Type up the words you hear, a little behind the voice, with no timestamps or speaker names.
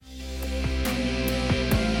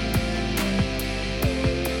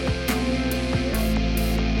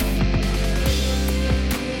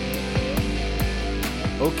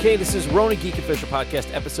Okay, this is Rona Geek Official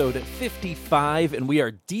Podcast, episode 55, and we are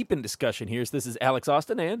deep in discussion here. So this is Alex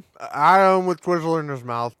Austin and Adam with Twizzler in his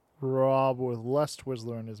mouth. Rob with less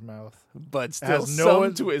Twizzler in his mouth. but still Has some no-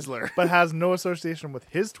 Twizzler. But has no association with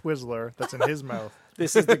his Twizzler that's in his mouth.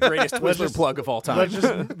 This is the greatest Let's Twizzler just- plug of all time.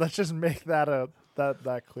 Let's just make that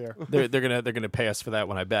that clear. They're gonna pay us for that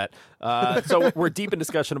one, I bet. So we're deep in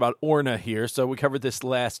discussion about Orna here. So we covered this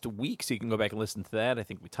last week, so you can go back and listen to that. I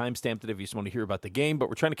think we timestamped it if you just want to hear about the game, but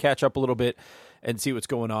we're trying to catch up a little bit and see what's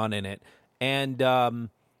going on in it. And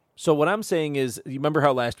so what I'm saying is, you remember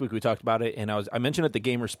how last week we talked about it, and I mentioned that the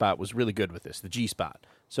gamer spot was really good with this, the G spot.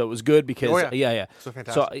 So it was good because yeah. So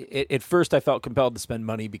fantastic. So at first I felt compelled to spend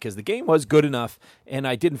money because the game was good enough, and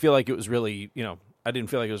I didn't feel like it was really, I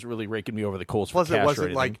didn't feel like it was really raking me over the coals for Plus, cash it or wasn't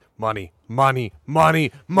anything. like money,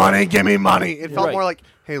 give me money. It felt more like,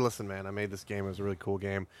 hey, listen, man, I made this game. It was a really cool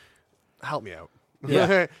game. Help me out.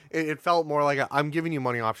 Yeah. it felt more like I'm giving you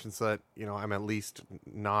money options so that I'm at least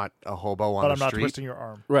not a hobo on But the I'm not street. twisting your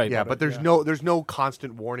arm. Right. Yeah, but there's no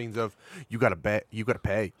constant warnings of you got to bet, you got to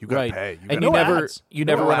pay, you got to Right. pay, And No ads. you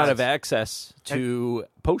never No run out ads. of access to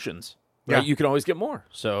potions. Right? Yeah. You can always get more.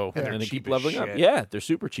 So And they're they cheap keep as leveling up. shit. Yeah, they're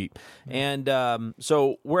super cheap. And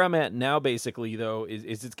so where I'm at now, basically, though,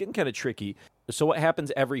 is it's getting kind of tricky. So what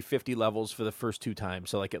happens every 50 levels for the first two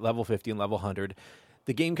times? So like at level 50 and level 100,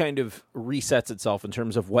 the game kind of resets itself in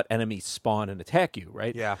terms of what enemies spawn and attack you,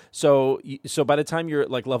 right? Yeah. So by the time you're at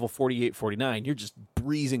like level 48, 49, you're just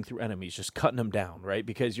breezing through enemies, just cutting them down, right?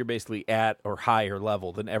 Because you're basically at or higher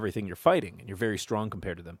level than everything you're fighting, and you're very strong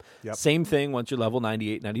compared to them. Yep. Same thing once you're level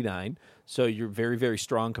 98, 99. So you're very, very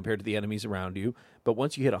strong compared to the enemies around you. But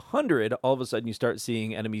once you hit 100, all of a sudden you start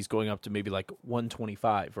seeing enemies going up to maybe like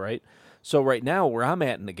 125, right? So right now where I'm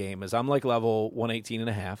at in the game is I'm like level 118 and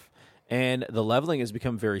a half. And the leveling has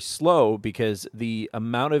become very slow because the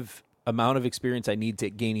amount of experience I need to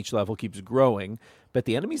gain each level keeps growing, but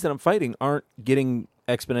the enemies that I'm fighting aren't getting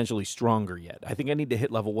exponentially stronger yet. I think I need to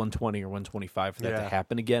hit level 120 or 125 for that to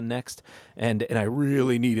happen again next, and I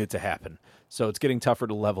really need it to happen. So it's getting tougher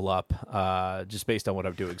to level up just based on what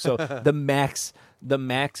I'm doing. So the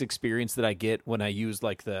max experience that I get when I use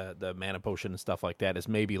like the mana potion and stuff like that is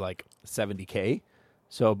maybe like 70K.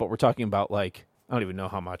 So, but we're talking about like, I don't even know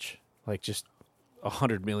how much. Like just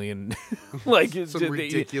 100 million, like Some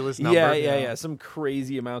ridiculous number. Yeah, some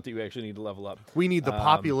crazy amount that you actually need to level up. We need the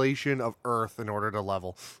population of Earth in order to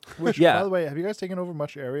level. Which, Yeah. by the way, have you guys taken over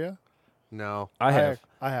much area? No. I have.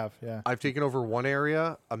 I have, yeah. I've taken over one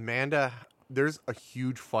area. Amanda, there's a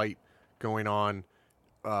huge fight going on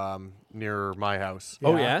near my house.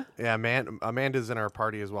 Oh yeah, Yeah, Amanda's in our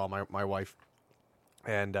party as well, my wife.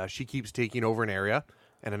 And she keeps taking over an area,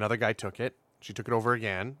 and another guy took it. She took it over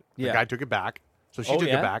again. The Yeah. guy took it back. So she Oh, took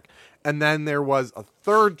yeah? it back. And then there was a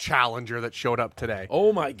third challenger that showed up today.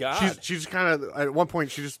 Oh my god. She's kind of, at one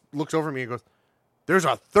point, she just looks over at me and goes, there's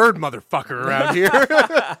a third motherfucker around here.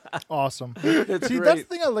 Awesome. It's See, great. that's the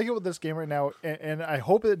thing I like it with this game right now, and I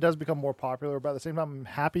hope it does become more popular, but at the same time, I'm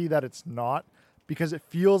happy that it's not, because it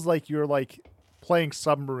feels like you're like playing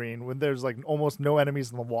submarine when there's like almost no enemies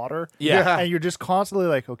in the water. Yeah. And you're just constantly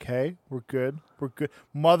like, okay, we're good.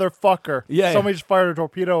 Motherfucker. Yeah. Somebody just fired a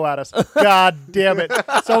torpedo at us. God damn it.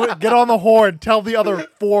 So get on the horn. Tell the other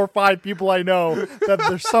 4 or 5 people I know that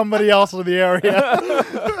there's somebody else in the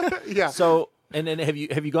area. Yeah. So, and then have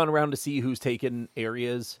you gone around to see who's taken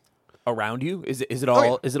areas around you? Is it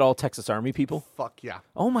all Texas Army people? Fuck yeah.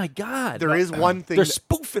 Oh my god. There is one thing They're that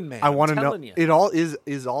spoofing, man. I want to know. telling you. It all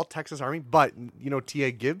is all Texas Army, but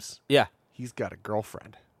T.A. Gibbs? Yeah. He's got a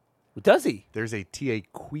girlfriend. Does he? There's a T.A.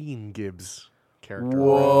 Queen Gibbs character.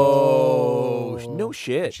 Whoa. No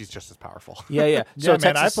shit. She's just as powerful. Yeah. Yeah, So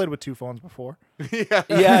man, I Texas, played with 2 phones before. yeah,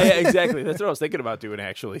 exactly. That's what I was thinking about doing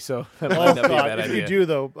actually. So that might not be a bad if idea. you do,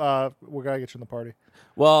 though, we're going to get you in the party.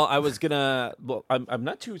 Well, I was gonna. Well, I'm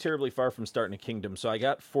not too terribly far from starting a kingdom, so I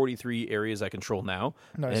got 43 areas I control now,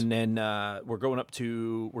 Nice. and then we're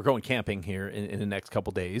going camping here in the next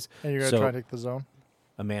couple days. And you're going to try and take the zone?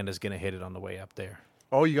 Amanda's gonna hit it on the way up there.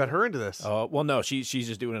 Oh, you got her into this. Well, no, she's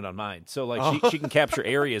just doing it on mine. So like she can capture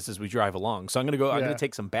areas as we drive along. So I'm gonna go. I'm gonna Yeah.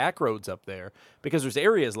 take some back roads up there because there's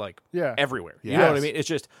areas like Yeah. everywhere. You know what I Yes. mean? It's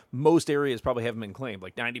just most areas probably haven't been claimed.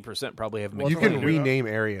 Like 90% probably haven't been. Well, You that's claimed. can what I do. rename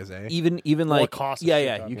areas, eh? Even Well, like it costs a yeah,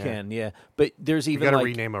 shit ton. you Yeah. can, yeah. But there's even gotta like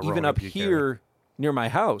rename a road even if up you here near my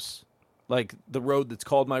house, like the road that's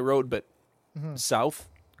called my road, but south,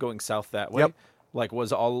 going south that way. Yep. Like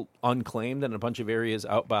was all unclaimed, and a bunch of areas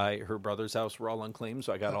out by her brother's house were all unclaimed.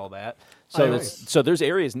 So I got all that. So Nice. so there's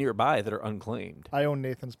areas nearby that are unclaimed. I own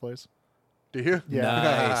Nathan's place. Do you? Yeah.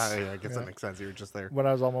 Nice. Yeah, I guess that makes sense. You were just there. When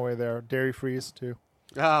I was on my way there. Dairy freeze, too.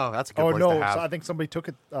 Oh, that's a good Oh place no! to have. So I think somebody took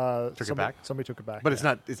it. it back? Somebody took it back. But it's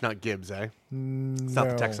not Gibbs, eh? It's not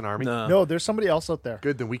the Texan Army. No, there's somebody else out there.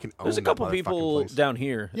 Good, then we can own There's a that couple motherfucking people place. down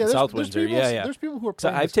here in there's- South there's Windsor. people- Yeah. There's people who are So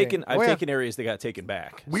playing I've this game. taken Oh, yeah. taken areas that got taken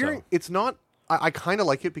back. So. It's not. I kind of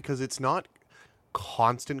like it because it's not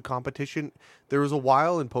constant competition. There was a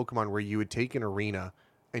while in Pokemon where you would take an arena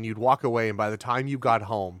and you'd walk away, and by the time you got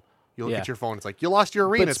home, you look Yeah. at your phone. It's like you lost your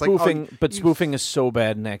arena. But It's spoofing, like, but spoofing is so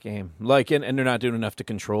bad in that game. Like, and they're not doing enough to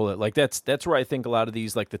control it. Like that's where I think a lot of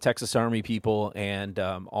these, like the Texas Army people, and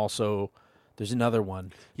also there's another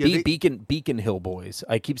one, Yeah, Beacon Hill boys.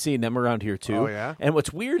 I keep seeing them around here too. Oh, yeah? And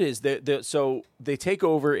what's weird is that so they take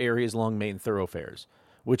over areas along main thoroughfares,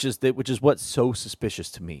 which is what's so suspicious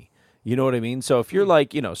to me. You know what I mean? So if you're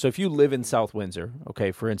like, so if you live in South Windsor,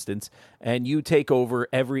 okay, for instance, and you take over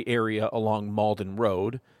every area along Malden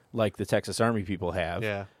Road, like the Texas Army people have,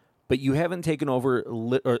 yeah. but you haven't taken over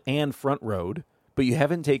and Front Road, but you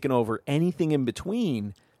haven't taken over anything in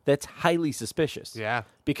between, that's highly suspicious. Yeah.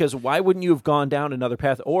 Because why wouldn't you have gone down another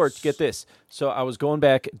path? Or get this. So I was going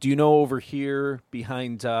back. Do you know over here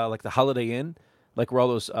behind like the Holiday Inn, like where all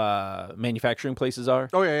those manufacturing places are?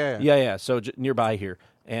 Oh yeah. Yeah. So nearby here.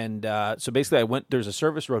 And so basically there's a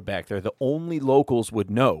service road back there. The only locals would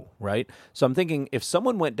know, right? So I'm thinking if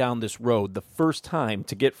someone went down this road the first time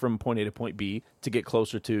to get from point A to point B to get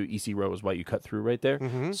closer to EC Road is why you cut through right there.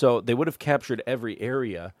 Mm-hmm. So they would have captured every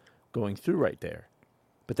area going through right there.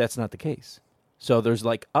 But that's not the case. So there's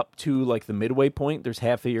like up to like the midway point, there's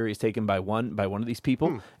half the area is taken by one of these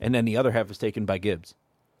people, and then the other half is taken by Gibbs.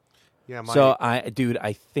 Yeah. So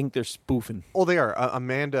I think they're spoofing. Oh, they are.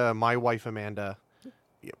 Amanda, my wife Amanda,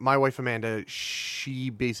 she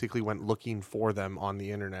basically went looking for them on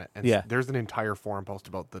the internet, and Yeah. there's an entire forum post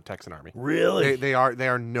about the Texan Army. Really? They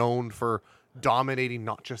are known for dominating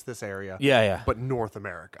not just this area, Yeah. but North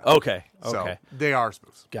America. Okay. So they are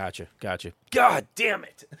spoofs. Gotcha. God damn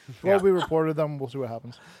it. Well, Yeah. we reported them. We'll see what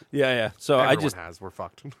happens. Yeah. So Everyone we're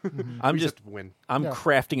fucked. I'm We just win. I'm Yeah.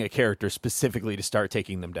 crafting a character specifically to start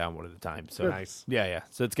taking them down one at a time. So Nice. Yeah.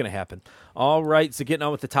 So it's going to happen. All right. So getting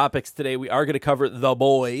on with the topics today, we are going to cover The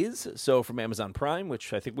Boys. So from Amazon Prime,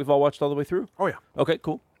 which I think we've all watched all the way through. Oh yeah. Okay.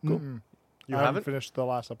 Cool. You I haven't haven't? finished the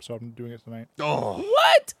last episode. I'm doing it tonight. Oh,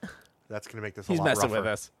 What? that's gonna make this. He's a lot messing rougher.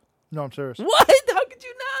 with us. No, I'm serious. What? How could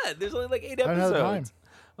you not? There's only like 8 I haven't had the time. episodes.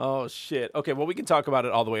 Oh shit. Okay. Well, we can talk about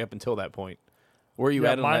it all the way up until that point. Where are you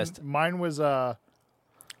at on the last? Mine was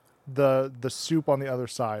the soup on the other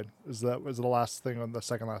side. Was the last thing on the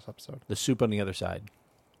second last episode? The soup on the other side.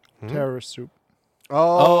 Terrorist soup.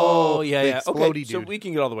 Oh yeah. the Okay. explodey So dude. we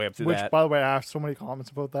can get all the way up to Which, that. by the way, I have so many comments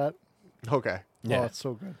about that. Okay. Yeah. Oh, it's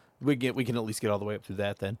so good. We can at least get all the way up through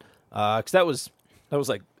that then, because that was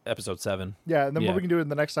like episode 7. Yeah, and then Yeah. what we can do in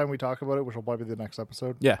the next time we talk about it, which will probably be the next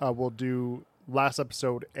episode. Yeah. We'll do last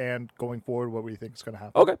episode and going forward what we think is going to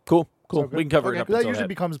happen. Okay, cool. So good. We can cover Okay, it up 'cause that until usually that.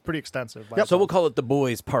 becomes pretty extensive. by So the we'll time. call it The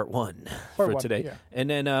Boys Part 1 for one, today, yeah. and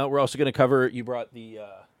then we're also going to cover. You brought the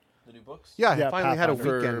new books. Yeah, Yeah, I finally had a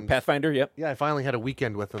Pathfinder. For weekend. Pathfinder. Yep. Yeah, I finally had a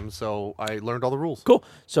weekend with him, so I learned all the rules. Cool.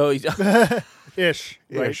 So he's Ish.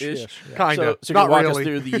 Right? Ish. Yeah. Kind of. So Not can walk really. us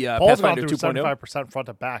through the Paul's gone Pathfinder through 2.0. 75% front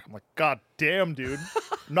to back. I'm like, God damn, dude.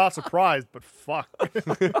 I'm not surprised, but fuck.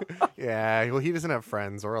 Yeah, well, he doesn't have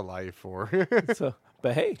friends or a life or. So,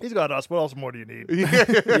 but hey, He's got us. What else more do you need?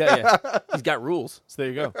 yeah, he's got rules. So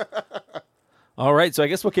there you go. All right, so I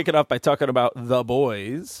guess we'll kick it off by talking about The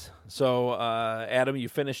Boys. So, Adam, you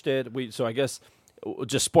finished it. So I guess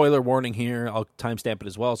just spoiler warning here. I'll timestamp it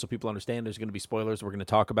as well so people understand there's going to be spoilers we're going to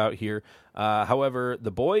talk about here. However,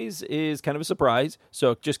 The Boys is kind of a surprise.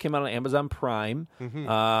 So it just came out on Amazon Prime.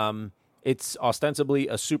 It's ostensibly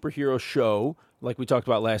a superhero show. Like we talked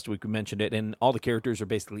about last week, we mentioned it, and all the characters are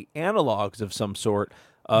basically analogs of some sort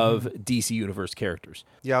of DC Universe characters.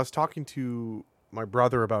 Yeah, I was talking to my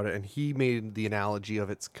brother about it, and he made the analogy of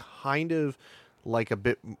it's kind of like a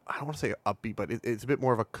bit, I don't want to say upbeat, but it's a bit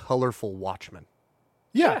more of a colorful Watchmen.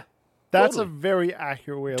 Yeah. That's totally. a very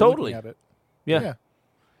accurate way of Totally. looking at it. Yeah.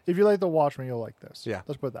 If you like The Watchmen, you'll like this. Yeah.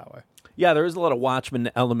 Let's put it that way. Yeah, there is a lot of Watchmen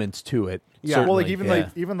elements to it. Yeah. Well, like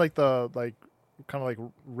certainly. even like the kind of like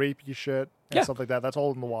rapey shit and Yeah. stuff like that. That's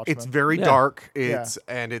all in The Watchmen. It's very Yeah. dark. Yeah.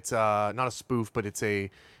 It's not a spoof, but it's a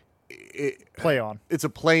play on. it's a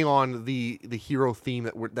play on the hero theme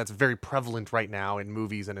that's very prevalent right now in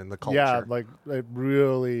movies and in the culture. Yeah, like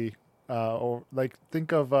really or like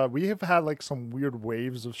think of we have had like some weird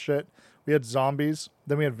waves of shit. We had zombies,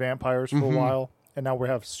 then we had vampires for a while, and now we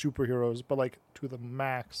have superheroes, but like to the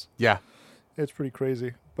max. Yeah. It's pretty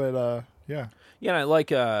crazy. But Yeah. Yeah, and I like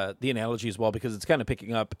the analogy as well because it's kind of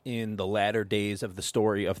picking up in the latter days of the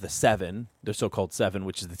story of the Seven, the so-called Seven,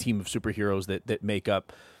 which is the team of superheroes that make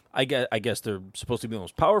up. I guess they're supposed to be the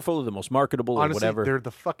most powerful, the most marketable, Honestly, or whatever. they're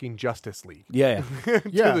the fucking Justice League. Yeah, To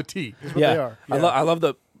Yeah. the T. That's what yeah. they are. I, Yeah. I love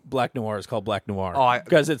the Black Noir is called Black Noir Oh,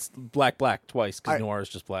 because it's black twice because Noir is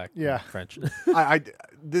just black. Yeah. French.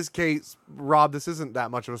 This case, Rob, this isn't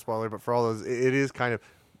that much of a spoiler, but for all those, it is kind of.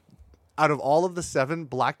 Out of all of the 7,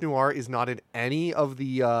 Black Noir is not in any of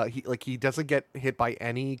the. He doesn't get hit by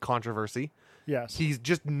any controversy. Yes. He's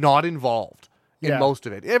just not involved in Yeah. most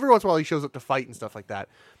of it. Every once in a while, he shows up to fight and stuff like that,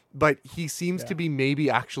 but he seems Yeah. to be maybe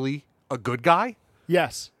actually a good guy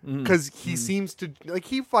Yes. because he seems to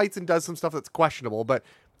he fights and does some stuff that's questionable, but.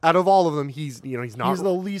 Out of all of them, he's not. He's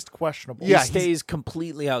the least questionable. Yeah. He stays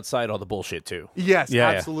completely outside all the bullshit too. Yes, Yeah,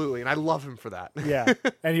 yeah. absolutely, and I love him for that. Yeah.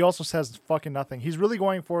 And he also says fucking nothing. He's really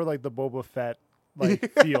going for like the Boba Fett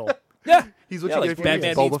feel. Yeah, He's what Yeah, you like get if you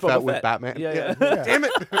Batman Boba meets Fett Boba with Fett. Batman. Yeah. Damn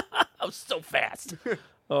it! I'm so fast.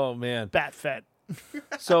 Oh man. Bat Fett.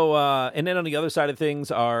 So, and then on the other side of things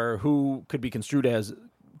are who could be construed as,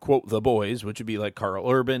 quote, the boys, which would be like Carl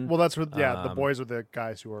Urban. Well, that's what. Yeah, the boys are the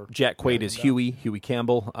guys who are. Jack Quaid is Huey. Huey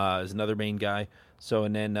Campbell is another main guy. So,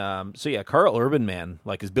 and then, Carl Urban, man,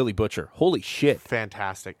 like is Billy Butcher. Holy shit.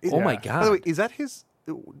 Fantastic. Oh my Yeah. God. By the way, is that his?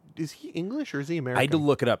 Is he English or is he American? I had to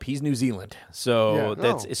look it up. He's New Zealand. So Yeah.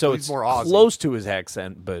 that's, Oh, so so he's it's more Aussie. close to his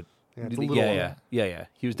accent, but Yeah, it's a little- yeah.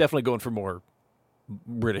 He was definitely going for more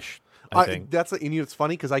British, I think. That's it's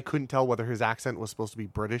funny because I couldn't tell whether his accent was supposed to be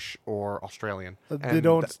British or Australian. They And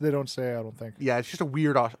don't. th- They don't say. I don't think. yeah, it's just a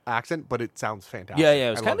weird accent, but it sounds fantastic. Yeah, it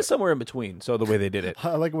was I kind love of somewhere in between. So the way they did it.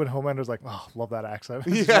 I like when Homelander's like, "Oh, love that accent."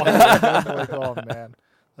 Yeah. Like, oh man,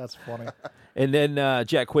 that's funny. And then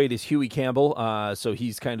Jack Quaid is Huey Campbell. So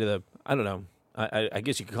he's kind of the, I don't know, I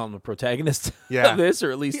guess you could call him the protagonist Yeah. of this,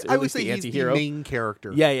 or at least, I or at would least say the he's the anti-hero. main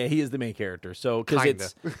character. Yeah, he is the main character. So because Kinda.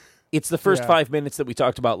 it's the first Yeah. 5 minutes that we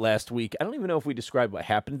talked about last week. I don't even know if we described what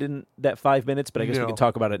happened in that 5 minutes, but I guess we No. can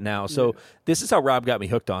talk about it now. So this is how Rob got me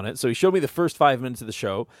hooked on it. So he showed me the first 5 minutes of the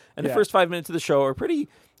show, and the Yeah. first 5 minutes of the show are pretty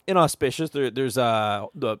inauspicious. There's the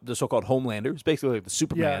so-called Homelander, who's basically like the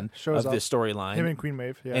Superman shows of this storyline. Him and Queen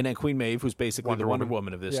Maeve. Yeah. And then Queen Maeve, who's basically Wonder the Wonder Woman.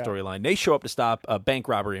 Woman of this Yeah. storyline. They show up to stop a bank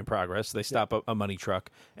robbery in progress. They stop a money truck,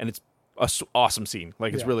 and it's a awesome scene.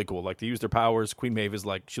 Like it's Yeah. really cool. Like they use their powers. Queen Maeve is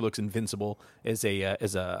like she looks invincible as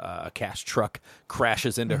a cash truck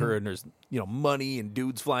crashes into her, and there's money and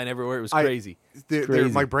dudes flying everywhere. It was crazy. Crazy.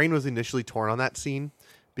 My brain was initially torn on that scene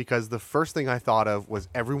because the first thing I thought of was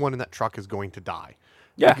everyone in that truck is going to die.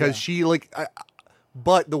 Yeah. Because she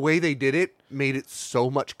but the way they did it made it so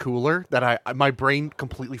much cooler that my brain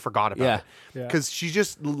completely forgot about Yeah. it. Yeah. Because she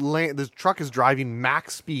just the truck is driving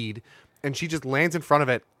max speed and she just lands in front of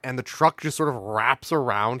it and the truck just sort of wraps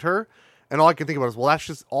around her. And all I can think about is, well, that's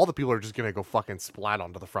just all the people are just gonna go fucking splat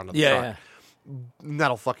onto the front of the truck. And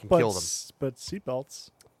that'll fucking kill them. But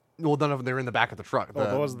seatbelts. Well, none of them. They were in the back of the truck. Oh,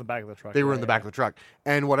 that was in the back of the truck. They were Yeah, in the yeah, back of the truck,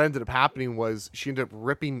 and what ended up happening was she ended up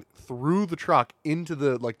ripping through the truck into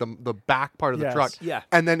the back part of the Yes. truck. Yeah.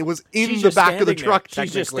 and then it was in She's the just back of the standing truck. there.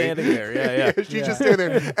 She's just technically. standing there. Yeah. She's Yeah. just standing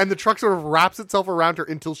there, and the truck sort of wraps itself around her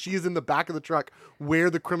until she is in the back of the truck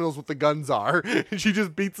where the criminals with the guns are. And she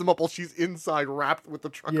just beats them up while she's inside, wrapped with the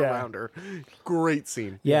truck Yeah. around her. Great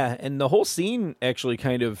scene. Yeah, and the whole scene actually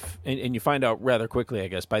kind of, and you find out rather quickly, I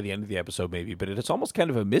guess, by the end of the episode maybe, but it's almost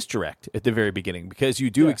kind of a misdirect at the very beginning because you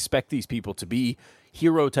do expect these people to be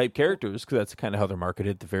hero-type characters because that's kind of how they're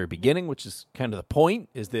marketed at the very beginning, which is kind of the point,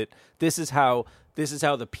 is that this is how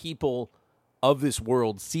the people of this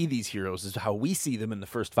world see these heroes, is how we see them in the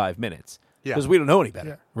first 5 minutes. Yeah. Because we don't know any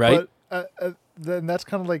better, right? But then that's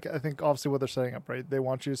kind of like, I think, obviously what they're setting up, right? They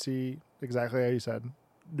want you to see exactly how you said.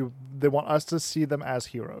 They want us to see them as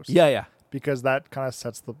heroes. Yeah. Because that kind of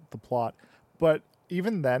sets the plot. But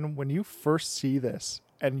even then, when you first see this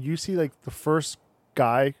and you see like the first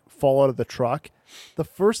guy fall out of the truck, the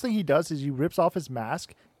first thing he does is he rips off his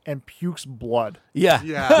mask and pukes blood. Yeah.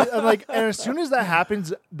 Yeah. And as soon as that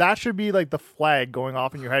happens, that should be like the flag going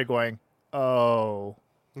off in your head going, oh,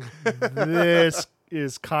 this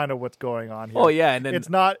is kind of what's going on here. Oh, yeah, and then it's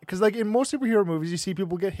not, because like in most superhero movies, you see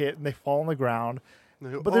people get hit and they fall on the ground,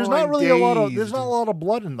 but there's Oh, not I'm really dazed. a lot of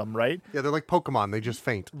blood in them, right? Yeah, they're like Pokemon. They just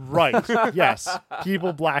faint. Right. Yes.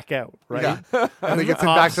 People black out, right? Yeah. And they get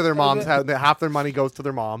sent back to their mom's house. Half their money goes to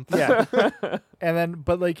their mom. Yeah. And then,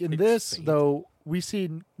 but like in this, though, we see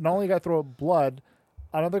not only a guy throw up blood,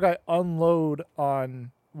 another guy unload on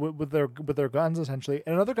with their guns essentially,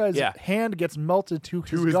 and another guy's hand gets melted to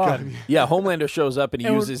his gun. Yeah, Homelander shows up and he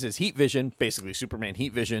And uses his heat vision, basically Superman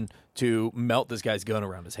heat vision, to melt this guy's gun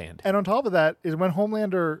around his hand. And on top of that is when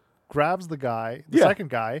Homelander grabs the guy, the Yeah. second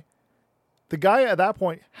guy. The guy at that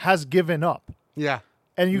point has given up. Yeah.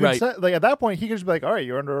 And you can Right. say, like, at that point, he can just be like, all right,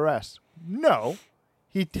 you're under arrest. No.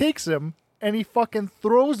 He takes him and he fucking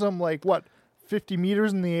throws him, like, what, 50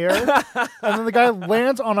 meters in the air? And then the guy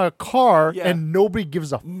lands on a car Yeah. and nobody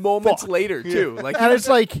gives a Moments fuck. later, too. Like, And it's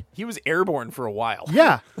like, he was airborne for a while.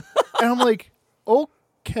 yeah. And I'm like,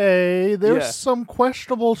 okay, there's Yeah. some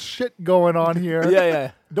questionable shit going on here.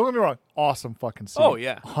 Yeah. Don't get me wrong. Awesome fucking scene. Oh,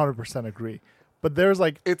 yeah. 100% agree. But there's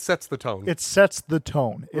like, It sets the tone. it sets the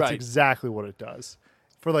tone. It's Right. exactly what it does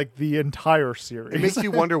for like the entire series. It makes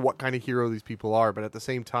you wonder what kind of hero these people are, but at the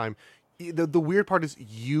same time, the weird part is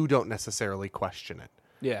you don't necessarily question it.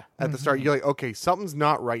 Yeah. At the start, you're like, okay, something's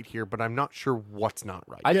not right here, but I'm not sure what's not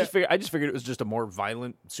right. I just figured it was just a more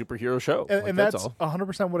violent superhero show. and, Like, and that's that's all.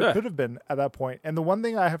 100% what Yeah. it could have been at that point. And the one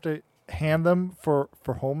thing I have to hand them for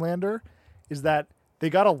Homelander is that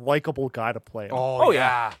they got a likable guy to play him. Oh,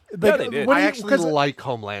 yeah. Like, they did. when I he- actually 'cause- like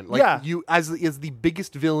Homeland. Like Yeah. you as the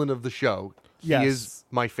biggest villain of the show, Yes. he is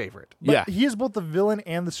my favorite. But Yeah. he is both the villain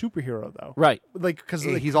and the superhero, though. Right. Like, because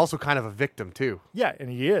He's also kind of a victim too. yeah, and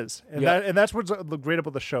he is, and Yeah. and that's what's great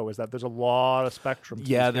about the show is that there's a lot of spectrum. To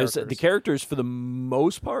Yeah, these there's the characters. characters for the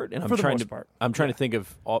most part, and For the I'm most part. trying to think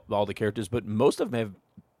of all the characters, but most of them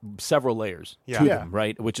have several layers Yeah. to Yeah. them,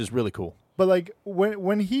 right? Which is really cool. But like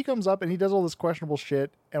when he comes up and he does all this questionable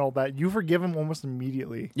shit and all that, you forgive him almost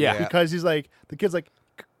immediately. Yeah. because he's like the kid's like,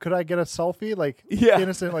 could I get a selfie? Like Yeah.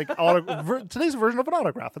 innocent like today's version of an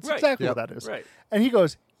autograph. That's Right. exactly Yep. what that is. Right. And he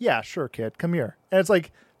goes, yeah, sure, kid, come here. And it's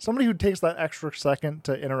like somebody who takes that extra second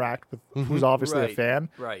to interact with who's obviously a Right. fan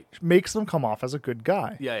Right. makes them come off as a good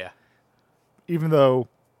guy. Yeah. Even though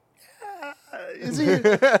is he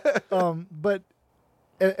but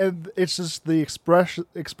and it's just the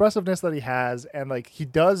expressiveness that he has, and like he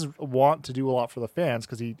does want to do a lot for the fans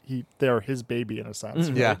because they're his baby in a sense. Mm-hmm.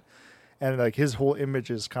 right? Yeah. And like his whole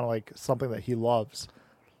image is kind of like something that he loves,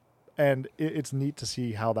 and it's neat to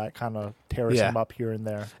see how that kind of tears Yeah. him up here and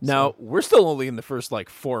there. Now we're still only in the first like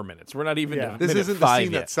 4 minutes. We're not even. Yeah. at This minute isn't the 5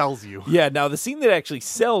 scene yet. that sells you. Yeah, now the scene that actually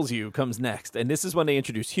sells you comes next, and this is when they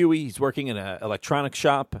introduce Huey. He's working in an electronics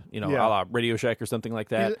shop, Yeah. a la Radio Shack or something like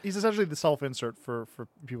that. He's essentially the self-insert for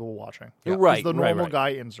people watching. Right, He's the right, normal right. guy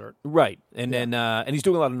insert. Right, and then and he's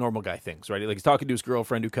doing a lot of normal guy things, right? Like he's talking to his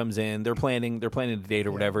girlfriend who comes in. They're planning a date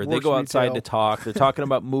or whatever. They works go outside retail. to talk. They're talking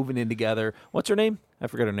about moving in together. What's her name? I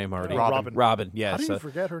forgot her name already. Robin. Robin. Yeah. How do you so-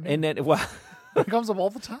 forget her name? And then well. It comes up all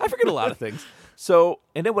the time. I forget a lot of things. So,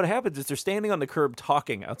 and then what happens is they're standing on the curb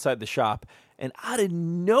talking outside the shop, and out of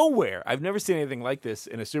nowhere, I've never seen anything like this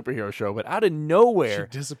in a superhero show, but out of She nowhere,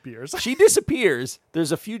 disappears. she disappears.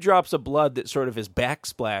 There's a few drops of blood that sort of as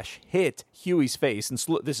backsplash hit Huey's face, and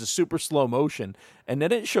this is super slow motion, and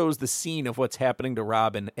then it shows the scene of what's happening to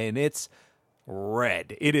Robin, and it's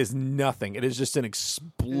red. It is nothing. It is just an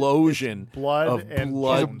explosion blood of and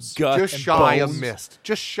blood, bones. guts, Just and shy of bones. mist.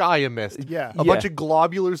 Just shy of mist. Yeah. A bunch of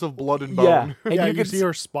globulars of blood and bone. Yeah, and yeah, you you can see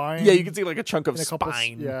her spine. Yeah, you can see like a chunk of and a couple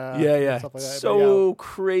spine. yeah, yeah, and yeah. stuff like that. But So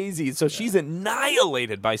crazy. So she's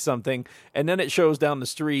annihilated by something, and then it shows down the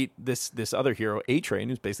street this other hero, A-Train,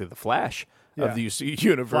 who's basically the Flash Yeah. of the UC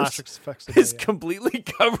universe, Flash effects is yeah. completely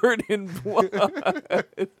covered in blood,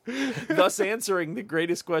 thus answering the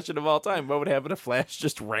greatest question of all time: what would happen if Flash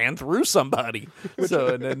just ran through somebody? So,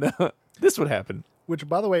 and then this would happen. Which,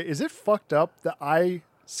 by the way, is it fucked up that I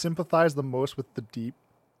sympathize the most with the Deep?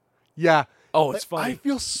 Yeah. Oh, it's I funny.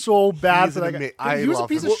 feel so bad He's for that an guy. ama- I He was a love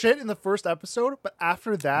piece him. of shit in the first episode, but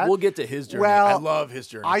after that, We'll get to his journey. Well, I love his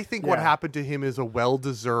journey. I think what Yeah. happened to him is a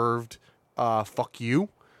well-deserved fuck you,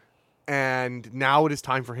 and now it is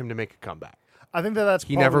time for him to make a comeback. I think that's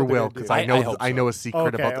He probably never what they're will gonna because do. I know I hope I so. know a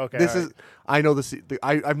secret Okay, about okay, this. alright. Is I know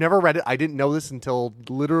I've never read it. I didn't know this until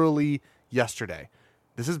literally yesterday.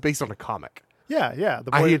 This is based on a comic. Yeah, yeah.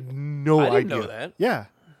 The I boy, had no I idea. didn't know that. yeah.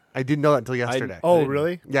 I didn't know that until yesterday. Oh, didn't-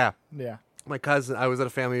 really? Yeah. Yeah. My cousin, I was at a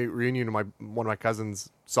family reunion, and one of my cousins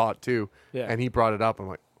saw it too, Yeah. and he brought it up. I'm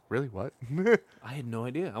like, really? What? I had no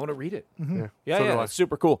idea. I want to read it. Yeah, Yeah, So do yeah, I. it's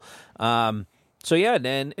super cool. So yeah, and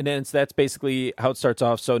then that's basically how it starts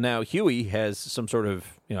off. So now Huey has some sort of,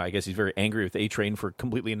 I guess he's very angry with A-Train for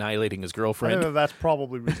completely annihilating his I think girlfriend. that that's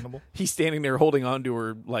probably reasonable. He's standing there holding on to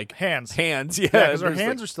her like Hands. hands. Yeah, Yeah, because her there's,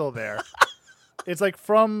 hands like- are still there. It's like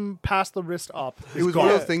from past the wrist up. It was one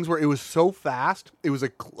of those things where it was so fast. It was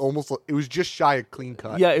it was just shy of clean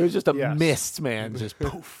cut. Yeah, it was just a Yes. mist, man. Just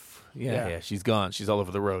poof. Yeah. Yeah, she's gone. She's all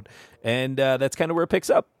over the road, and that's kind of where it picks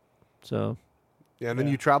up. So Yeah, and then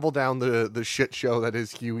you travel down the shit show that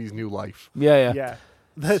is Huey's new life. yeah.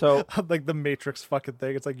 Yeah. So- like the Matrix fucking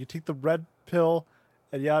thing. It's like you take the red pill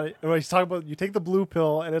And when he's talking about, you take the blue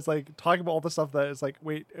pill, and it's like talking about all the stuff that it's like,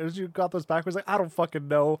 wait, as you got those backwards, like I don't fucking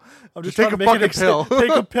know. I'm just take trying to a make fucking pill. Take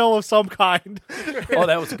a pill of some kind. Oh,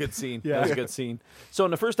 that was a good scene. Yeah. That was a good scene. So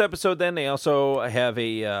in the first episode, then they also have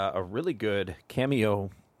a really good cameo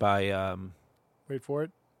by. Wait for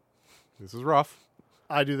it. This is rough.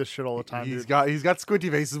 I do this shit all the time. He's dude. got squinty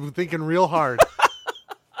faces. We're thinking real hard.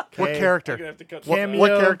 What Okay. character? Have to cut Cameo.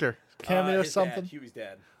 What character? Cameo something. Huey's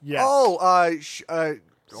dad. Yes. Oh,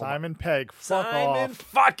 Simon Pegg. Fuck Simon off.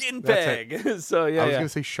 fucking That's Pegg. So yeah, I was yeah. gonna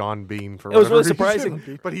say Sean Bean for It was really whatever reason.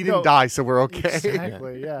 surprising. But he No. didn't die, so we're okay.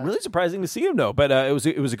 Exactly. Yeah. Really surprising to see him though. But it was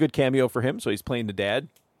a good cameo for him. So he's playing the dad.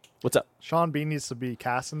 What's up? Sean Bean needs to be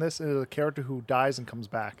cast in this. It is a character who dies and comes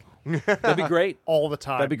back That'd be great. all the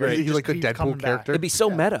time. That'd be great. He's Just like the keep Deadpool coming back. character. It'd be so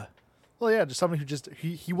meta. Well, yeah, just somebody who just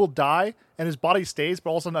he will die and his body stays,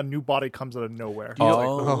 but all of a sudden a new body comes out of nowhere. You're like,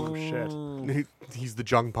 oh shit, He's the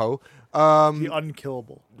Jung Po. the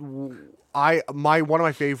unkillable. One of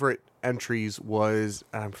my favorite entries was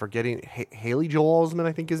I'm forgetting Haley Joel Osment,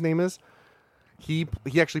 I think his name is. He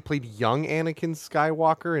actually played young Anakin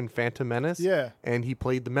Skywalker in Phantom Menace. Yeah. And he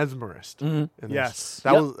played the Mesmerist. in this. Yes.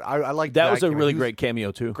 That Yep. was I like That was a cameo. really He great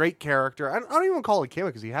cameo too. great character. I don't even call it a cameo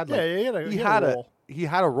because he had like Yeah, he had a role. he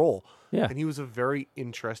had a role. Yeah. And he was a very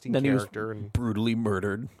interesting Then he was character and brutally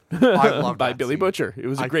murdered I loved by that Billy scene. Butcher. It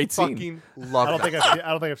was a great I scene. fucking I love don't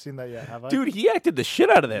that. think I've seen that yet. Have I? Dude, he acted the shit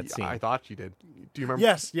out of that scene. I thought you did. Do you remember?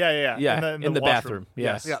 Yes. Yeah. Yeah, in the washroom. bathroom.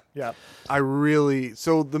 Yes. Yeah. Yeah. I really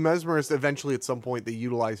so the mesmerist eventually at some point they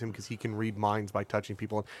utilize him because he can read minds by touching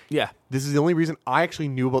people. Yeah. This is the only reason I actually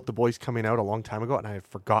knew about the boys coming out a long time ago and I had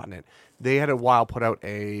forgotten it. They had a while put out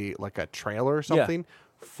a trailer or something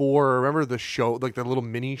for remember the show like the little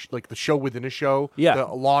mini like the show within a show Yeah. the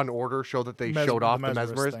Law and Order show that they showed off the the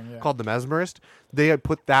Mesmerist mesmerist thing, yeah. called the mesmerist. They had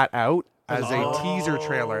put that out as a teaser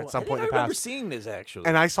trailer at some I point in the remember past. seeing this actually.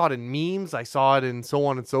 And I saw it in memes, I saw it in so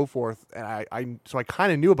on and so forth, and I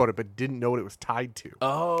kind of knew about it, but didn't know what it was tied to.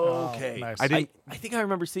 oh, okay. nice. I I think I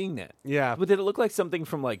remember seeing that. Yeah, But did it look like something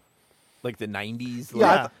from like the 90s? yeah.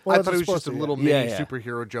 Yeah. Well, I that's thought it was supposed just a to be, little yeah. mini Yeah.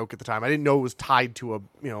 superhero joke at the time. I didn't know it was tied to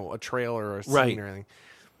a trailer or a scene Right. or anything.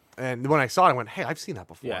 And when I saw it, I went, "Hey, I've seen that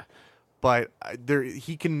before." Yeah. But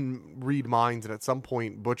he can read minds, and at some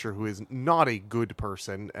point, Butcher, who is not a good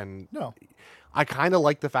person, and No. I kind of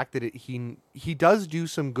like the fact that he does do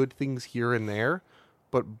some good things here and there,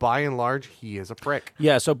 but by and large, he is a prick.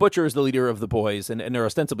 Yeah, so Butcher is the leader of the boys, and they're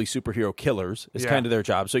ostensibly superhero killers. Is Yeah. kind of their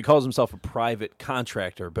job. So he calls himself a private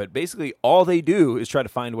contractor, but basically all they do is try to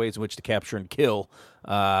find ways in which to capture and kill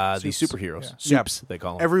these Soups. superheroes. Yeah. Soups, they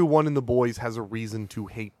call them. Everyone in the boys has a reason to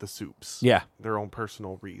hate the Soups. Yeah. Their own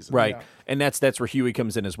personal reason. Right, Yeah. and that's where Huey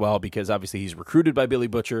comes in as well, because obviously he's recruited by Billy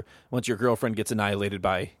Butcher. Once your girlfriend gets annihilated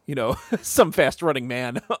by some fast running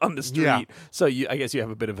man on the street, Yeah. so I guess you have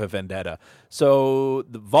a bit of a vendetta. So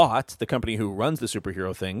the Vought, the company who runs the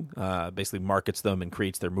superhero thing, basically markets them and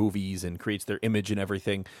creates their movies and creates their image and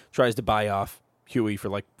everything. Tries to buy off Huey for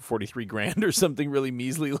like $43,000 or something really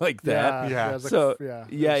measly like that. Yeah. It was So,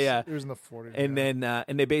 it was in the 40s. And yeah. then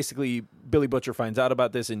and they basically Billy Butcher finds out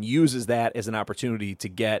about this and uses that as an opportunity to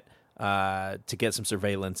get some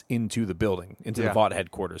surveillance into the building, into the Yeah. Vought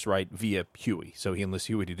headquarters, right, via Huey. So he enlists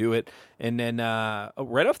Huey to do it, and then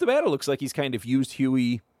right off the bat, it looks like he's kind of used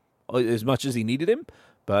Huey as much as he needed him.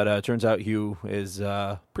 But turns out Hugh is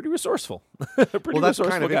pretty resourceful. Pretty Well, that's resourceful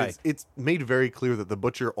kind of guy. it. It's made very clear that the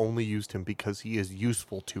Butcher only used him because he is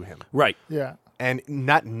useful to him. Right, yeah. And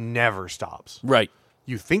that never stops. right.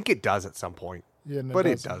 You think it does at some point, Yeah, no, but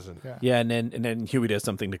it doesn't. Yeah. Yeah, and then Huey does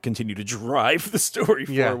something to continue to drive the story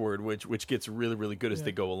Yeah. forward, which gets really, really good as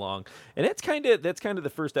they go along. And that's kind of the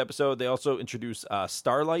first episode. They also introduce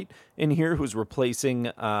Starlight in here, who's replacing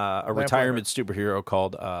a retirement superhero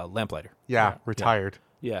called Lamplighter. Yeah, retired.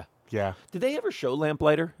 Yeah. Yeah. Did they ever show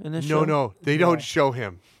Lamplighter in this show? No, they don't show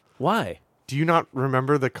him. Why? Do you not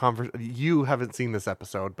remember the conversation? You haven't seen this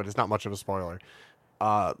episode, but it's not much of a spoiler.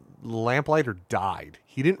 Lamplighter died.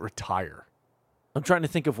 He didn't retire. I'm trying to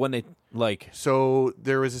think of when they So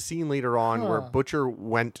there was a scene later on where Butcher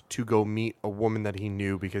went to go meet a woman that he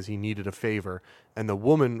knew because he needed a favor, and the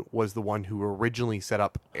woman was the one who originally set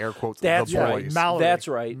up air quotes That's the right. boys. Mallory. That's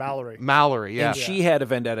right. Mallory. Yeah. And she had a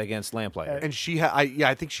vendetta against Lamplighter. And she had,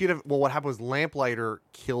 I think she had. What happened was Lamplighter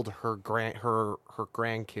killed her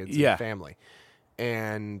grandkids Yeah. and family,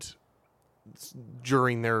 and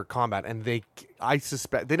during their combat, and I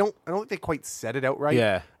suspect I don't think they quite said it outright.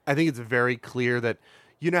 Yeah. I think it's very clear that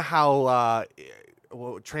you know how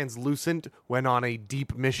Translucent went on a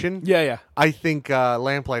deep mission. Yeah. I think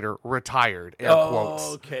Lamplighter retired. Air quotes.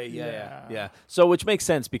 Okay, yeah. So which makes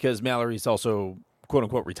sense because Mallory's also quote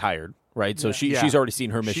unquote retired, right? So Yeah. she's already seen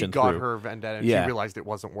her mission She got through. her vendetta, and Yeah. she realized it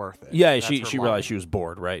wasn't worth it. Yeah, That's she her realized line. she was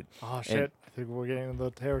bored, right? Oh shit! I think we're getting into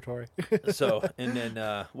the territory. So and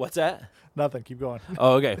then what's that? Nothing. Keep going.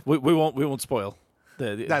 Oh, okay. We won't spoil.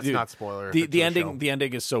 That's dude, not spoiler. if The it's the a ending show. the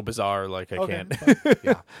ending is so bizarre, like I Okay, can't.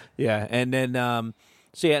 Yeah. Yeah, and then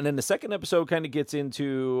and then the second episode kind of gets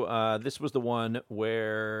into this was the one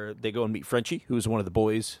where they go and meet Frenchie, who's one of the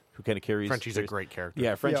boys who kind of carries. Frenchie's a great character.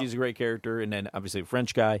 Yeah, Frenchie's a great character, and then obviously a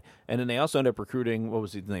French guy, and then they also end up recruiting what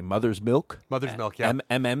was his name, Mother's Milk. Mother's Milk. Yeah.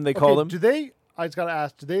 MM they call Okay, him. do they? I just gotta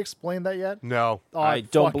ask. Do they explain that yet? No, Oh, I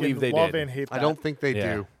don't fucking believe they love did. and hate that. I don't think they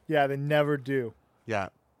Yeah. do. Yeah, they never do. Yeah.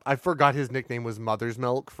 I forgot his nickname was Mother's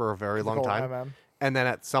Milk for a very long Call time. MM. And then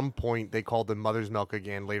at some point they called him Mother's Milk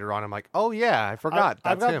again later on. I'm like, oh yeah, I forgot.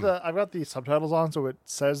 I've That's got him. I've got the subtitles on, so it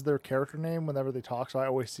says their character name whenever they talk. So I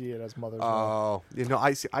always see it as Mother's Milk. Oh,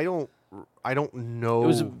 I see. I don't know. It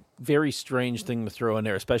was a very strange thing to throw in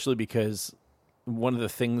there, especially because one of the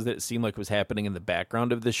things that seemed like was happening in the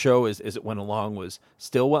background of the show as it went along was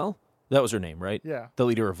Stillwell. That was her name, right? Yeah. The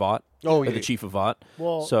leader of Vought. Oh, or yeah. the chief of Vought.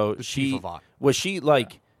 Well, so the she chief of Vought. was she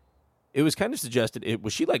like. It was kind of suggested.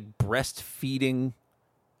 Was she like breastfeeding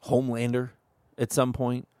Homelander at some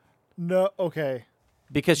point No. Okay.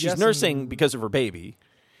 because she's Yes nursing and- because of her baby?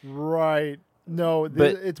 Right. No.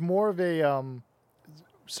 But- It's more of a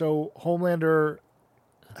So Homelander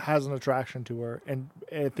has an attraction to her, and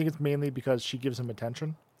I think it's mainly because she gives him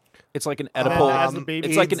attention. It's like an then Oedipal. as the baby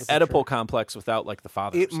It's like an gets Oedipal complex without like the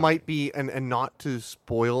father. It side. might be, and not to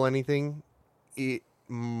spoil anything, it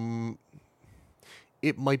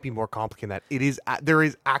might be more complicated than that. It is. There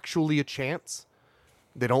is actually a chance.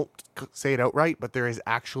 They don't say it outright, but there is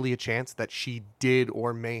actually a chance that she did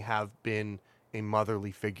or may have been a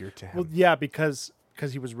motherly figure to him. Well, yeah, because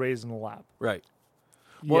he was raised in a lab. right.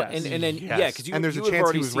 Well, Yes. and then Yes. yeah, because you and there's you a would have chance he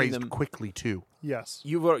already was seen raised them. quickly too. Yes.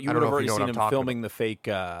 You would I don't have know if you already know what seen I'm him talking filming the fake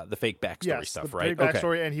backstory Yes. stuff, the right? big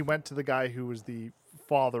backstory, and he went to the guy who was the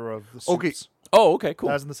father of the suits. Okay. Oh, okay, cool.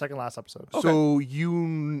 That was in the second last episode. So you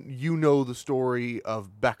know the story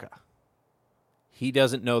of Becca, He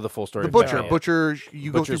doesn't know the full story. the of butcher. Becca yet.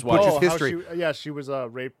 You go Butcher's through wife. Butcher's how history. she was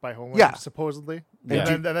raped by Homelander, Yeah. supposedly. Yeah.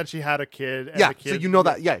 And then she had a kid. And Yeah, the kid so you know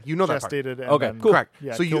that. Yeah, you know that part. gestated. And Okay, then, cool. Correct.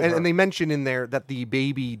 Yeah, so you killed her. and they mention in there that the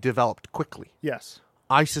baby developed quickly. Yes.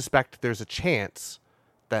 I suspect there's a chance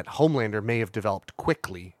that Homelander may have developed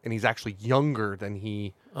quickly, and he's actually younger than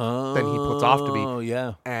he puts off to be. Oh,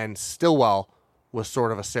 yeah. And Stillwell was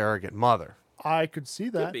sort of a surrogate mother. I could see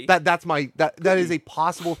that. be. That's my that is a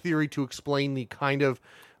possible theory to explain the kind of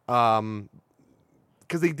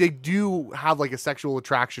because they do have like a sexual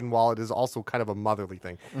attraction while it is also kind of a motherly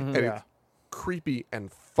thing, and Yeah. it's creepy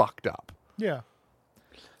and fucked up. Yeah.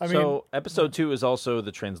 I mean, So episode 2 is also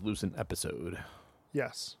the translucent episode.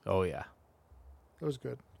 yes. Oh yeah. It was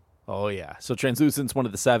good. Oh yeah. So translucent's one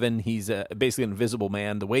of the 7. He's basically an invisible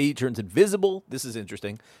man. The way he turns invisible, this is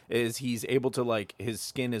interesting, is he's able to like his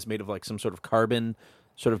skin is made of like some sort of carbon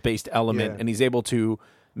sort of based element, Yeah. and he's able to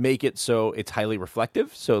make it so it's highly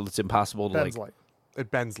reflective, so it's impossible to Ben's like light. It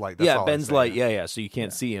bends light. That's yeah, all I'm bends saying. light. Yeah. So you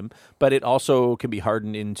can't see him, but it also can be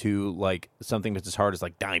hardened into like something that's as hard as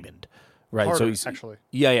like diamond, right? Harder, so he's actually.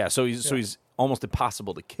 yeah. So he's almost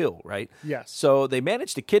impossible to kill, right? Yes. So they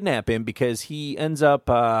managed to kidnap him because he ends up.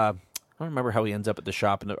 I don't remember how he ends up at the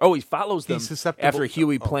shop. He follows them He's susceptible- after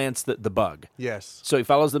Huey plants the bug. Yes. So he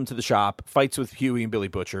follows them to the shop, fights with Huey and Billy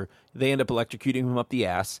Butcher. They end up electrocuting him up the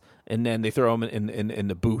ass, and then they throw him in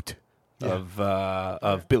the boot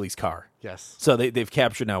of Billy's car. Yes. So they've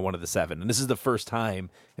captured now one of the 7, and this is the first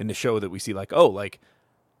time in the show that we see like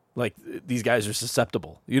these guys are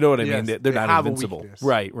susceptible. You know what I Yes, mean? They're they not have a invincible. weakness.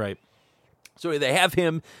 Right. So they have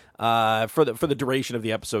him for the duration of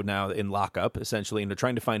the episode now in lockup, essentially, and they're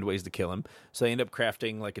trying to find ways to kill him. So they end up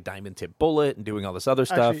crafting like a diamond tip bullet and doing all this other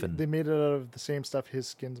stuff. Actually, And they made it out of the same stuff his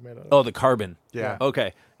skin's made out of. oh, the carbon. Yeah.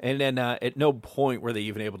 Okay. And then at no point were they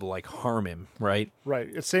even able to like harm him, right? Right.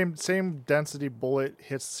 It's same density bullet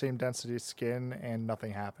hits the same density skin, and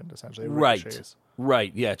nothing happened. Essentially, It Right. ricochets.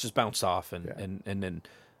 Right. Yeah. It just bounced off, and Yeah. and then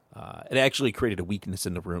it actually created a weakness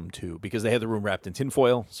in the room too, because they had the room wrapped in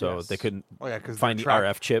tinfoil, so Yes. they couldn't Oh yeah, because find the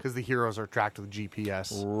RF chip. because the heroes are tracked with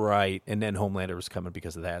GPS. Right. And then Homelander was coming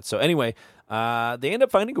because of that. So anyway, they end up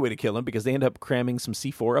finding a way to kill him because they end up cramming some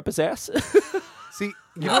C4 up his ass. See,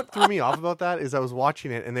 you know what threw me off about that is I was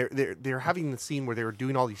watching it and they're having the scene where they were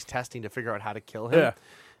doing all these testing to figure out how to kill him. Yeah.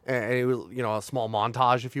 And it was a small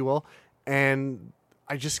montage, if you will. And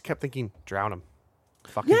I just kept thinking, drown him,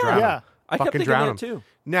 fucking drown yeah. him, I kept fucking thinking drown that him too.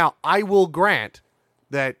 Now I will grant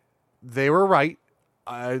that they were right.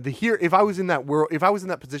 If I was in that world, if I was in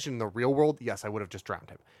that position in the real world, yes, I would have just drowned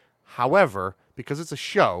him. However, because it's a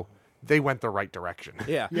show, they went the right direction.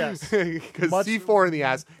 Yeah. Yes. Because Much- C4 in the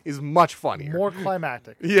ass is much funnier. More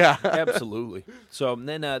climactic. Yeah. Absolutely. So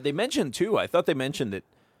then they mentioned too. I thought they mentioned that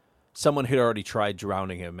someone had already tried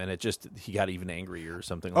drowning him, and he got even angrier or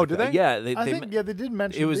something. Like did that. they? Yeah, They did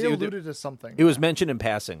mention. They alluded to something. It was mentioned in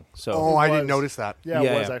passing. So Oh, I didn't was. notice that. Yeah,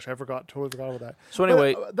 Yeah, it was yeah. actually. Totally forgot about that. So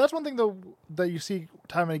anyway- But, that's one thing though that you see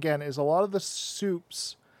time and again is a lot of the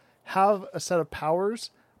soups have a set of powers,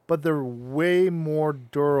 but they're way more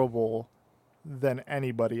durable than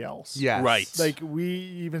anybody else. Yes. Right. Like we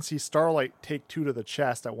even see Starlight take 2 to the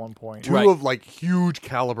chest at one point. Two Right. of like huge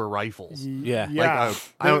caliber rifles. Yeah. Yeah.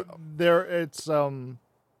 I don't- it's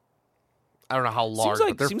I don't know how large.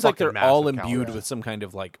 but seems like fucking they're all massive imbued caliber. with some kind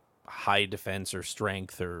of like high defense or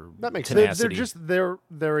strength or That makes sense. tenacity.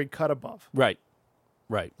 they're a cut above. Right.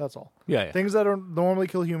 Right. That's all. Yeah. Things that are normally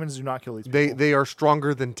kill humans do not kill these people. They are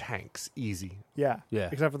stronger than tanks, easy, Yeah. Yeah.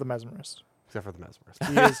 Except for the mesmerist. except for the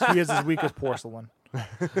mesmerist. He is as weak as porcelain.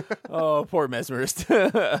 Oh, poor mesmerist.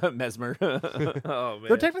 Mesmer. Oh man.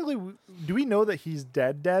 Though technically, do we know that he's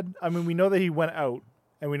dead? I mean, we know that he went out,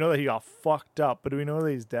 and we know that he got fucked up, but do we know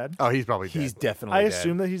that he's dead? Oh, he's probably He's dead. definitely I dead.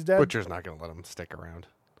 assume that he's dead. Butcher's not going to let him stick around.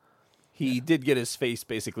 He did get his face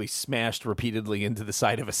basically smashed repeatedly into the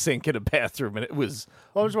side of a sink in a bathroom, and it was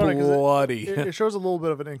Well, I'm just wondering, 'cause bloody. it shows a little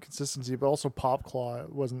bit of an inconsistency, but also Popclaw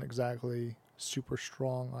wasn't exactly super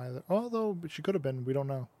strong either. Although she could have been, we don't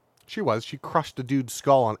know. She was. She crushed the dude's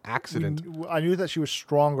skull on accident. I knew that she was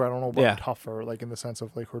stronger. I don't know about Yeah. tougher, like in the sense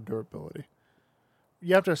of like her durability.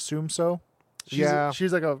 You have to assume so. Yeah.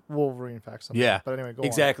 She's like a Wolverine facsimile. Yeah, But anyway, go on.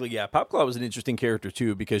 exactly. Yeah, Popclaw was an interesting character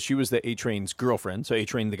too because she was the A-Train's girlfriend. So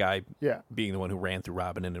A-Train, the guy Yeah. being the one who ran through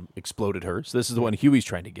Robin and exploded her. So this is the one Huey's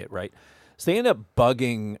trying to get, right? So they end up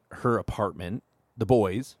bugging her apartment, the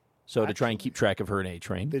boys, so to try and keep track of her and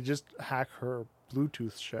A-Train. They just hack her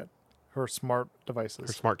Bluetooth shit, her smart devices.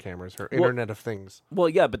 Her smart cameras, her Internet of Things. Well,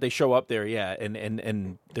 yeah, but they show up there, yeah,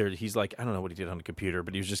 and there he's like, I don't know what he did on the computer,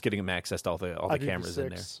 but he was just getting him access to all the cameras in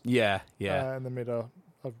there. IPv6. Yeah, yeah. And they made a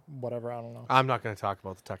whatever, I don't know. I'm not going to talk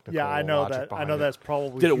about the technical. Yeah, I know logic that. I behind know it. that's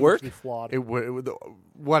probably Did it work? hugely flawed. It would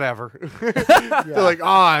whatever. Yeah. They're like,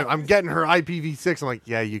 I'm getting her IPv6. I'm like,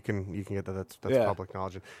 yeah, you can get that. That's Yeah. public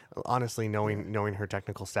knowledge. And honestly, knowing her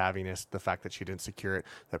technical savviness, the fact that she didn't secure it,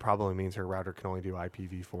 that probably means her router can only do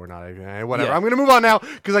IPv4, not IPv. Whatever. Yeah. I'm going to move on now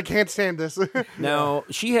because I can't stand this. Now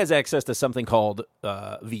she has access to something called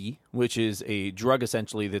V, which is a drug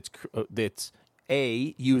essentially that's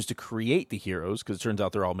used to create the heroes because it turns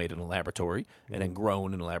out they're all made in a laboratory and then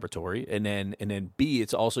grown in a laboratory, and then B,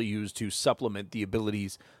 it's also used to supplement the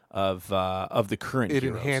abilities of the current It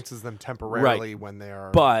heroes. enhances them temporarily when they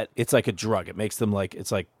are. But it's like a drug. It makes them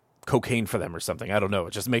it's like cocaine for them or something. I don't know.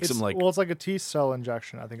 It just makes them like well, it's like a T cell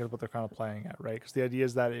injection. I think is what they're kind of playing at, right? Because the idea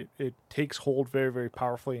is that it takes hold very, very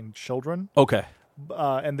powerfully in children, okay.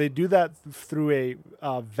 and they do that through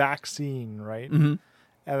a vaccine, right? Mm-hmm.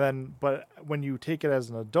 And then, but when you take it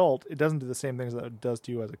as an adult, it doesn't do the same things that it does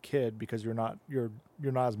to you as a kid because you're not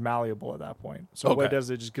as malleable at that point. So what it Okay.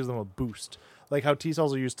 does, it just gives them a boost, like how T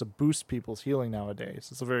cells are used to boost people's healing nowadays.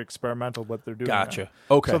 It's a very experimental what they're doing. Gotcha.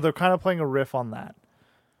 there. Okay. So they're kind of playing a riff on that.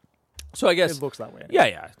 So I guess It looks that way. Anyway. Yeah,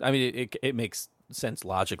 yeah. I mean, it makes sense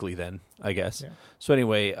logically then, I guess. Yeah. So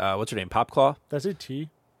anyway, what's her name? Popclaw? That's a T.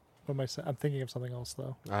 What am I saying? I'm thinking of something else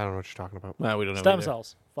though. I don't know what you're talking about. No, we don't know. Stem either.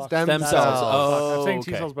 cells. Fuck. Stem Stem cells. cells. Fuck. Oh, I'm saying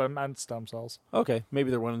T okay. cells, but I meant stem cells. Okay,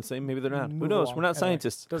 maybe they're one and the same. Maybe they're not. Who Move knows? along. We're not Anyway,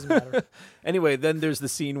 scientists. Doesn't matter. Anyway, then there's the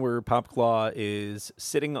scene where Popclaw is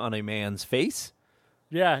sitting on a man's face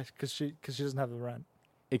Yeah, because she doesn't have the rent.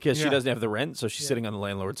 because she Yeah. doesn't have the rent, so she's Yeah. sitting on the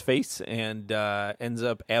landlord's face and ends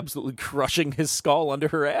up absolutely crushing his skull under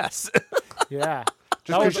her ass. Yeah.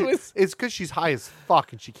 Just That 'cause was- it's because she's high as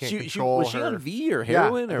fuck and she can't control was she her. on V or Yeah.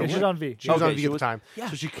 heroin or Yeah, she's what? on V. She was Okay, on V she at the was- time, yeah.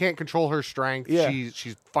 so she can't control her strength. Yeah.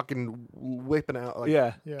 She's fucking whipping out, like,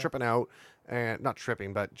 Yeah. Yeah. tripping out, and not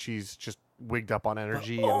tripping, but she's just wigged up on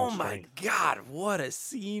energy. Oh and my strength. god, what a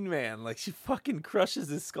scene, man. Like she fucking crushes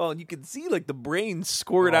his skull and you can see like the brain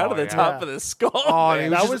squirt out of the yeah. top of the skull. Oh, man. it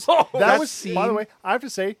That was was just- that was. scene- By the way, I have to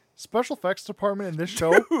say, special effects department in this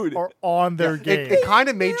show Dude. are on their game. It kind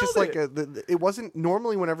of made Nailed just like it. it wasn't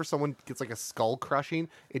normally whenever someone gets like a skull crushing,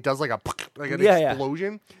 it does like an Yeah, yeah.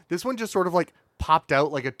 explosion. This one just sort of like popped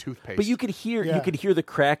out like a toothpaste. But you could hear Yeah. the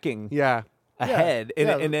cracking yeah. ahead and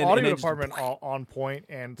the then audio and then department on point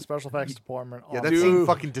and special effects department. Yeah, on that point. scene Dude.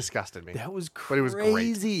 fucking disgusted me. that was But it was great.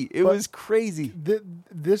 crazy. It But- was crazy.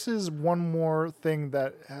 This is one more thing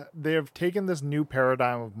that they have taken this new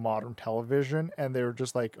paradigm of modern television and they were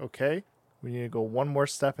just like, okay, we need to go one more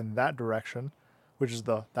step in that direction, which is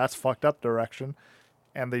that's fucked up direction.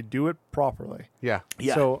 and they do it properly. Yeah.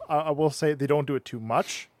 Yeah. So I will say they don't do it too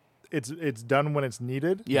much. It's done when it's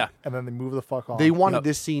needed. Yeah. And then they move the fuck on. They wanted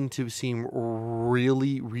this scene to seem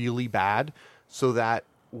really, really bad, so that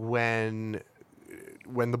when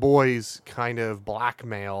the boys kind of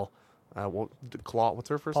blackmail, Claw, what's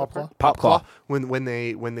her first name? Popclaw. Popclaw.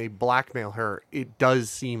 When they blackmail her, it does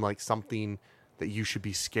seem like something that you should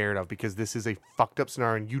be scared of, because this is a fucked up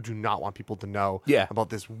scenario, and you do not want people to know about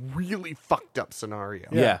this really fucked up scenario.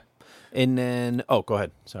 Yeah. And then, go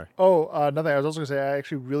ahead. Sorry. Nothing. I was also going to say, I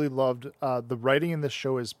actually really loved the writing in this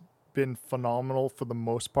show has been phenomenal for the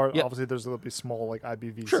most part. Yep. Obviously, there's a little bit small, like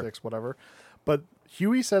IBV6, whatever. But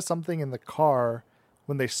Huey says something in the car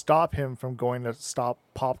when they stop him from going to stop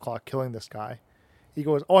Popclaw killing this guy. He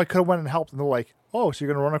goes, I could have went and helped. And they're like, so you're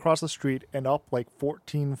going to run across the street and up like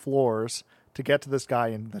 14 floors to get to this guy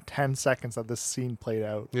in the 10 seconds that this scene played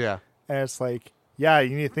out. Yeah. And it's like, you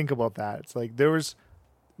need to think about that. It's like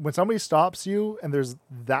when somebody stops you and there's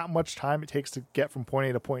that much time it takes to get from point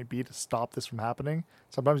A to point B to stop this from happening,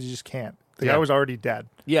 sometimes you just can't. The guy was already dead.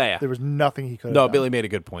 Yeah. There was nothing he could have No, done. Billy made a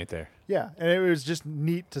good point there. Yeah, and it was just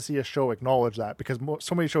neat to see a show acknowledge that, because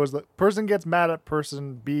so many shows, the person gets mad at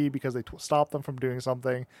person B because they stopped them from doing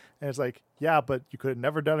something, and it's like, but you could have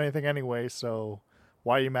never done anything anyway, so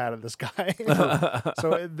why are you mad at this guy?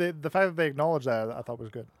 so the fact that they acknowledged that, I thought was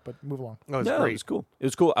good. But move along. That was No, great. it was cool. It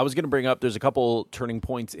was cool. I was going to bring up, there's a couple turning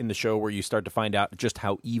points in the show where you start to find out just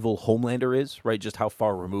how evil Homelander is, right? Just how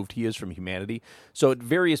far removed he is from humanity. So at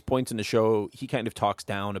various points in the show, he kind of talks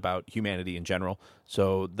down about humanity in general.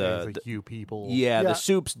 So It's like, you people. the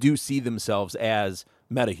Supes do see themselves as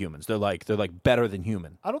metahumans. They're like better than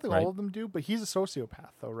human. I don't think right? all of them do, but he's a sociopath,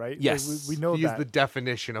 though, right? Yes. Like, we know He that. is the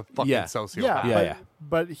definition of fucking sociopath. Yeah.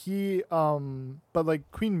 But he, but like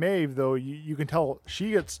Queen Maeve, though, you can tell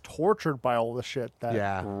she gets tortured by all the shit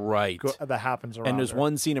that Right. that happens around And there's her.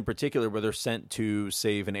 one scene in particular where they're sent to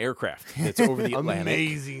save an aircraft that's over the Atlantic.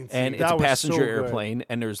 Amazing scene. And it's That a was passenger so good. airplane,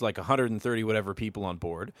 and there's like 130 whatever people on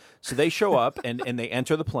board. So they show up, and they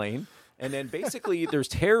enter the plane. And then basically there's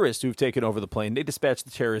terrorists who've taken over the plane. They dispatch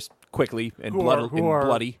the terrorists quickly and who are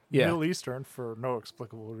bloody. Yeah. Middle Eastern for no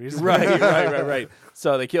explicable reason. Right.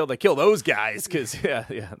 So they kill those guys because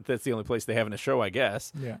that's the only place they have in a show, I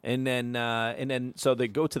guess. Yeah. And then so they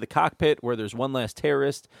go to the cockpit where there's one last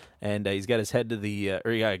terrorist, and he's got his head to the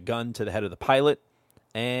or he got a gun to the head of the pilot,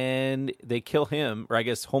 and they kill him. Or I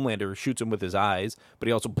guess Homelander shoots him with his eyes, but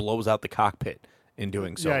he also blows out the cockpit in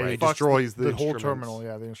doing so. Yeah, right. he destroys the whole instruments. terminal.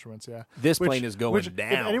 Yeah, the instruments. Yeah, This plane is going If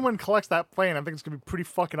down. anyone collects that plane, I think it's gonna be pretty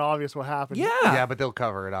fucking obvious what happened. Yeah, but they'll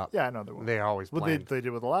cover it up. Yeah, I know they will. They always What plan. they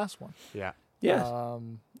did with the last one. Yeah. Yes.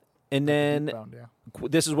 And then Found,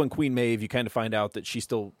 this is when Queen Maeve, you kind of find out that she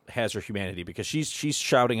still has her humanity because she's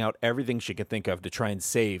shouting out everything she can think of to try and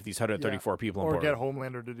save these 134 people on or board. get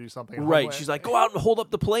Homelander to do something. Right. Homelander- She's like, go out and hold up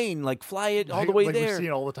the plane, like fly it all the way like there. We've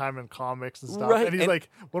seen all the time in comics and stuff. Right, And he's and- like,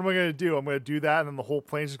 "What am I going to do? I'm going to do that, and then the whole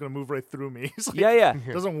plane's just going to move right through me." He's like, Yeah.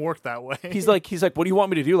 It doesn't work that way. He's like, what do you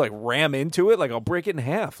want me to do? Like ram into it? Like I'll break it in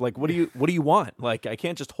half. Like what do you want? Like I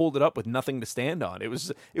can't just hold it up with nothing to stand on. It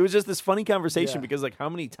was just this funny conversation Yeah. because like how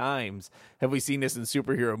many times have we seen this in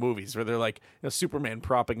superhero movies where they're like Superman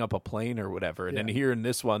propping up a plane or whatever, and then here in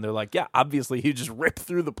this one they're like, yeah, obviously he just ripped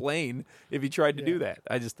through the plane if he tried to do that.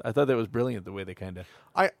 I thought that was brilliant the way they kind of.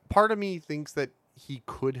 Part of me thinks that he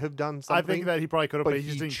could have done something. I think that he probably could have, but but he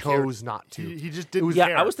just he didn't chose care. not to. He just didn't. Yeah,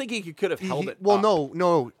 care. I was thinking he could have held it. Well, up.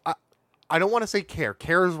 no. I don't want to say care.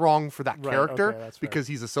 Care is wrong for that Right, character okay, that's fair. because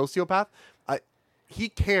he's a sociopath. He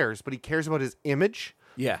cares, but he cares about his image.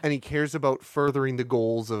 Yeah. And he cares about furthering the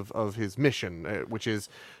goals of his mission, which is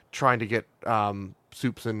trying to get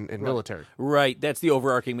soups and military. Right, that's the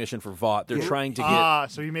overarching mission for Vought. They're trying to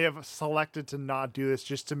get. So he may have selected to not do this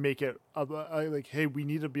just to make it like, hey, we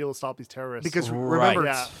need to be able to stop these terrorists. Because Right. remember,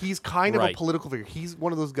 Yeah. he's kind of Right. a political figure. He's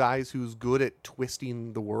one of those guys who's good at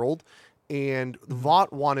twisting the world. And Mm-hmm.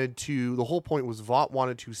 Vought wanted to, the whole point was Vought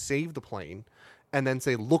wanted to save the plane and then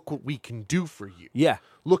say, look what we can do for you. Yeah.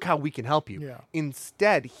 Look how we can help you. Yeah.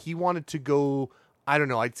 Instead, he wanted to go, I don't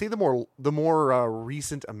know, I'd say the more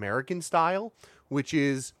recent American style, which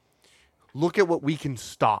is look at what we can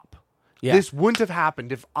stop. Yeah. This wouldn't have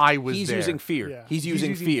happened if I was He's there. using fear. Yeah. He's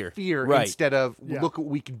using fear. Right. Instead of look what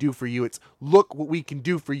we can do for you. It's look what we can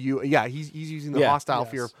do for you. Yeah, he's using the Yeah. hostile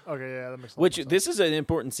Yes. fear. Okay, yeah, that makes sense. Which this is an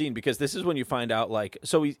important scene because this is when you find out like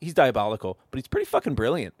so he's diabolical, but he's pretty fucking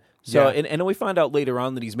brilliant. So Yeah. and we find out later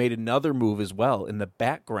on that he's made another move as well in the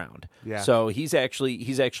background. Yeah. So he's actually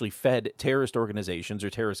fed terrorist organizations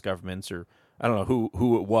or terrorist governments or I don't know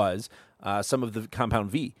who it was, some of the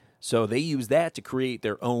Compound V. So they use that to create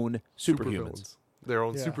their own superhumans. Their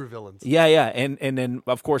own Yeah. super villains. Yeah, yeah, and then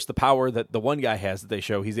of course the power that the one guy has that they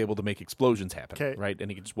show, he's able to make explosions happen, 'Kay. right?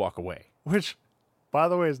 And he can just walk away. Which, by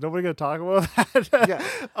the way, is nobody going to talk about that? Yeah.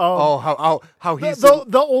 How he's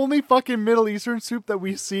the only fucking Middle Eastern soup that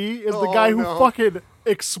we see is the guy who no. fucking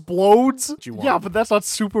explodes. you want. Yeah, but that's not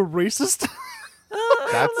super racist.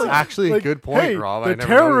 That's actually a Like, good point, hey, Rob. I the never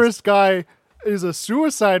terrorist guy is a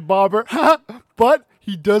suicide bomber, but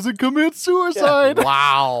he doesn't commit suicide. noticed.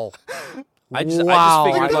 Wow. I just Wow.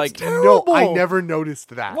 figured That's like terrible. No, I never noticed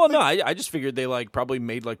that. well, no, I just figured they like probably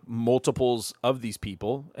made like multiples of these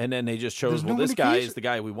people, and then they just chose, There's well, no this guy indication. is the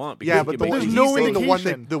guy we want. Because Yeah, he but can the make one, there's these he's no saying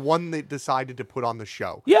indication. the one they decided to put on the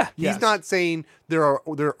show. Yeah. He's Yes. not saying there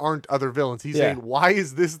aren't other villains. He's Yeah. saying why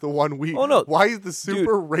is this the one we? Oh, no. Why is the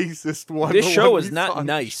super racist one? This the show one is we not saw on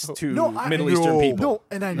the nice show? to No, I- Middle Eastern No. people. No,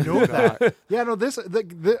 and I know that. Yeah, no,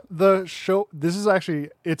 the show, this is actually,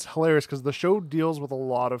 it's hilarious because the show deals with a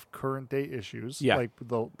lot of current day issues. Yeah. Like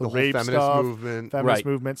the The whole rape feminist stuff, movement. feminist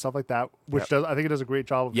Right. movement, stuff like that, which does, I think it does a great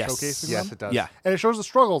job of Yes. showcasing Yes, them. it does. Yeah. And it shows the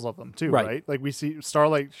struggles of them too, Right. right? Like we see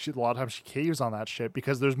Starlight, a lot of times she caves on that shit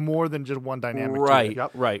because there's more than just one dynamic. to Right, it.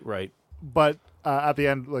 Yep. right. But at the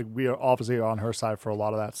end, like we are obviously on her side for a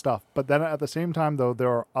lot of that stuff. But then at the same time, though, there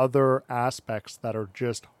are other aspects that are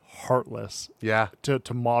just heartless Yeah. to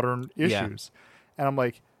modern Yeah. issues. And I'm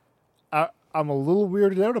like, I'm a little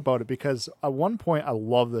weirded out about it because at one point I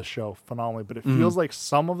love this show phenomenally, but it Mm-hmm. feels like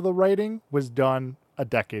some of the writing was done a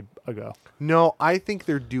decade ago. No, I think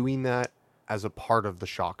they're doing that as a part of the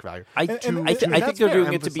shock value. I and I think that's they're fair.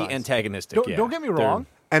 doing it to be Emphasize. antagonistic. Don't, yeah. don't get me They're- wrong.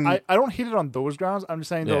 And I don't hate it on those grounds. I'm just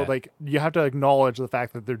saying, though, Yeah. like, you have to acknowledge the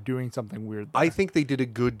fact that they're doing something weird there. I think they did a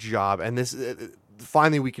good job, and this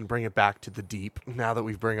finally we can bring it back to the deep now that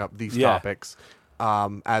we bring up these Yeah. topics.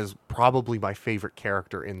 As probably my favorite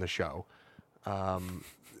character in the show.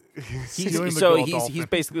 Stealing the So girl he's dolphin.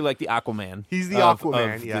 basically like the Aquaman. He's the of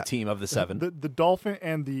Aquaman, yeah. the team of the seven. the dolphin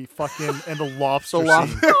and the fucking and the lobster. So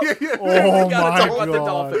scene. Oh Oh gotta my talk about the god!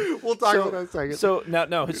 dolphin. We'll talk about that in a second. So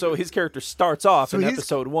no. So his character starts off So in he's-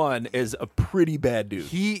 episode 1 as a pretty bad dude.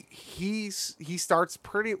 he starts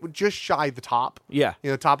pretty just shy the top. Yeah.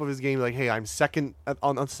 You know, top of his game. Like, hey, I'm second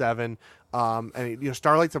on 7. And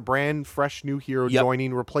Starlight's a brand fresh new hero Yep.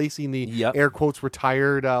 joining, replacing the Yep. air quotes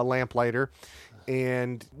retired lamplighter,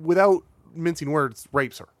 and without mincing words,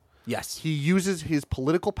 rapes her. Yes. He uses his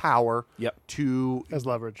political power Yep. to As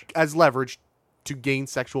leverage. as leverage to gain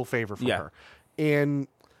sexual favor from Yeah. her, and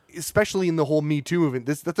especially in the whole Me Too movement,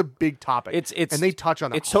 that's a big topic. It's and they touch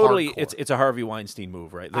on it. It's totally hardcore. it's a Harvey Weinstein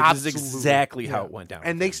move, right? Like, this is Absolutely. exactly how it went down.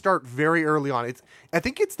 And with they him. start very early on. I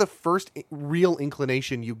think it's the first real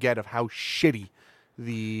inclination you get of how shitty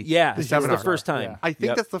the yeah, the it's seven the are. first time. Yeah. I think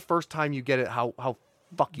Yep. that's the first time you get it how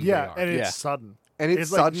fucky Yeah, they are. and it's Yeah. sudden. And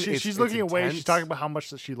it's like sudden, she's it's looking away. intense. She's talking about how much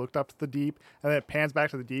that she looked up to the deep, and then it pans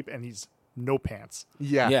back to the deep, and he's no pants,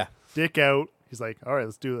 yeah. dick out. He's like, "All right,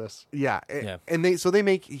 let's do this." Yeah. Yeah. And they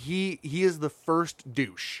make he is the first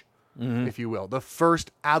douche, Mm-hmm. if you will, the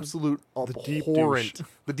first absolute deep abhorrent, douche.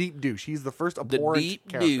 the deep douche. He's the first The abhorrent deep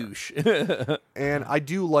character. douche. And I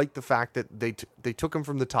do like the fact that they took him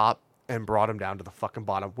from the top and brought him down to the fucking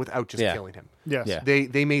bottom without just Yeah. killing him. Yes. Yeah.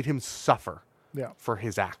 They made him suffer Yeah. for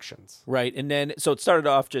his actions. Right, and then so it started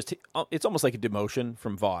off just it's almost like a demotion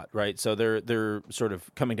from Vought, right? So they're sort of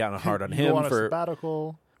coming down hard on You him go on a for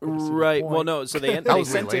sabbatical. go to see the right. Well, point. no, so they That they was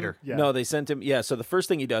way sent him. later. Yeah. No, they sent him. Yeah, so the first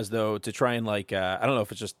thing he does though to try and like I don't know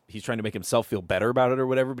if it's just he's trying to make himself feel better about it or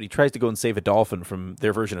whatever, but he tries to go and save a dolphin from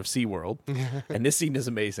their version of SeaWorld, and this scene is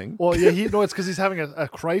amazing. Well, yeah, it's because he's having a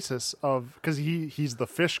crisis of because he's the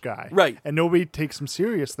fish guy, Right. And nobody takes him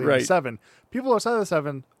seriously. In Right. the 7, people outside of the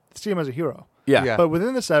 7 see him as a hero, Yeah, but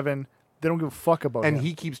within the 7, they don't give a fuck about And him.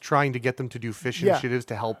 he keeps trying to get them to do fish Yeah. initiatives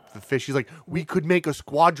to help the fish. He's like, we could make a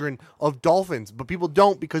squadron of dolphins, but people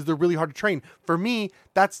don't because they're really hard to train. For me,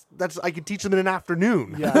 that's I could teach them in an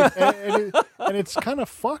afternoon. Yeah, and it's kind of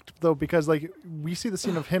fucked though because like we see the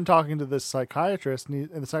scene of him talking to this psychiatrist, and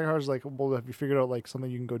the psychiatrist is like, "Well, have you figured out like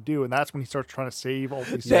something you can go do?" And that's when he starts trying to save all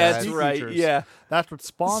these. that's sea right. creatures. Yeah. that's what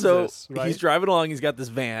spawns So this. Right? he's driving along. He's got this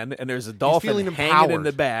van, and there's a dolphin feeling hanging in empowered.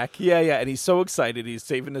 the back. Yeah, and he's so excited. He's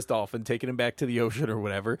saving this dolphin, taking him back to the ocean or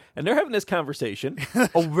whatever, and they're having this conversation.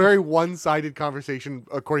 A very one-sided conversation,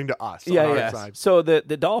 according to us. on our side. So the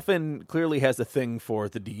dolphin clearly has a thing for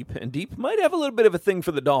the deep, and deep might have a little bit of a thing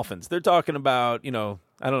for the dolphins. They're talking about, I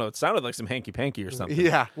don't know. It sounded like some hanky-panky or something.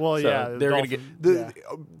 Yeah. well, So yeah, they're gonna dolphin- The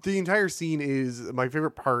yeah. the entire scene is my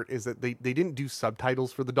favorite part is that they didn't do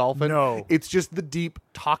subtitles for the dolphin. No. It's just the deep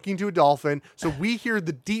talking to a dolphin. So we hear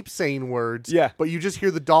the deep saying words. Yeah. But you just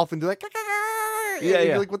hear the dolphin do like Yeah, And yeah.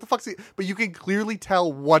 You're like, what the fuck's he? But you can clearly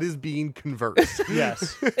tell what is being conversed.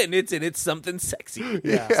 Yes. and it's something sexy.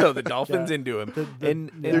 Yeah. So the dolphin's Yeah. into him. The-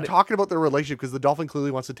 and yeah. They're talking about their relationship because the dolphin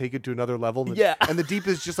clearly wants to take it to another level. And Yeah. And the deep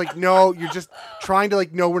is just like, no, you're just trying to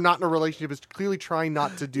like, no, we're not in a relationship. It's clearly trying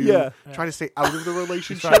not to do, Yeah. trying to stay out of the He's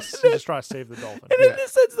relationship. just trying to save the dolphin. And in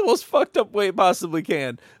this sense, the most fucked up way it possibly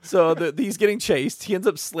can. So he's getting chased. He ends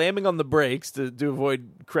up slamming on the brakes to avoid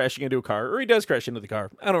crashing into a car, or he does crash into the car.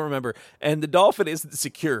 I don't remember. And the dolphin isn't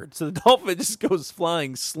secured, so the dolphin just goes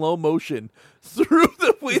flying slow motion through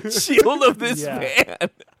the windshield of this Yeah. van,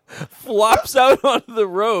 flops out onto the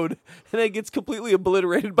road, and then gets completely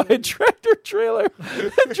obliterated by a tractor trailer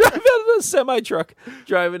and drive out of a semi truck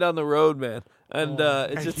driving down the road, man. And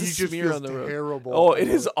it's And just he a just smear feels on the road. terrible. Oh, it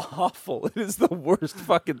is awful. It is the worst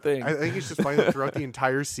fucking thing. I think it's just funny that throughout the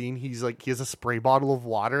entire scene, he's like, he has a spray bottle of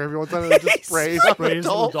water every once in a while. Just He sprays Sprays the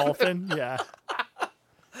dolphin. dolphin. Yeah.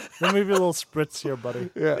 Then maybe a little spritz here, buddy.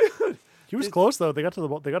 Yeah. He was close though. They got to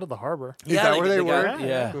the harbor. Is that where they were?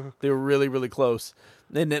 Yeah, they were really, really close.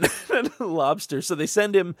 And then the lobster. So they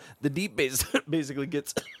send him. The deep base basically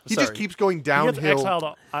gets. He just keeps going He gets downhill. exiled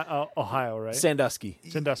to Ohio, right? Sandusky,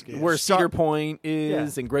 Sandusky. where Star- Cedar Point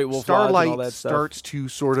is, Yeah. and Great Wolf Lodge and all Starlight that stuff. starts to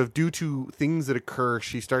sort of, due to things that occur,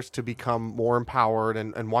 she starts to become more empowered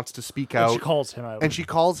and wants to speak And out. she calls him out. And she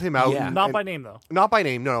calls him out. Yeah. and- Not and- by name though. Not by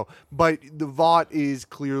name, no. But the Vought is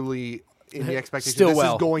clearly in the expectation this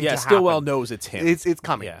Stillwell, is going to happen. Stillwell knows it's him. It's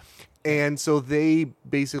coming. Yeah. And so they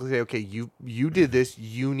basically say, okay, you did this.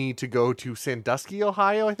 You need to go to Sandusky,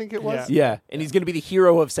 Ohio, I think it was. Yeah, and he's going to be the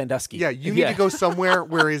hero of Sandusky. Yeah, you need to go somewhere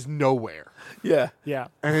where is nowhere. Yeah, Yeah.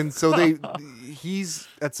 And so he's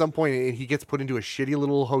at some point he gets put into a shitty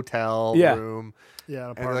little hotel Yeah. room. Yeah.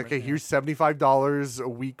 And they're like, okay, here's $75 a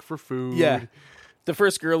week for food. yeah. The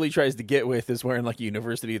first girl he tries to get with is wearing like a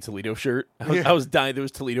University of Toledo shirt. Yeah. I was dying. There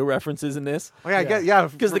was Toledo references in this. Oh, yeah, I Yeah. get, yeah.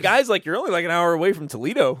 Because the guy's like, you're only like an hour away from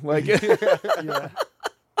Toledo. Like, Yeah.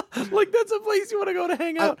 like that's a place you want to go to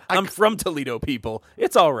hang out. I'm from Toledo, people.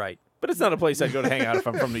 It's all right, but it's not a place I'd go to hang out if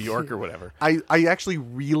I'm from New York or whatever. I actually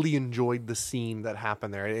really enjoyed the scene that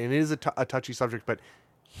happened there. And it is a touchy subject, but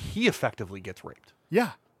he effectively gets raped.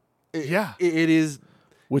 Yeah. Yeah. It is.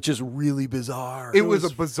 Which is really bizarre. It was a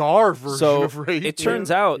bizarre version so of rape. it turns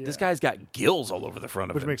out Yeah. this guy's got gills all over the front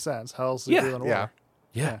of Which him. makes sense. How else is Yeah. he doing Yeah.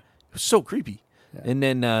 Yeah. It was so creepy. Yeah. And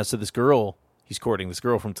then, so this girl, he's courting this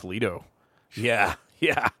girl from Toledo. Yeah.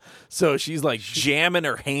 Yeah. So she's like jamming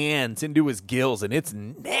her hands into his gills, and it's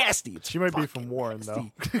nasty. It's She might be fucking from Warren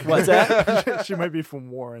though. What's that? She might be from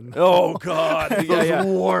Warren. Oh, God. Yeah, Those yeah.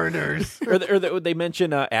 Warners. They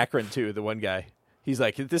mention Akron, too, the one guy. He's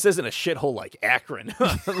like, this isn't a shithole like Akron.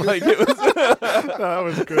 Like it was, That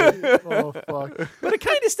was good. Oh fuck. but it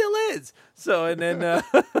kind of still is. So, and then,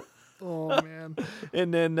 Oh man.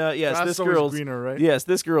 yes, Grass this always girl's greener, right? Yes,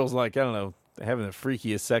 this girl's like, I don't know, having the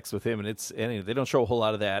freakiest sex with him, and they don't show a whole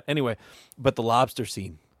lot of that anyway. But the lobster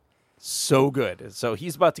scene, so good. So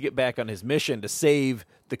he's about to get back on his mission to save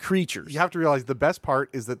the creatures. You have to realize the best part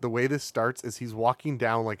is that the way this starts is he's walking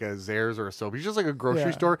down like a Zayre's or a Sobeys, just like a grocery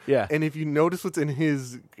Yeah. store. Yeah. And if you notice what's in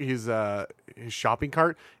his shopping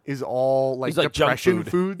cart is all like It's like junk depression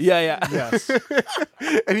food. foods. Yeah, yeah. Yes.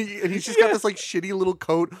 and he's just got this like shitty little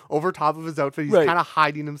coat over top of his outfit. He's Right. kind of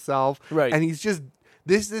hiding himself. Right. And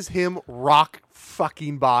this is him rock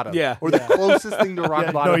fucking bottom. Yeah. Or the closest thing to rock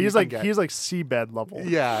Yeah, bottom. no, you he's can like get. he's like seabed level.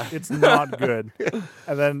 Yeah. It's not good.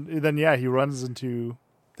 And then yeah, he runs into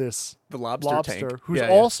this The lobster tank. who's Yeah,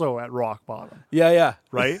 yeah. also at rock bottom, Yeah, yeah.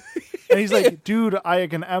 right? And he's like, dude, I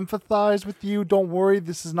can empathize with you. Don't worry,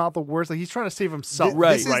 this is not the worst. Like he's trying to save himself.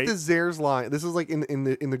 Right. This right. is the Zayre's line. This is like in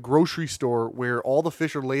the grocery store where all the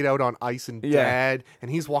fish are laid out on ice and Yeah. dead, and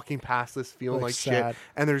he's walking past this feeling Like like sad. shit.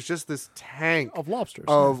 And there's just this tank of lobsters.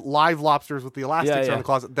 of live lobsters with the elastics Yeah, yeah. around the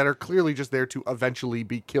closet that are clearly just there to eventually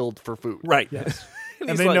be killed for food. Right. Yes. And And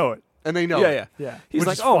he's they like- know it. And they know. Yeah, it. yeah. Yeah. He's Which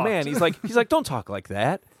like, is oh fucked. man. He's like, don't talk like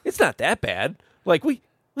that. It's not that bad. Like we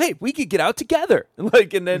could get out together.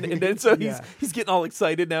 Like, and then so Yeah. he's getting all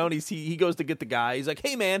excited now, and he goes to get the guy. He's like,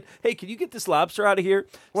 hey man, hey, can you get this lobster out of here?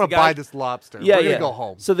 I want to buy this lobster. Yeah, We're yeah. gonna go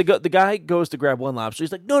home. So the guy goes to grab one lobster.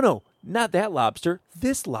 He's like, no, not that lobster.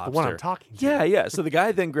 This lobster. one I'm talking to. Yeah, yeah. So the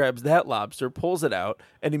guy then grabs that lobster, pulls it out,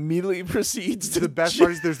 and immediately proceeds to The best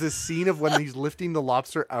part is there's this scene of when he's lifting the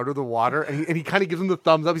lobster out of the water, and he kind of gives him the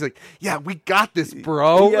thumbs up. He's like, "Yeah, we got this,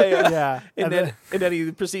 bro." Yeah, yeah. Yeah. And then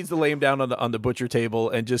he proceeds to lay him down on the butcher table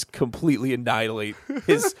and just completely annihilate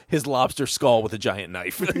his lobster skull with a giant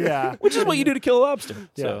knife. Yeah. Which is what you do to kill a lobster.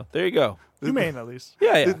 Yeah. So there you go. Humane at least.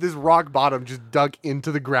 Yeah, yeah. This rock bottom just dug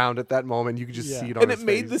into the ground at that moment. You could just Yeah. see it on And his it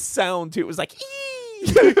made face. the sound too. It was like, ee!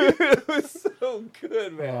 it was so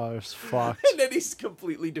good, man. Oh, it's fucked. And then he's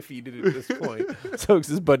completely defeated at this point.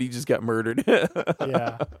 Stokes' buddy just got murdered.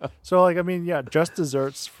 Yeah. So, like, I mean, yeah, just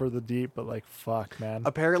desserts for the deep, but, like, fuck, man.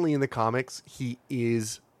 Apparently, in the comics, he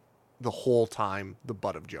is the whole time the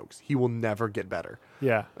butt of jokes. He will never get better.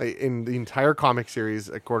 Yeah. In the entire comic series,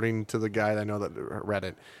 according to the guy that I know that read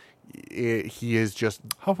it, he is just.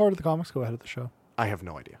 How far did the comics go ahead of the show? I have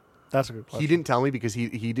no idea. That's a good question. He didn't tell me because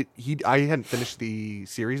I hadn't finished the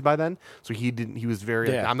series by then, so he didn't. He was very.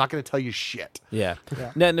 Yeah. I'm not going to tell you shit. Yeah.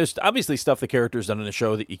 Yeah. Now, and there's obviously stuff the character's done in the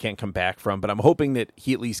show that you can't come back from, but I'm hoping that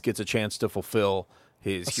he at least gets a chance to fulfill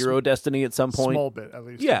his hero destiny at some point. Small bit, at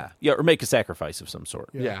least. Yeah, or make a sacrifice of some sort.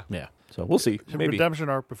 Yeah. Yeah. So we'll see. Maybe. Redemption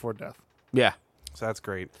arc before death. Yeah, So that's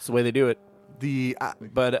great. that's the way they do it. The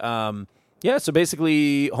But yeah, so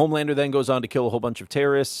basically, Homelander then goes on to kill a whole bunch of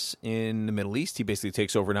terrorists in the Middle East. He basically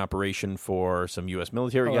takes over an operation for some U.S.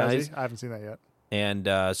 military Oh, has guys. he? I haven't seen that yet. And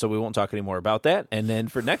so we won't talk any more about that. And then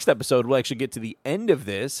for next episode, we'll actually get to the end of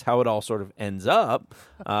this, how it all sort of ends up.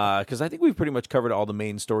 Because I think we've pretty much covered all the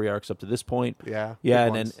main story arcs up to this point. Yeah, Yeah,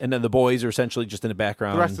 big ones. and then the boys are essentially just in the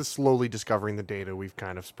background. the rest is slowly discovering the data we've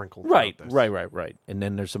kind of sprinkled. Right, throughout this. right. And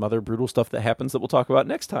then there's some other brutal stuff that happens that we'll talk about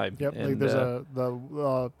next time. Yep. And, Like there's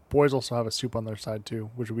the boys also have a soup on their side too,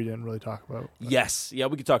 which we didn't really talk about. Yes, yeah,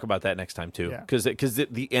 we could talk about that next time too, Yeah. because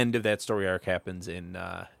the end of that story arc happens in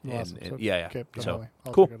Last episode. yeah. Okay, So definitely.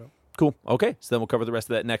 I'll cool, check it out. cool. Okay, so then we'll cover the rest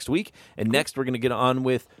of that next week, and next we're gonna get on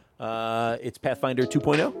with it's Pathfinder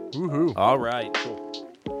 2.0. Woohoo! All right,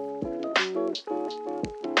 cool.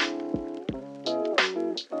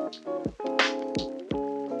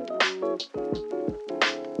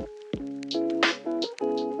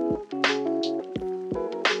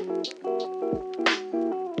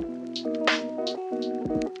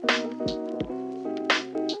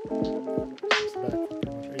 It's back for pretty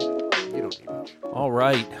much 8. You don't need much. All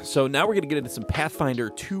right, so now we're gonna get into some Pathfinder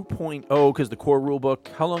 2.0 because the core rulebook.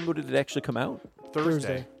 How long ago did it actually come out?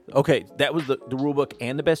 Thursday. Okay, that was the rulebook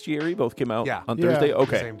and the bestiary both came out Yeah. on Yeah. Thursday. The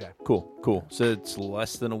Okay, same day. Cool. So it's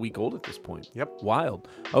less than a week old at this point. Yep. Wild.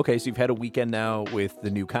 Okay, so you've had a weekend now with the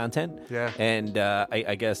new content. Yeah. And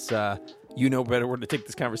I guess you know better where to take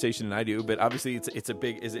this conversation than I do. But obviously, it's a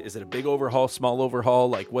big. Is it a big overhaul? Small overhaul?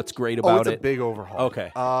 Like what's great Oh, about it's it? a big overhaul.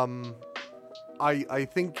 Okay. I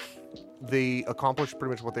think they accomplished pretty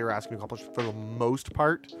much what they were asking to accomplish for the most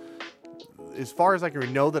part. As far as I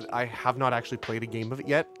can know, that I have not actually played a game of it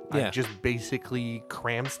yet. Yeah. I've just basically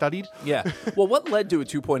cram studied. Yeah. Well, what led to a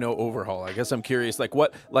 2.0 overhaul? I guess I'm curious. Like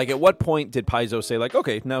at what point did Paizo say like,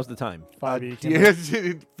 okay, now's the time? 5e.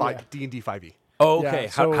 came out. D&D 5e. Oh, Yeah, okay.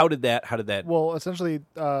 so- how did that? Well, essentially,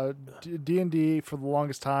 D&D for the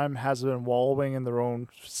longest time has been wallowing in their own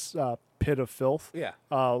pit of filth. Yeah.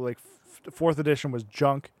 Like fourth edition was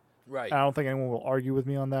junk. Right. I don't think anyone will argue with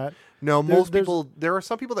me on that. No, There's- most people. There are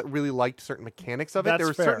some people that really liked certain mechanics of it. That's There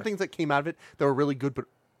were fair. certain things that came out of it that were really good, but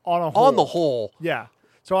On a whole, on the whole, yeah.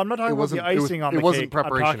 So I'm not talking about the wasn't- it was- icing on it the wasn't cake. I'm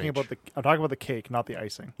preparation talking about age. I'm talking about the cake, not the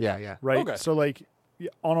icing. yeah. Right. Okay. So like,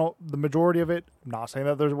 the majority of it, I'm not saying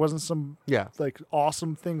that there wasn't some Yeah. like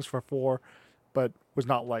awesome things for 4, but was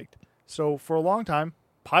not liked. So for a long time,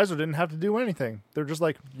 Paizo didn't have to do anything. They're just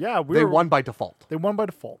like, yeah, They won by default. They won by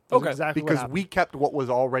default. That's Okay. exactly what Because happened. we kept what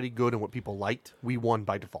was already good and what people liked. We won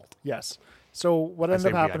by default. Yes. So what I ended say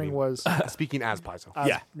up we, I happening mean- was Speaking as Paizo.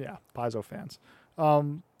 yeah, Paizo fans.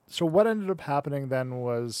 So what ended up happening then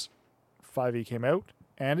was 5e came out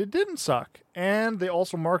and it didn't suck, and they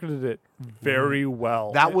also marketed it very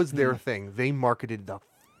well. That was their thing. They marketed the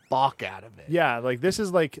fuck out of it. yeah, like this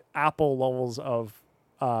is like Apple levels of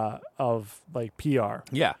like PR,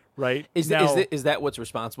 Yeah. right? Is Now- that what's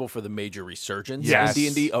responsible for the major resurgence Yes.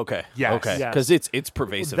 in D&D? Okay. Yes. Okay. Yes. Because it's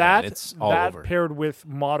pervasive. that man. It's all that over. paired with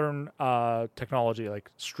modern technology like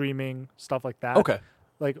streaming stuff like that. Okay.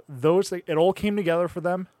 Like those things, it all came together for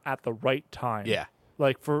them at the right time. Yeah.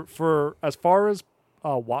 Like for as far as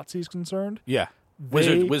WotC's concerned, Yeah.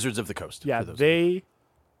 They- Wizards of the Coast. yeah, for those. they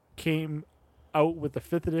came out with the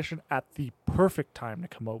 5th edition at the perfect time to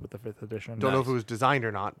come out with the 5th edition. Don't know Nice. if it was designed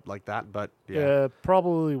or not like that, but yeah.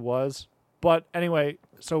 Probably was. But anyway,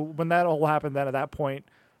 so when that all happened, then at that point,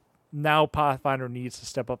 now Pathfinder needs to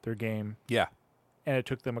step up their game, Yeah. and it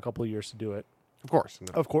took them a couple of years to do it. Of course.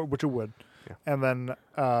 Of course, which it would. Yeah. And then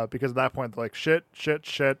because at that point, they're like, shit.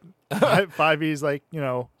 5e's like,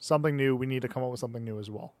 something new. We need to come up with something new as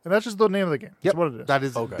well. And that's just the name of the game. Yep. That's what it is. That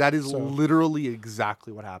is Okay. that is So- literally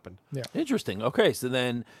exactly what happened. yeah. Interesting. Okay. So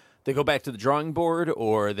then they go back to the drawing board,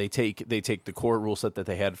 or they take the core rule set that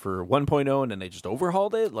they had for 1.0 and then they just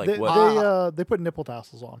overhauled it? Like what? They put nipple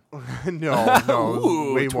tassels on. no,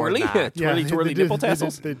 Ooh, way more twirly, than that. twirly nipple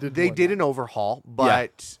tassels. They did They more did than an overhaul,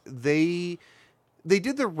 but they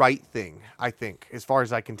did the right thing, I think, as far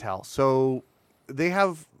as I can tell. So they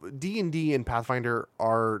have D&D and Pathfinder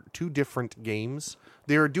are two different games.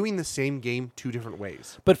 They are doing the same game two different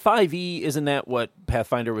ways. But 5e, isn't that what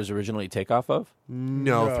Pathfinder was originally takeoff of?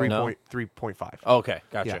 No, No. 3.5. Okay,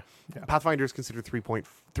 gotcha. Yeah. Pathfinder is considered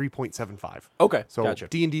 3.75. Okay, So gotcha.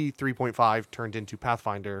 D&D 3.5 turned into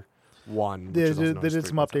Pathfinder 1. which They is also did, known they as did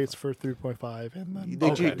some 3.75. updates for 3.5, and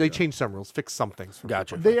then They changed some rules, fixed some things. For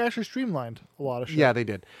Gotcha. 3.5. they actually streamlined a lot of shit. Yeah, they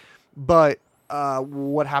did. But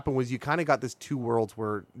what happened was you kind of got this two worlds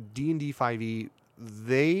where D&D 5e,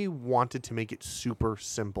 they wanted to make it super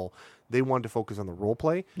simple. They wanted to focus on the role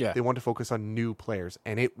play. Yeah. They wanted to focus on new players,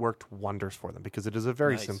 and it worked wonders for them because it is a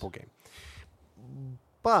very Nice. simple game.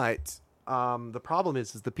 But the problem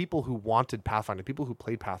is the people who wanted Pathfinder, people who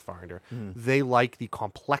played Pathfinder, they like the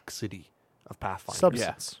complexity of Pathfinder.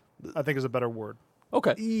 Substance, I think, is a better word.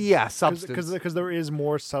 Okay. Yeah, substance. Because there is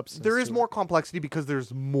more substance. There is to more it. complexity because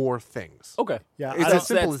there's more things. Okay. Yeah, It's I as don't-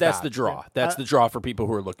 simple as that's that. the draw. Yeah. That's the draw for people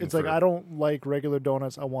who are looking It's for like I don't like regular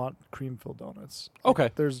donuts. I want cream-filled donuts. Okay.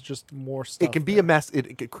 There's just more stuff. It can be there. a mess.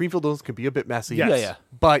 Creamfield donuts can be a bit messy. Yes. Yeah, yeah.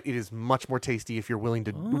 But it is much more tasty if you're willing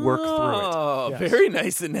to work through it. Oh, Yes. very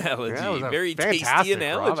nice analogy. Yeah, that was a very tasty fantastic, Rob.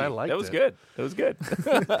 analogy. I liked that was it. good. That was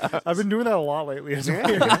good. I've been doing that a lot lately. It's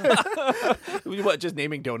weird. What? Just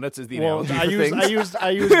naming donuts is the Well, analogy for things? I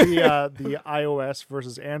use the iOS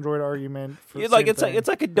versus Android argument. For Yeah, the like same it's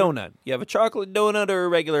thing. like a donut. You have a chocolate donut or a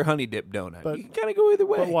regular honey dip donut. But- you can kind of go either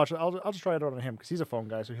way. But watch it. I'll just try it out on him because he's a phone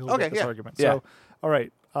guy, so he'll Okay, get this yeah. argument. Yeah. So, all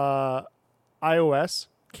right, iOS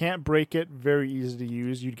can't break it. Very easy to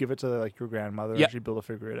use. You'd give it to like your grandmother, Yep. and she'd be able to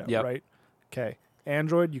figure it out. Yep. Right? Okay.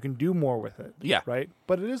 Android, you can do more with it. Yeah. Right.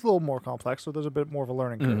 But it is a little more complex, so there's a bit more of a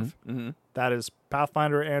learning curve. Mm-hmm. That is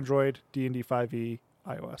Pathfinder, Android, D&D 5e,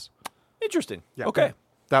 iOS. Interesting. Yeah. Okay.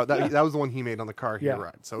 That was the one he made on the car he Yeah.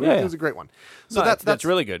 ride. So Yeah, it yeah. was a great one. So No, that's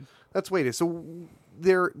really good. that's weighted. So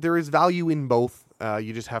there is value in both.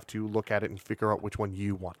 You just have to look at it and figure out which one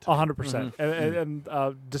you want. 100%. And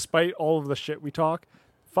despite all of the shit we talk,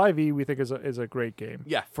 5e we think is a great game.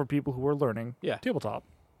 Yeah. For people who are learning Yeah. tabletop.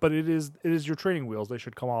 But it is your training wheels. They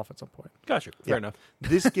should come off at some point. Gotcha. Fair Yeah. enough.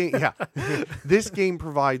 This game, this game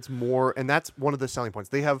provides more, and that's one of the selling points.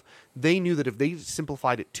 They knew that if they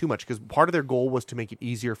simplified it too much, because part of their goal was to make it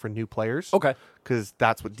easier for new players. Okay. Because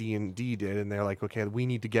that's what D&D did, and they're like, okay, we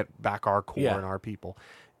need to get back our core Yeah. and our people,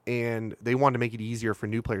 and they wanted to make it easier for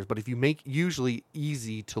new players. But if you make usually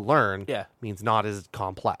easy to learn, Yeah. means not as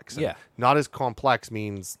complex. And Yeah. not as complex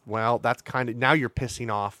means, well, that's kind of now you're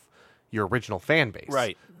pissing off your original fan base,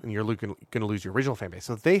 Right. and you're going to lose your original fan base.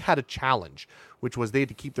 So they had a challenge, which was they had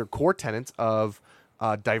to keep their core tenets of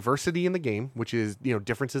diversity in the game, which is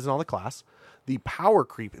differences in all the class. The power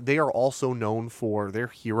creep, they are also known for their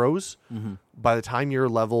heroes. Mm-hmm. By the time you're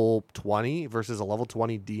level 20 versus a level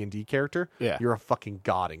 20 D&D character, Yeah. you're a fucking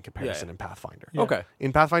god in comparison Yeah. in Pathfinder. Yeah. Okay.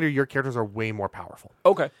 In Pathfinder, your characters are way more powerful.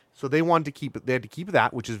 Okay. So they wanted to keep it. They had to keep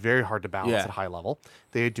that, which is very hard to balance Yeah. at high level.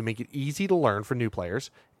 They had to make it easy to learn for new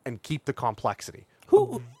players and keep the complexity.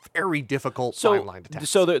 Very difficult fine line to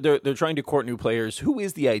test. So they're trying to court new players. Who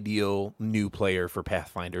is the ideal new player for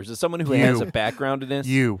Pathfinder? Is it someone who You. has a background in this?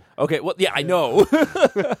 You. Okay. Well, yeah, I know.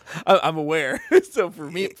 I'm aware. So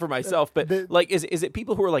for myself, but is it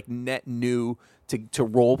people who are like net new to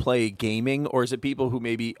role play gaming, or is it people who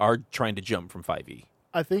maybe are trying to jump from 5e?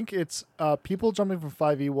 I think it's people jumping from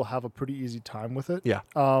 5e will have a pretty easy time with it. Yeah.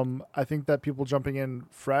 I think that people jumping in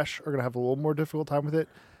fresh are going to have a little more difficult time with it.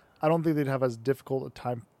 I don't think they'd have as difficult a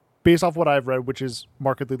time based off what I've read, which is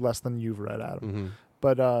markedly less than you've read, Adam. Mm-hmm.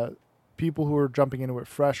 But people who are jumping into it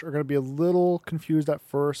fresh are going to be a little confused at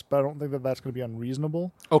first, but I don't think that that's going to be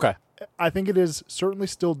unreasonable. Okay. I think it is certainly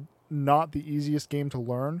still not the easiest game to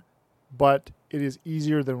learn, but it is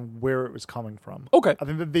easier than where it was coming from. Okay. I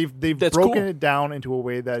think that they've That's broken cool. it down into a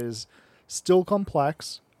way that is still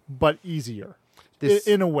complex, but easier This-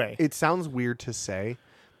 in a way. It sounds weird to say,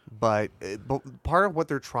 but part of what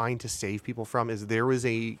they're trying to save people from is there is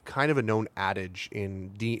a kind of a known adage in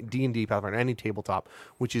D&D, Pathfinder, any tabletop,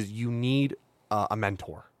 which is you need a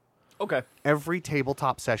mentor. Okay. Every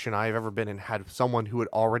tabletop session I've ever been in had someone who had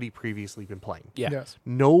already previously been playing. Yeah. Yes.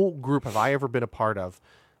 No group have I ever been a part of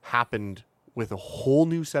happened with a whole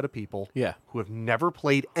new set of people Yeah. who have never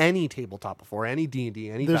played any tabletop before, any D&D,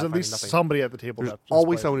 any There's at Pathfinder, least nothing. somebody at the table. There's that's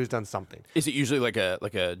always played. someone who's done something. Is it usually like a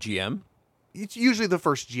GM? It's usually the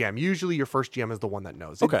first GM. Usually your first GM is the one that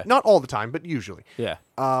knows. Okay. Not all the time, but usually. Yeah.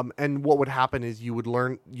 And what would happen is you would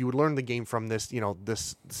learn the game from this,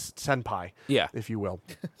 this senpai, Yeah. if you will.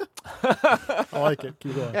 I like it.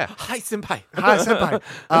 Keep going. Yeah. Hi, senpai. Hi, senpai.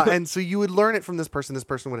 And so you would learn it from this person. This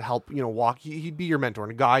person would help, walk. He'd be your mentor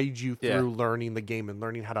and guide you through learning the game and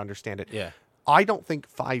learning how to understand it. Yeah. I don't think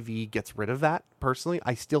 5e gets rid of that, personally.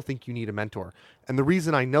 I still think you need a mentor. And the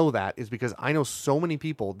reason I know that is because I know so many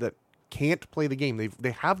people that can't play the game.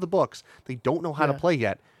 They have the books. They don't know how to play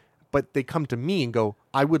yet, but they come to me and go,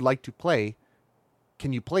 I would like to play.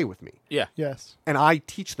 Can you play with me? Yeah. Yes. And I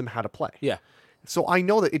teach them how to play. Yeah. So I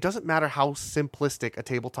know that it doesn't matter how simplistic a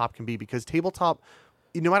tabletop can be, because tabletop,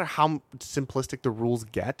 no matter how simplistic the rules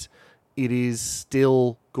get, it is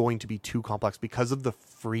still going to be too complex because of the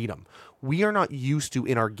freedom. We are not used to,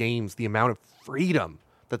 in our games, the amount of freedom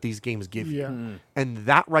that these games give you. And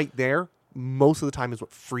that right there, most of the time, is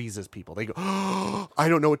what freezes people. They go, oh, I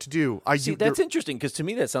don't know what to do. See, that's interesting, because to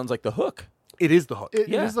me that sounds like the hook. It is the hook. It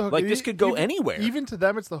is the hook. Like, this could go anywhere. Even to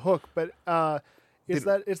them, it's the hook. But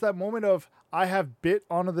it's that moment of, I have bit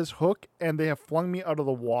onto this hook and they have flung me out of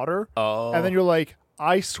the water. Oh. And then you're like,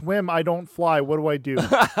 I swim, I don't fly. What do I do?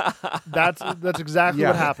 That's exactly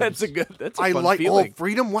what happens. That's a I fun like feeling.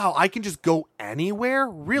 freedom. Wow, I can just go anywhere,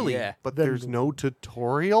 really. Yeah. But Then- there's no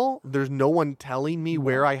tutorial. There's no one telling me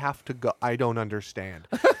where I have to go. I don't understand.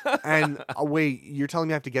 And wait, you're telling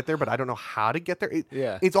me I have to get there, but I don't know how to get there.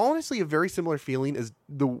 It's honestly a very similar feeling as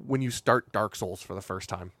when you start Dark Souls for the first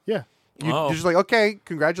time. Yeah. You're just like, okay,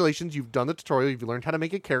 congratulations, you've done the tutorial, you've learned how to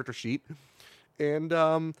make a character sheet, and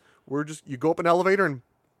you go up an elevator and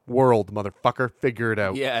world, motherfucker, figure it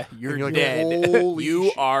out. Yeah, you're like, dead. holy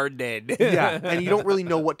You are dead. Yeah, and you don't really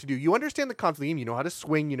know what to do. You understand the concept of the game, you know how to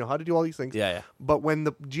swing, you know how to do all these things. Yeah. But when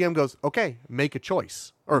the GM goes, okay, make a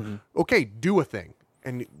choice, or okay, do a thing,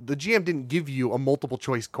 and the GM didn't give you a multiple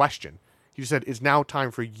choice question. He said, it's now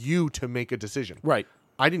time for you to make a decision. Right.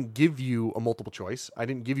 I didn't give you a multiple choice. I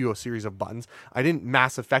didn't give you a series of buttons. I didn't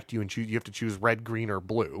Mass Effect you and you have to choose red, green, or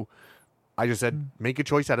blue. I just said, make a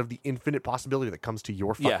choice out of the infinite possibility that comes to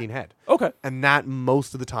your fucking head. Okay. And that,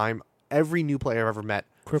 most of the time, every new player I've ever met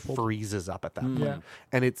Crippled. freezes up at that point. Yeah.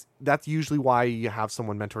 And that's usually why you have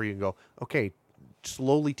someone mentor you and go, okay,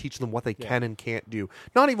 slowly teach them what they can and can't do.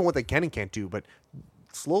 Not even what they can and can't do, but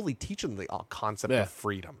slowly teach them the concept of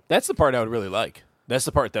freedom. That's the part I would really like. That's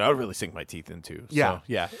the part that I would really sink my teeth into. Yeah. So,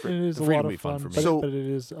 yeah. It is the a freedom lot would be of fun fun, for me. but it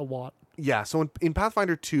is a lot. Yeah, so in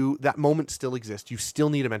Pathfinder 2, that moment still exists. You still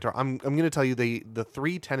need a mentor. I'm going to tell you, the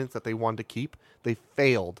three tenets that they wanted to keep, they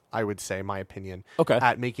failed, I would say, my opinion,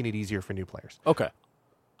 at making it easier for new players. Okay.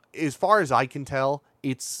 As far as I can tell,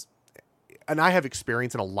 and I have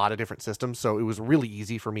experience in a lot of different systems, so it was really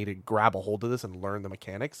easy for me to grab a hold of this and learn the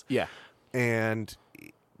mechanics. Yeah.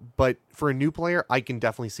 But for a new player, I can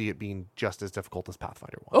definitely see it being just as difficult as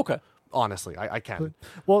Pathfinder 1. Okay. Honestly, I can.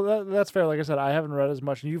 Well, that's fair. Like I said, I haven't read as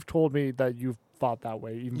much, and you've told me that you've thought that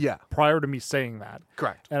way, even prior to me saying that.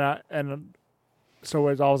 Correct. And so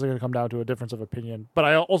it's always going to come down to a difference of opinion. But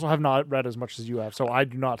I also have not read as much as you have, so I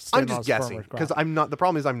do not stand I'm on just guessing, because I'm not. The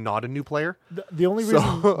problem is I'm not a new player. The only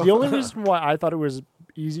reason why I thought it was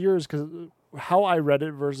easier is because how I read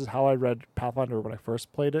it versus how I read Pathfinder when I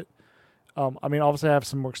first played it. I mean, obviously I have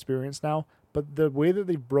some more experience now, but the way that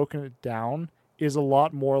they've broken it down is a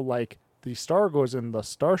lot more like the star goes in the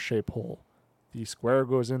star-shaped hole, the square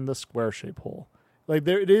goes in the square-shaped hole. Like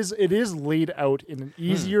it is laid out in an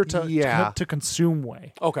easier to consume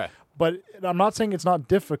way. Okay. But I'm not saying it's not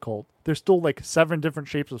difficult. There's still like 7 different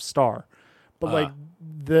shapes of star, but like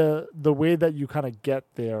the way that you kind of get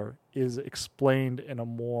there is explained in a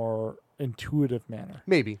more intuitive manner.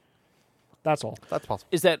 Maybe. That's all. That's possible.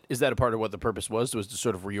 Is that a part of what the purpose was to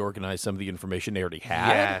sort of reorganize some of the information they already had?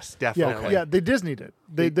 Yes, definitely. Yeah, they Disneyed it.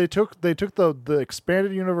 They took the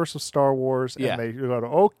expanded universe of Star Wars and they go,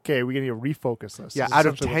 okay, we need to refocus this. Yeah, This is out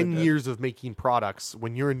of essentially what 10 they did. years of making products,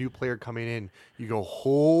 when you're a new player coming in, you go,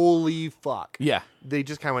 holy fuck. Yeah. They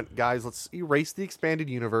just kind of went, guys, let's erase the expanded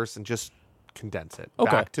universe and just condense it Okay.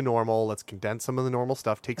 back to normal. Let's condense some of the normal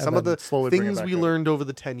stuff. Take And some of then the slowly bring it things back we up. learned over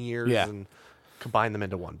the 10 years Yeah. and combine them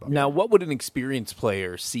into one book. Now, what would an experienced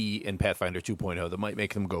player see in Pathfinder 2.0 that might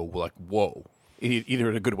make them go like, "Whoa," either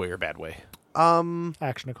in a good way or bad way?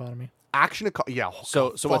 Action economy. Yeah.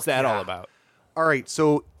 So what's that all about? All right.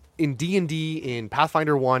 So in D&D, in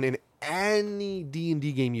Pathfinder 1, in any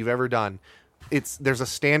D&D game you've ever done, there's a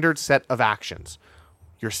standard set of actions.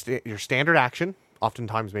 Your standard action,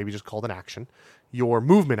 oftentimes maybe just called an action, your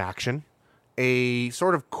movement action, a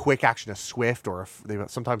sort of quick action, a swift, or they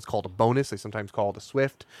sometimes call it a bonus. They sometimes call it a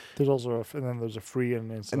swift. There's also and then there's a free and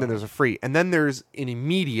then there's a free. And then there's an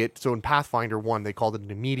immediate. So in Pathfinder 1, they called it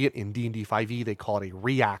an immediate. In D&D 5e, they call it a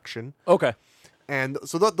reaction. Okay. And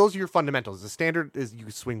so those are your fundamentals. The standard is you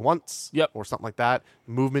swing once, Yep. or something like that.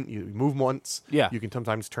 Movement, you move once. Yeah. You can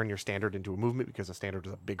sometimes turn your standard into a movement because a standard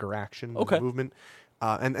is a bigger action Okay. than a movement.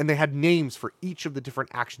 And they had names for each of the different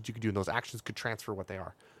actions you could do, and those actions could transfer what they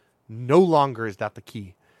are. No longer is that the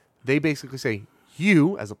key. They basically say,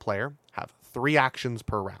 you, as a player, have 3 actions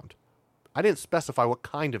per round. I didn't specify what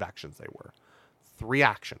kind of actions they were. 3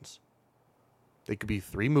 actions. They could be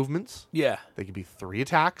 3 movements. Yeah. They could be 3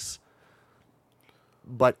 attacks.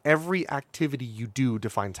 But every activity you do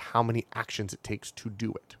defines how many actions it takes to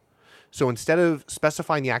do it. So instead of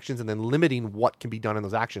specifying the actions and then limiting what can be done in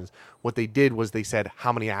those actions, what they did was they said,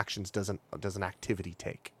 how many actions does an activity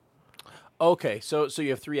take? Okay, so you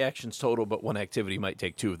have 3 actions total, but one activity might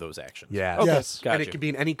take 2 of those actions. Yeah. Okay, Yes. gotcha. And it can be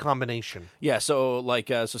in any combination. Yeah, so like,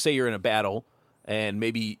 so say you're in a battle, and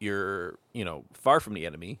maybe you're, far from the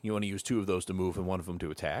enemy. You want to use 2 of those to move and 1 of them to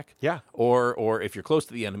attack. Yeah. Or if you're close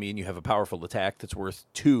to the enemy and you have a powerful attack that's worth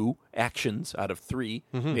 2 actions out of 3,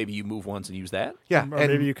 maybe you move once and use that. Yeah. or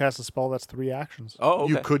and maybe you cast a spell that's 3 actions. Oh,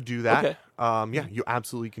 okay. you could do that. Okay. Yeah, you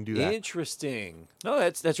absolutely can do that. Interesting. No,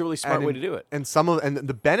 that's a really smart way to do it. And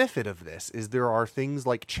the benefit of this is there are things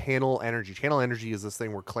like channel energy. Channel energy is this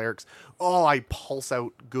thing where clerics, I pulse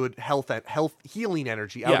out good health healing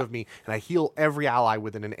energy out Yeah. of me, and I heal every ally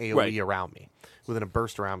within an AoE Right. around me, within a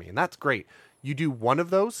burst around me, and that's great. You do one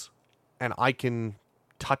of those, and I can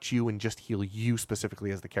touch you and just heal you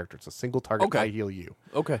specifically as the character. It's a single target. Okay. I heal you.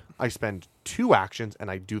 Okay. I spend 2 actions,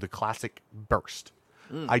 and I do the classic burst.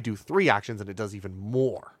 I do 3 actions, and it does even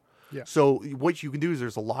more. Yeah. So what you can do is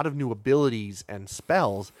there's a lot of new abilities and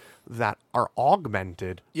spells that are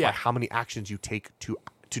augmented Yeah. by how many actions you take to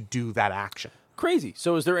do that action. Crazy.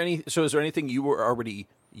 So is there anything you were already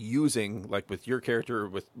using, like with your character,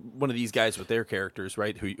 with one of these guys with their characters,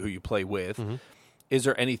 right, who you play with? Is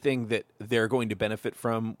there anything that they're going to benefit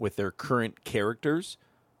from with their current characters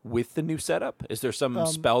with the new setup? Is there some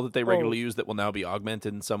spell that they regularly use that will now be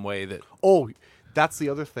augmented in some way that... Oh, that's the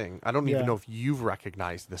other thing. I don't even Yeah. know if you've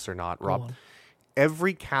recognized this or not, Go Rob. on.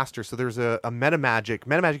 Every caster, so there's a meta magic.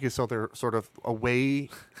 Meta magic is sort of a way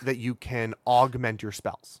that you can augment your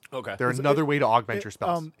spells. Okay. There's another way to augment your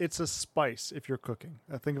spells. It's a spice if you're cooking.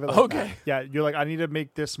 I think of it like Okay. that. Yeah, you're like, I need to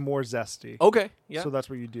make this more zesty. Okay. Yeah. So that's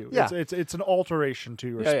what you do. Yeah. It's an alteration to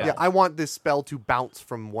your Yeah, spell. yeah, I want this spell to bounce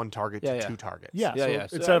from one target Yeah, to yeah. 2 targets. Yeah, Yeah, so yeah.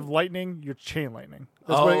 So- instead of lightning, you're chain lightning.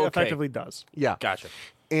 That's Oh, what it okay. effectively does. Yeah. Gotcha.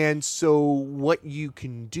 And so what you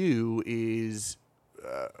can do is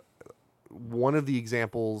one of the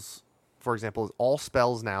examples, for example, is all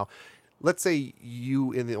spells now. Let's say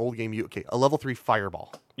you, in the old game, a level 3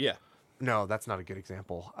 fireball. Yeah. No, that's not a good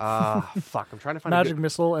example. Fuck, I'm trying to find Magic a good...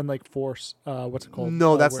 missile and like force. What's it called?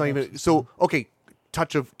 No, that's not warehouse. even... So, okay,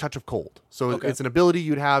 touch of cold. So Okay. it's an ability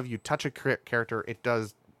you'd have. You touch a character, it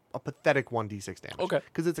does a pathetic 1d6 damage. Okay.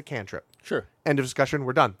 Because it's a cantrip. Sure. End of discussion,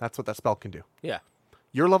 we're done. That's what that spell can do. Yeah.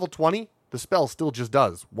 You're level 20, the spell still just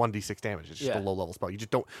does 1d6 damage. It's just Yeah. a low level spell. You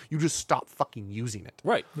just stop fucking using it.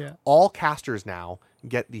 Right. Yeah. All casters now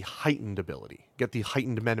get the heightened ability, get the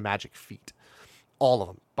heightened meta magic feat. All of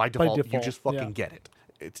them. By default, you default, just fucking yeah. get it.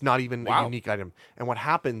 It's not even Wow. a unique item. And what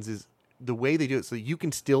happens is the way they do it, so you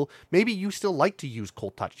can still, maybe you still like to use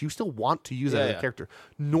cold touch. You still want to use it Yeah, as a yeah. character.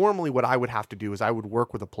 Normally what I would have to do is I would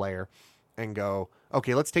work with a player and go,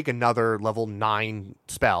 okay, let's take another level 9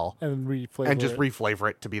 spell And reflavor and just it. reflavor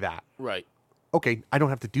it to be that. Right. Okay, I don't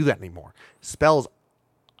have to do that anymore. Spells,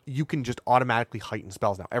 you can just automatically heighten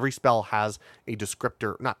spells now. Every spell has a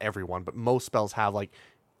descriptor. Not everyone, but most spells have, like,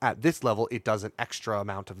 at this level, it does an extra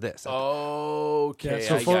amount of this. Okay. Yeah,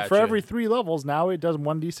 so I for gotcha. every 3 levels, now it does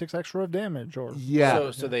 1d6 extra of damage. Or Yeah.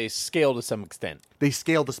 So they scale to some extent. They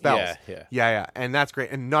scale the spells. Yeah. And that's great.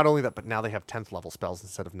 And not only that, but now they have 10th level spells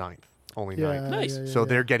instead of 9th. Only 9th. Nice. So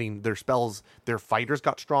they're getting their spells, their fighters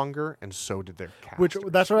got stronger, and so did their casters. Which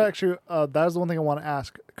that's what actually that is the one thing I want to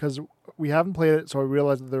ask, because we haven't played it, so I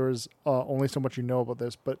realized that there is only so much you know about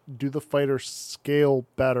this. But do the fighters scale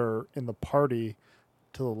better in the party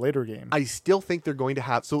to the later game? I still think they're going to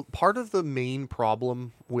have. So part of the main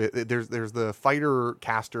problem with there's the fighter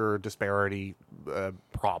caster disparity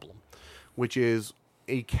problem, which is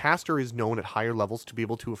a caster is known at higher levels to be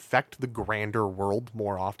able to affect the grander world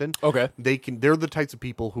more often. Okay. They're the types of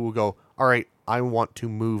people who will go, all right, I want to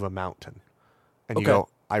move a mountain, and you Okay. go,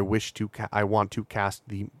 I want to cast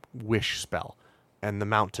the wish spell, and the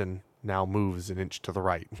mountain now moves an inch to the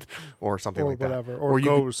right or something or like whatever, that. or you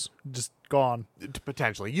goes just gone. could,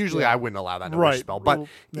 potentially. Usually Yeah. I wouldn't allow that to Right. wish spell, but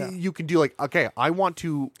Yeah. you can do like, okay, I want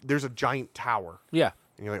to, there's a giant tower. Yeah.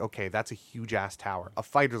 And you're like, okay, that's a huge ass tower. A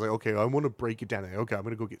fighter's like, okay, I want to break it down. Okay, I'm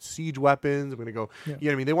going to go get siege weapons. I'm going to go, you know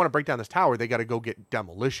what I mean? They want to break down this tower. They got to go get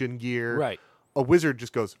demolition gear. Right. A wizard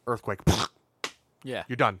just goes, earthquake. Yeah.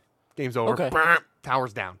 You're done. Game's over. Okay.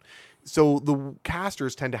 Tower's down. So the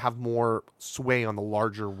casters tend to have more sway on the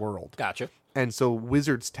larger world. Gotcha. And so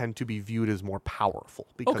wizards tend to be viewed as more powerful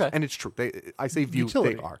because, Okay. and it's true. I say view,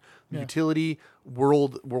 Utility. they are Yeah. utility,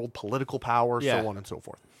 world political power, Yeah. so on and so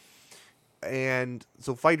forth. And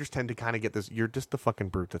so fighters tend to kind of get this. You're just the fucking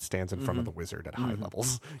brute that stands in front of the wizard at high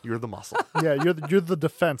levels. You're the muscle. Yeah, you're the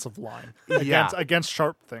defensive line against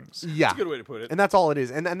sharp things. Yeah, That's a good way to put it. and that's all it is.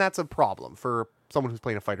 And that's a problem for someone who's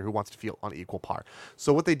playing a fighter who wants to feel on equal par.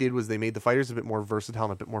 So what they did was they made the fighters a bit more versatile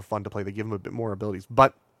and a bit more fun to play. They give them a bit more abilities,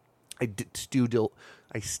 but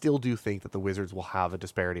I still do think that the wizards will have a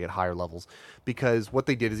disparity at higher levels because what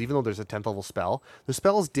they did is even though there's a 10th level spell, the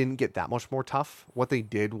spells didn't get that much more tough. What they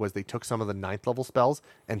did was they took some of the 9th level spells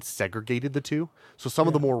and segregated the two. So some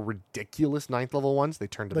of the more ridiculous 9th level ones, they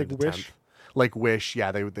turned it Like into Wish? 10th. Like Wish,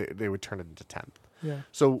 yeah, they would turn it into 10th. Yeah.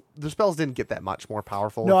 So the spells didn't get that much more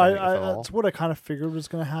powerful. No, if at all. that's what I kind of figured was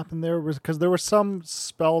going to happen there, was because there were some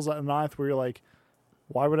spells at ninth where you're like,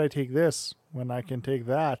 why would I take this when I can take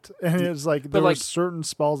that? And it's like there were certain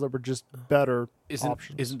spells that were just better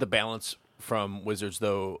options. Isn't the balance from wizards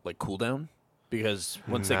though like cooldown? Because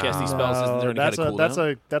once they cast these spells, isn't there any kind of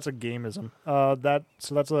cooldown? That's a gameism.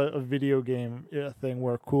 That's a video game thing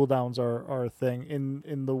where cooldowns are a thing.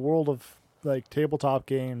 In the world of like tabletop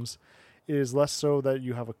games, it is less so that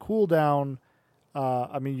you have a cooldown.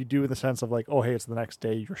 I mean, you do in the sense of like, oh, hey, it's the next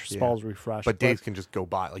day, your spells refresh. But days can just go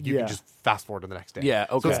by. Like you can just fast forward to the next day. Yeah,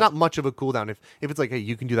 okay. So it's not much of a cooldown. If it's like, hey,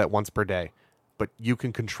 you can do that once per day, but you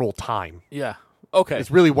can control time. Yeah. Okay.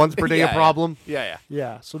 It's really once per day Yeah, a problem. Yeah.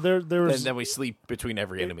 Yeah, so there's And then we sleep between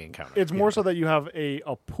every enemy encounter. it's more so that you have a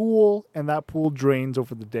pool, and that pool drains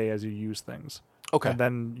over the day as you use things. Okay. And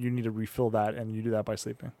then you need to refill that, and you do that by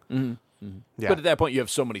sleeping. Yeah. But at that point, you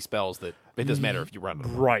have so many spells that it doesn't matter if you run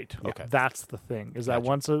them. Right. Okay. That's the thing, is that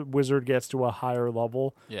once a wizard gets to a higher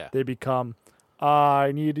level, Yeah. they become,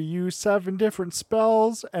 I need to use 7 different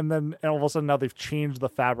spells, and all of a sudden now they've changed the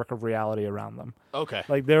fabric of reality around them. Okay.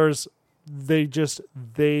 Like they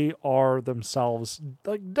are themselves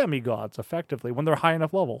like demigods, effectively, when they're high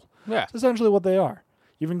enough level. Yeah. It's essentially what they are.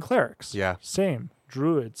 Even clerics. Yeah. Same.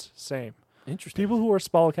 Druids. Same. Interesting. People who are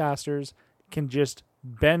spellcasters can just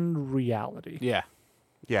bend reality. Yeah.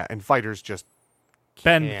 Yeah, and fighters just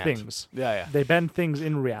Bend can't. things. Yeah. They bend things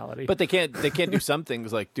in reality. But they can't do some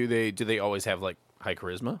things like do they always have like high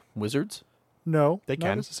charisma? Wizards? no, They not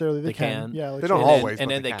can. necessarily. They can. Yeah, like They don't so- And then- always, and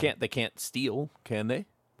but then they they can't steal, can they?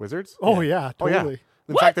 wizards. Oh yeah, Oh yeah. totally.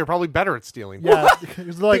 In fact, they're probably better at stealing. Yeah,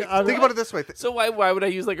 it's like Think about it this way. So why would I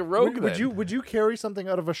use like a rogue would then? would you carry something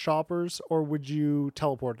out of a shopper's, or would you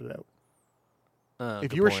teleport it out? If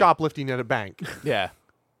Good you were point. shoplifting at a bank, Yeah.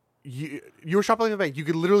 you were shoplifting at a bank, you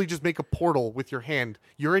could literally just make a portal with your hand.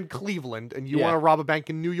 You're in Cleveland and you Yeah. want to rob a bank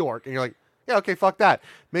in New York, and you're like, yeah, okay, fuck that.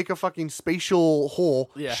 Make a fucking spatial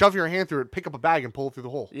hole, Yeah. shove your hand through it, pick up a bag, and pull it through the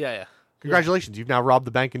hole. Yeah. Congratulations, you've now robbed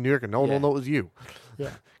the bank in New York, and no one Yeah. will know it was you.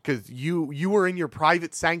 Yeah. Because you were in your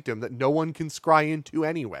private sanctum that no one can scry into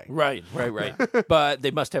anyway. Right. But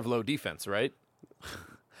they must have low defense, right?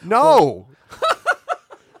 No.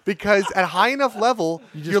 Because at high enough level,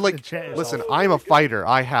 just you're like, enchant yourself. listen, I'm a fighter.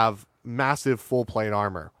 I have massive full plate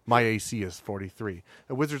armor. My AC is 43.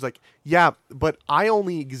 The wizard's like, yeah, but I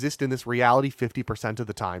only exist in this reality 50% of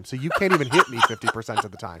the time. So you can't even hit me 50%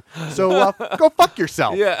 of the time. So go fuck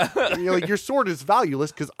yourself. Yeah. And you're like, your sword is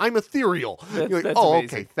valueless because I'm ethereal. You're like, That's oh,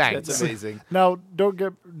 amazing. okay, thanks. That's amazing. Now, don't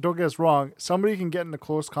get us wrong. Somebody can get into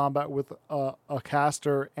close combat with a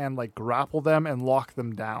caster and like grapple them and lock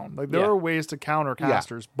them down. Like there Yeah. are ways to counter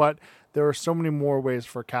casters, but there are so many more ways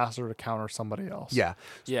for a caster to counter somebody else. Yeah.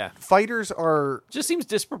 Yeah. Fighters are Just seems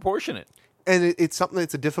disproportionate. and it's something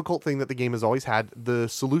that's a difficult thing that the game has always had. The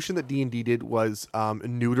solution that D&D did was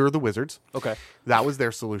neuter the wizards. Okay. That was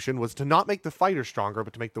their solution, was to not make the fighters stronger,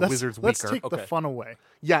 but to make the wizards Let's weaker. take the Okay. fun away.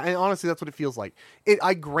 Yeah, and honestly, that's what it feels like.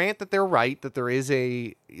 I grant that they're right, that there is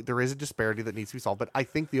a disparity that needs to be solved, but I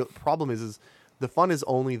think the problem is the fun is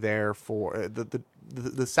only there for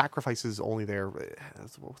the sacrifice is only there.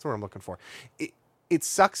 That's what I'm looking for. It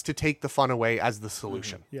sucks to take the fun away as the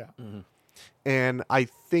solution. Yeah. And I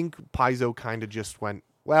think Paizo kind of just went,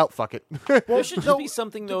 well, fuck it. There should just be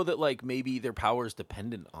something though that like maybe their power is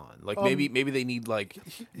dependent on. Like maybe they need like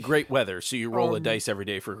great weather, so you roll a dice every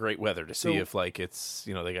day for great weather to see if like it's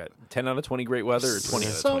they got 10 out of 20 great weather or 20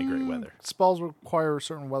 out of 20 great weather. Spells require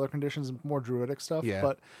certain weather conditions and more druidic stuff. Yeah.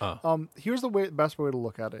 But here's the best way to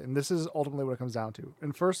look at it, and this is ultimately what it comes down to.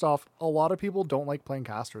 And first off, a lot of people don't like playing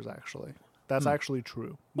casters. Actually, that's actually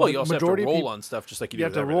true. Well, you also have to Majority of roll people- on stuff just like you do You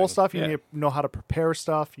have with to everything. roll stuff. You Yeah. need to know how to prepare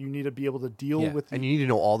stuff. You need to be able to deal Yeah. with. And you need to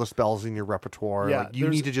know all the spells in your repertoire. Yeah, Like, you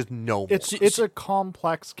there's- need to just know more. It's a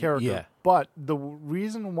complex character. Yeah. But the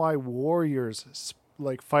reason why warriors,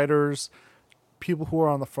 like fighters, people who are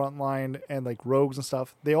on the front line, and like rogues and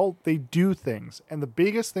stuff, they do things. And the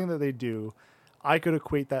biggest thing that they do, I could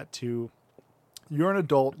equate that to: you're an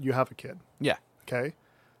adult, you have a kid. Yeah. Okay,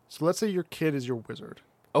 so let's say your kid is your wizard.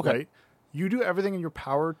 Okay. Right? You do everything in your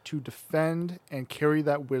power to defend and carry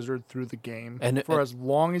that wizard through the game for as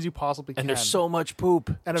long as you possibly can. And there's so much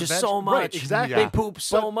poop. And just so much. right, exactly. They poop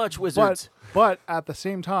so much, wizards. But at the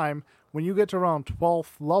same time, when you get to around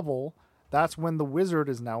 12th level, that's when the wizard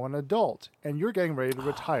is now an adult, and you're getting ready to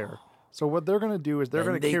retire. So what they're going to do is they're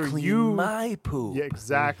going to carry clean you. my poop. Yeah,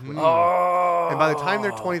 exactly. Oh. And by the time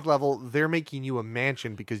they're 20th level, they're making you a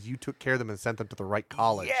mansion because you took care of them and sent them to the right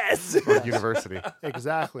college Yes. or university.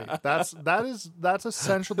 Exactly. That's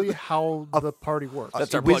essentially how the party works.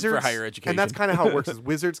 That's our plug for higher education. And that's kind of how it works. Is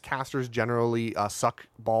wizards casters generally suck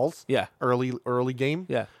balls. Yeah. Early game.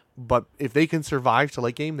 Yeah. But if they can survive to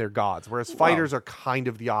late game, they're gods. Whereas fighters are kind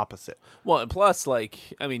of the opposite. Well, and plus, like,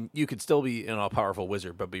 I mean, you could still be an all-powerful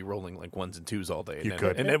wizard, but be rolling like 1s and 2s all day. And You then,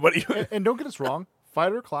 could. And then what do you... and don't get us wrong,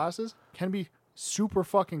 fighter classes can be super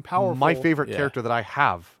fucking powerful. My favorite Yeah. character that I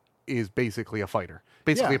have is basically a fighter,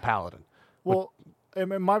 basically Yeah. a paladin. Well, and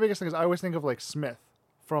my biggest thing is I always think of like Smith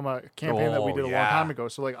from a campaign that we Oh, did a long yeah. time ago.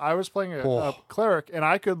 So like I was playing a cleric, and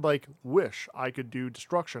I could like wish I could do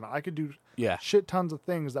destruction. I could do Yeah. shit tons of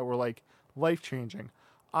things that were like life changing.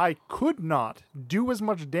 I could not do as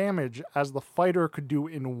much damage as the fighter could do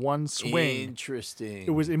in one swing. Interesting.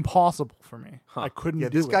 It was impossible for me. I couldn't Yeah,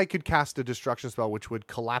 do this it. guy could cast a destruction spell which would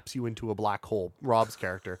collapse you into a black hole, Rob's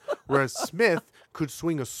character. Whereas Smith could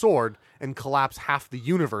swing a sword and collapse half the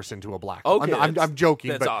universe into a black hole. Okay, I'm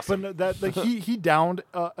joking, that's but awesome. But no, that like he downed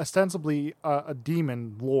ostensibly a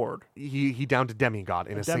demon lord, he downed a demigod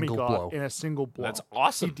in a single demigod blow. in a single blow. That's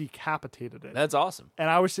awesome. He decapitated it. That's awesome. And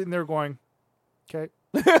I was sitting there going, okay,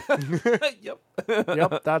 Yep.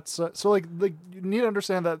 yep, that's so like you need to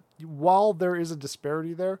understand that while there is a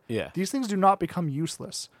disparity there, Yeah. these things do not become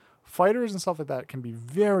useless. Fighters and stuff like that can be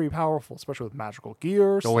very powerful, especially with magical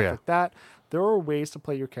gear, stuff yeah. like that. There are ways to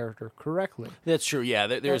play your character correctly. That's true. Yeah,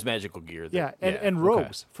 there's magical gear. Yeah, and okay.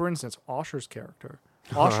 rogues, for instance, Osher's character.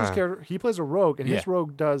 Osher's character, he plays a rogue, and his Yeah.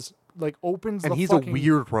 rogue does like opens And the he's fucking, a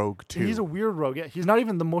weird rogue too. He's a weird rogue. Yeah, he's not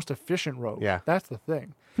even the most efficient rogue. Yeah. That's the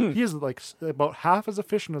thing. He is like about half as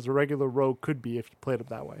efficient as a regular rogue could be if you played it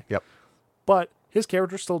that way. Yep. But his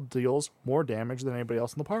character still deals more damage than anybody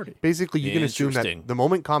else in the party. Basically, you can assume that Interesting. the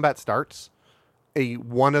moment combat starts,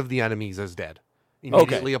 one of the enemies is dead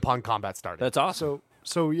immediately upon combat starting. That's awesome.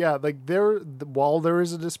 So yeah, like while there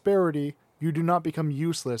is a disparity, you do not become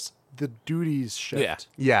useless. The duties shift. Yeah.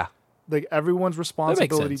 yeah. Like everyone's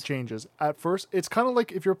responsibility sense. changes. At first, it's kind of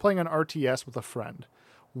like if you're playing an RTS with a friend.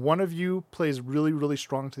 One of you plays really, really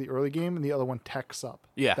strong to the early game, and the other one techs up.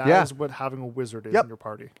 Yeah. That Yeah. is what having a wizard is Yep. in your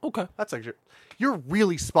party. Okay. That's actually you're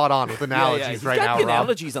really spot on with analogies He's right got now, the Rob.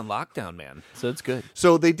 analogies on lockdown, man. So it's good.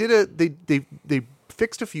 So they did they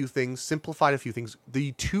fixed a few things, simplified a few things.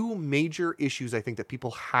 The two major issues I think that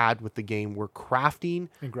people had with the game were crafting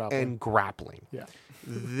And grappling. Yeah.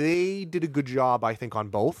 They did a good job, I think, on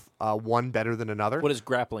both. One better than another. What is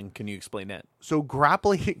grappling? Can you explain that? So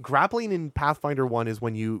grappling in Pathfinder 1 is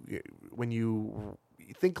when you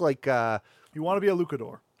think like You want to be a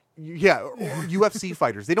Lucador. UFC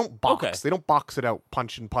fighters. They don't box. Okay. They don't box it out,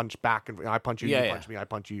 punch and punch back, and I punch you, Yeah, you yeah. punch me, I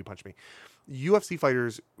punch you, you punch me. UFC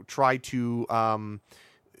fighters try to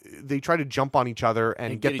they try to jump on each other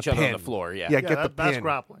and get each the other pin. on the floor. Yeah. get the that's pin.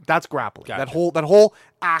 grappling. That's grappling. Gotcha. That whole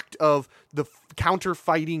act of the counter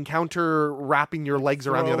fighting, counter wrapping your legs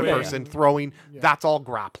around the other Throwing. person, throwing. That's all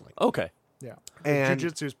grappling. Okay. Yeah. And-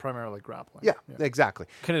 Jiu-Jitsu is primarily grappling. Yeah, exactly.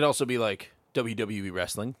 Can it also be like WWE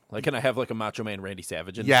wrestling? Like, can I have like a Macho Man Randy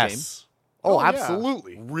Savage in the game? Yes. Oh, Oh, yeah.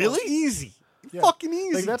 absolutely. Really? It's easy. Yeah. Fucking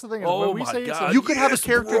easy. Like that's the thing. Is Oh when we my say God. it's You could have a Yes,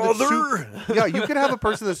 character brother. yeah, you could have a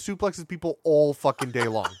person that suplexes people all fucking day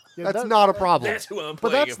long. Yeah, That's not a problem. That's who I'm but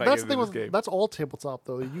playing. that's if I that's get the thing into with this game. that's all tabletop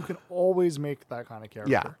though. You can always make that kind of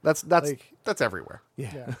character. Yeah, that's Like- that's everywhere.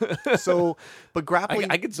 Yeah. So, but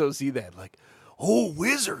grappling, I can so see that. Like, "Oh,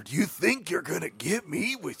 wizard, you think you're gonna get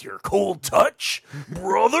me with your cold touch,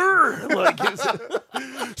 brother?" Like,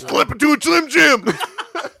 Slip into a Slim Jim.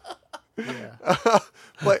 Yeah.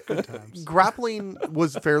 But grappling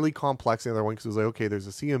was fairly complex in the other one because it was like, okay, there's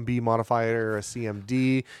a CMB modifier, a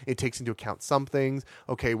CMD. It takes into account some things.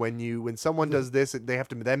 Okay, when someone does this, they have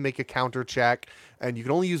to then make a counter check, and you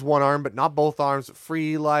can only use one arm, but not both arms.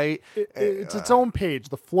 Free light. It's its own page.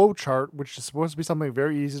 The flow chart, which is supposed to be something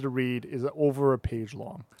very easy to read, is over a page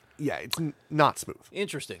long. Yeah, it's not smooth.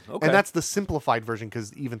 interesting. Okay, And that's the simplified version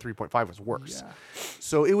because even 3.5 was worse. Yeah.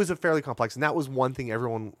 So it was a fairly complex, and that was one thing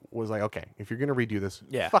everyone was like, okay, if you're going to redo this,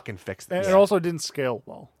 Yeah. fucking fix And this. it also didn't scale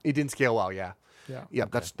well. It didn't scale well, yeah. Yeah. Yeah,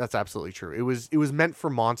 that's absolutely true. It was meant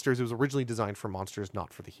for monsters. It was originally designed for monsters,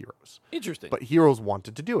 not for the heroes. interesting. But heroes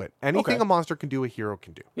wanted to do it. Anything Okay. a monster can do, a hero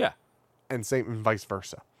can do, yeah, and same and vice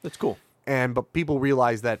versa. that's cool. But people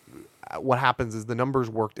realized that what happens is the numbers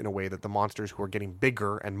worked in a way that the monsters who are getting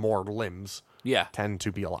bigger and more limbs Yeah, tend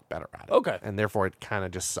to be a lot better at it. Okay. And therefore it kind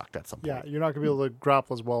of just sucked at some point. Yeah, you're not going to be able to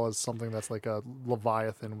grapple as well as something that's like a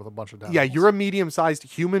Leviathan with a bunch of tentacles. Yeah, you're a medium-sized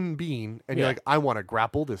human being, and you're Yeah. like, I want to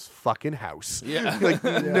grapple this fucking house. yeah. You're like,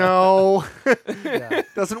 no, Yeah.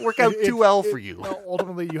 doesn't work out too well for you. Well,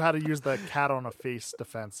 ultimately, you had to use the cat on a face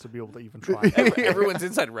defense to be able to even try. Everyone's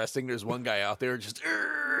inside resting. There's one guy out there just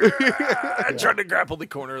trying to grapple the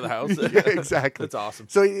corner of the house. Yeah, exactly. That's awesome.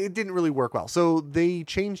 So it didn't really work well. So they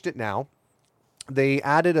changed it now. They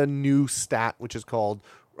added a new stat, which is called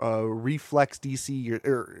reflex DC,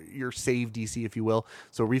 your save DC, if you will.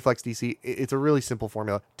 So reflex DC, it's a really simple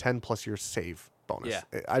formula, 10 plus your save bonus.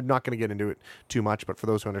 Yeah. I'm not going to get into it too much, but for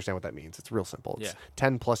those who understand what that means, it's real simple. It's Yeah.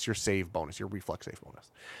 10 plus your save bonus, your reflex save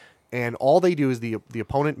bonus. And all they do is the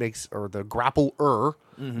opponent makes, or the grappler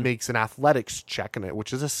makes an athletics check,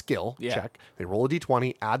 which is a skill Yeah. check. They roll a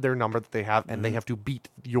d20, add their number that they have, and they have to beat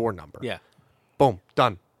your number. Yeah. Boom,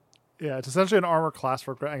 done. Yeah, it's essentially an armor class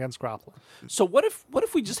for against grappling. So what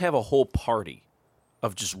if we just have a whole party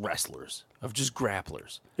of just wrestlers, of just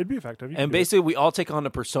grapplers, It'd be effective. You can and do it. basically we all take on the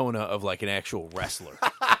persona of like an actual wrestler.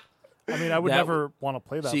 I mean, I would that never want to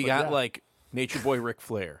play that. So you but got yeah. like Nature Boy Ric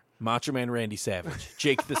Flair, Macho Man Randy Savage,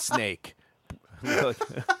 Jake the Snake.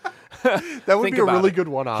 That would Think be a about really it. good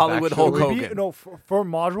one-off. Hollywood actually. Hulk Would be- Hogan. no, for a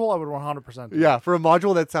module, I would 100%. Do it. Yeah, for a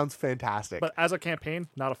module, that sounds fantastic. But as a campaign,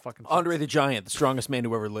 not a fucking. Andre the Giant, the strongest man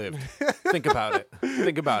who ever lived. Think about it.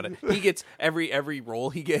 Think about it. He gets every roll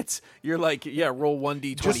he gets. You're like, yeah, roll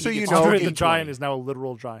 1d20. Just so he you gets know, Andre 1d20. the Giant is now a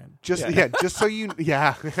literal giant. just just so you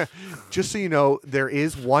just so you know, there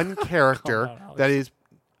is one character Come on, Alex. that is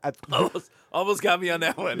at, Almost got me on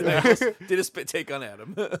that one. I almost did a spit take on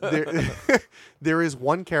Adam. there is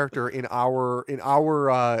one character in our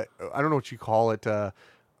I don't know what you call it,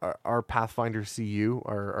 our Pathfinder CU,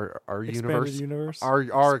 our Expanded universe, universe.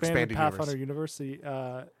 our expanded Pathfinder universe.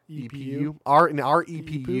 Universe. The EPU. Our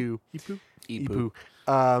EPU. EPU.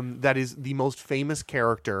 Ipu. That is the most famous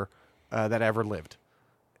character that ever lived.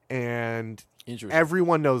 And Interesting.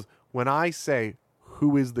 everyone knows when I say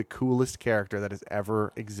who is the coolest character that has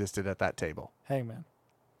ever existed at that table. Hangman.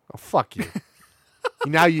 Oh, fuck you.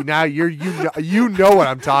 you know what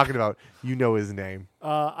I'm talking about. You know his name.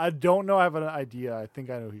 I don't know. I have an idea. I think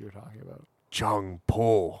I know who you're talking about. Chung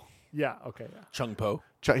Po. Yeah. Okay. Yeah. Chung Po.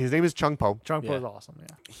 His name is Chung Po. Chung Po Yeah. is awesome.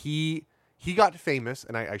 Yeah. He got famous,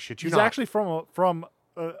 and I shit you He's not. actually from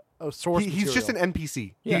a source. He's just an material.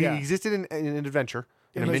 NPC. Yeah. He Yeah. existed in an adventure,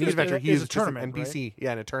 in a In mini a- adventure. in a- He in is a just an tournament, NPC.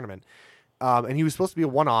 Yeah, in a tournament. And he was supposed to be a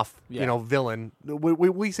one-off, Yeah. villain.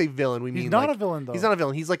 We say villain, we He's mean not like, a villain though. He's not a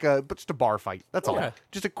villain. He's like just a bar fight. That's all. Okay.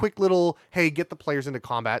 Just a quick little, hey, get the players into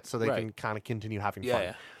combat so they Right. can kind of continue having Yeah, fun.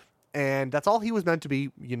 yeah. And that's all he was meant to be.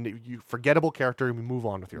 You forgettable character, and we move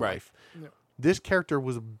on with your Right. life. Yeah. This character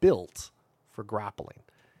was built for grappling.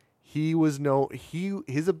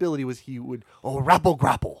 His ability was he would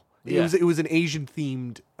grapple. Yeah. It was an Asian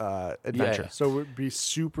themed adventure. So it would be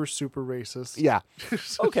super racist. Yeah.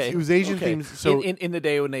 Okay. It was Asian okay. themed. So in the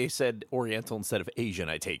day when they said Oriental instead of Asian,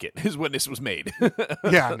 I take it is when this was made.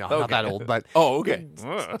 yeah, no, not that old, but Oh, okay.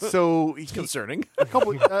 so Concerning.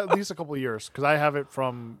 At least a couple of years, because I have it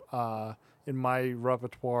from in my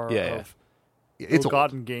repertoire Yeah, of it's old.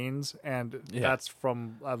 ill-gotten gains, and Yeah. that's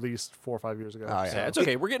from at least 4 or 5 years ago. Oh, yeah. Yeah, it's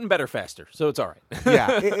okay. We're getting better faster, so it's all right.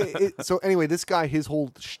 Yeah. So anyway, this guy, his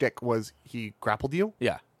whole shtick was he grappled you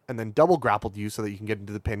Yeah. and then double grappled you so that you can get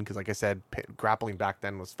into the pin. Because like I said, grappling back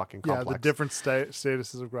then was fucking Yeah, complex. the different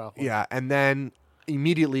statuses of grappling. Yeah, and then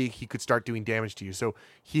immediately he could start doing damage to you. So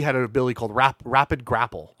he had an ability called rapid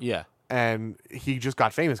grapple, Yeah. and he just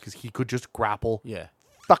got famous because he could just grapple Yeah.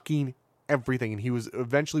 fucking everything. And he was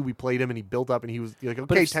eventually we played him, and he built up, and he was like,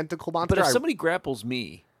 But okay, if- tentacle monster. But if somebody grapples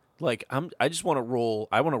me, Like I just want to roll.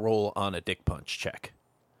 I want to roll on a dick punch check.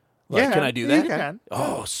 Like, Yeah, can I do You that? can.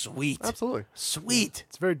 Oh, sweet, Absolutely. sweet.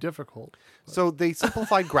 It's very difficult. So they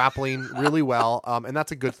simplified grappling really well, and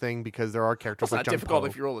that's a good thing because there are characters It's like not Jung difficult Po.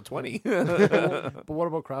 if you roll a 20. But what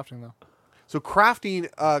about crafting though? So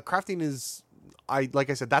crafting is, like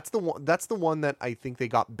I said, that's the one that I think they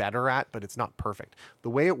got better at, but it's not perfect. The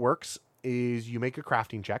way it works is you make a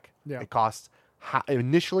crafting check. Yeah. It costs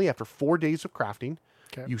initially after 4 days of crafting.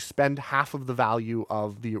 Okay. You spend half of the value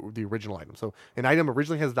of the original item. So an item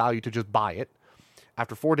originally has value to just buy it.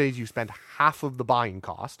 After 4 days, you spend half of the buying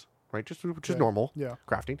cost, right? Which is Okay. normal Yeah.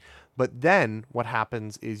 crafting. But then what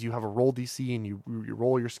happens is you have a roll DC and you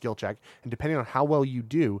roll your skill check. And depending on how well you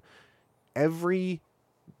do, every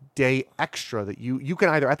day extra that you can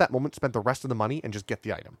either at that moment spend the rest of the money and just get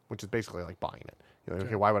the item, which is basically like buying it. You're like,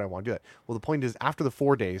 okay, why would I want to do that? Well, the point is after the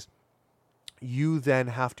 4 days, you then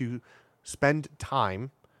have to spend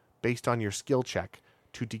time based on your skill check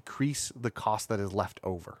to decrease the cost that is left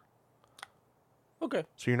over. Okay.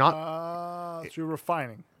 So you're not. So you're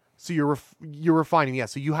refining. So you're refining. Yeah.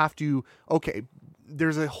 So you have to. Okay.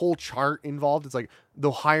 There's a whole chart involved. It's like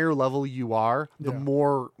the higher level you are, the Yeah.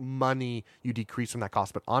 more money you decrease from that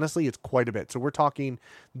cost. But honestly, it's quite a bit. So we're talking.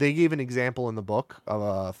 They gave an example in the book of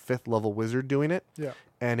a 5th level wizard doing it. Yeah.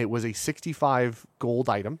 And it was a 65 gold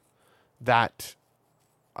item that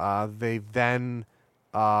they then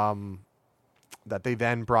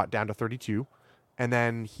brought down to 32, and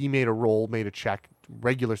then he made a check,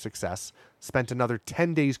 regular success, spent another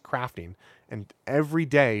 10 days crafting, and every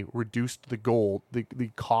day reduced the gold, the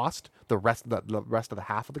cost, the rest of the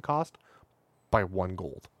half of the cost by 1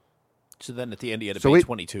 gold. So then at the end, you had to So pay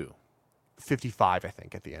 22. 55, I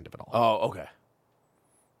think, at the end of it all. Oh, okay.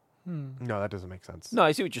 No, that doesn't make sense. No,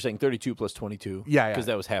 I see what you're saying. 32 plus 22. Yeah, yeah. Because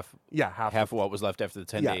that was half Half of what was left after the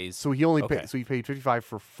 10 yeah. days. So he only Okay. paid 55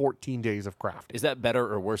 for 14 days of crafting. Is that better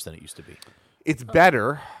or worse than it used to be? It's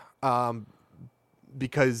better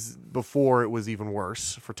because before it was even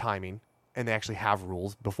worse for timing, and they actually have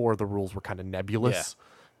rules. Before the rules were kind of nebulous.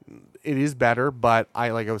 It is better, but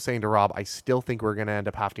like I was saying to Rob, I still think we're going to end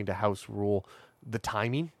up having to house rule the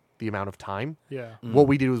timing, the amount of time. Yeah. What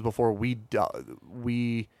we did was before we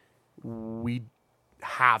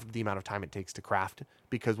halved the amount of time it takes to craft,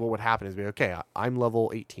 because what would happen is, okay, I'm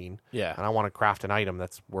level 18, Yeah. and I want to craft an item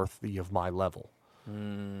that's worthy of my level.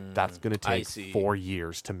 That's going to I take see. 4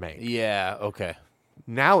 years to make. Yeah, okay.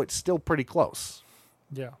 Now it's still pretty close.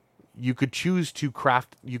 Yeah. You could choose to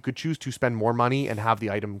spend more money and have the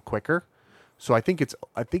item quicker. So I think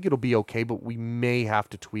it'll be okay, but we may have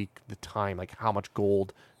to tweak the time, like how much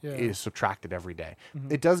gold Yeah. is subtracted every day.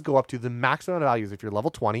 It does go up to the maximum amount of values. If you're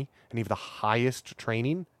level 20 and you have the highest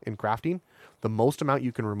training in crafting, the most amount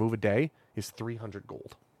you can remove a day is 300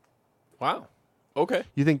 gold. Wow. Okay.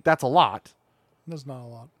 You think that's a lot, That's not a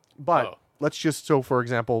lot. but Oh. let's just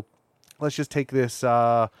take this.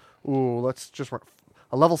 A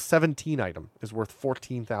level 17 item is worth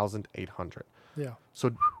 14,800. Yeah.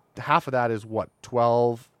 So half of that is what?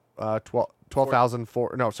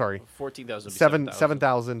 12,004. No, sorry. 14,000.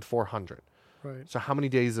 7,400. Right. So how many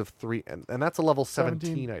days of 3? And that's a level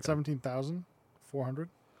 17 item. 17,400.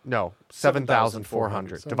 No,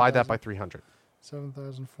 7,400. Divide that by 300.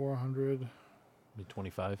 7,400.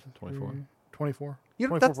 25, 24. 24. You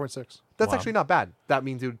know, that's 24.6. that's Wow. actually not bad. That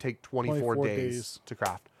means it would take 24 24 days days. to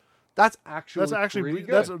craft. That's actually pretty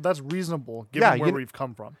good. that's reasonable given Yeah, where we've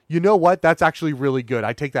come from. You know what? That's actually really good.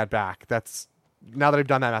 I take that back. That's now that I've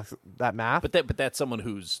done that math. But that's someone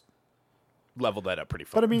who's leveled that up pretty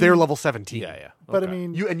far. But I mean, they're level 17. yeah. but Okay. I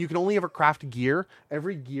mean, You can only ever craft gear.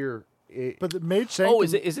 Every gear. but the mage shank. Oh,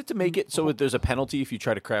 is it to make it so there's a penalty if you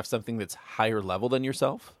try to craft something that's higher level than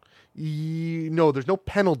yourself? No, there's no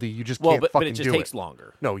penalty. You just Well, can't but fucking it just do takes it.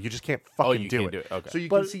 longer. No, you just can't fucking you do can't it. do it. Okay. So you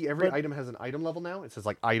But- can see every but- item has an item level now. It says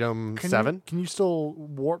like item Can 7. Can you still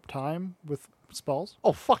warp time with spells?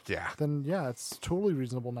 Oh fuck yeah! Then yeah, it's totally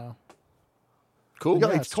reasonable now. Cool. Yeah,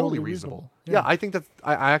 Yeah, it's it's totally totally reasonable. reasonable. Yeah. Yeah. I think that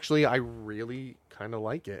I really kind of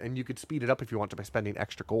like it, and you could speed it up if you want to by spending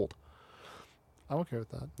extra gold. I'm okay with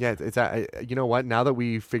that. Yeah, you know what? Now that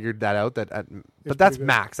we figured that out, but pretty that's good.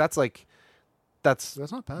 max. That's like that's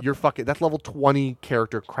That's not bad. you're fucking. That's level 20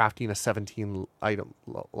 character crafting a 17 item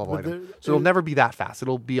level But item. the- So it'll never be that fast.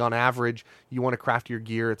 It'll be on average. You want to craft your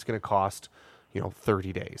gear, it's going to cost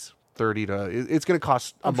 30 days. 30 to it's going to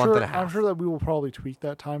cost a month and a half. I'm sure that we will probably tweak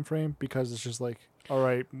that time frame because it's just like, all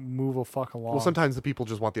right, move a fuck along. Well, sometimes the people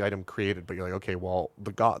just want the item created, but you're like, okay, well,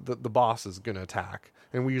 the boss is going to attack,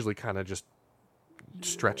 and we usually kind of just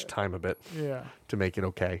stretch time a bit Yeah. to make it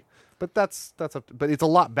okay. But but it's a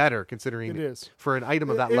lot better considering It is. for an item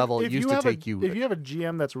of that level. It used to take you. If you have a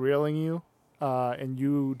GM that's railing you, and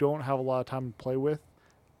you don't have a lot of time to play with,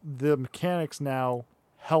 the mechanics now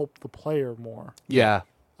help the player more. Yeah.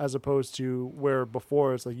 As opposed to where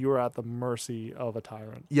before it's like you were at the mercy of a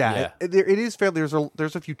tyrant. Yeah. It is fair. There's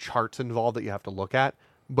a few charts involved that you have to look at,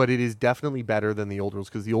 but it is definitely better than the old rules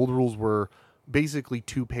because the old rules were basically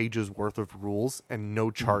 2 pages worth of rules and no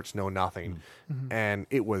charts, no nothing. And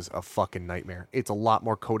it was a fucking nightmare. It's a lot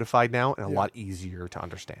more codified now and a lot easier to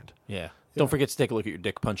understand. Yeah. Don't forget to take a look at your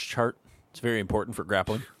dick punch chart. It's very important for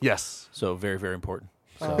grappling. Yes. So very, very important.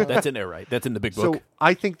 So that's in there, right? That's in the big book. So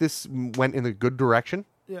I think this went in a good direction.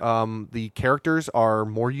 Yeah. The characters are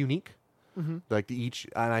more unique. Like and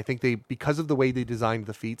I think because of the way they designed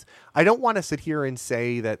the feats, I don't want to sit here and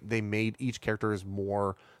say that they made each character is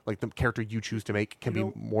more like the character you choose to make can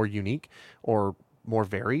be more unique or more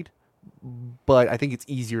varied. But I think it's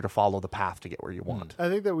easier to follow the path to get where you want. I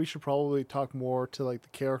think that we should probably talk more to like the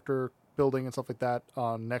character building and stuff like that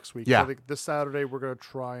next week. Yeah. So I think this Saturday we're gonna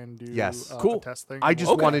try and do Cool. a test thing. I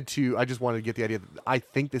just wanted to get the idea that I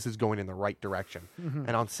think this is going in the right direction.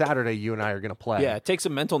 And on Saturday, you and I are going to play. Yeah, take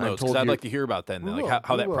some mental notes because I'd like to hear about that. We Like will, how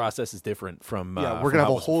we that will. process is different from. We're from going to how have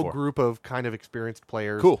it a was whole before. group of kind of experienced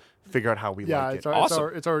players. Cool. Figure out how we like it's it. our,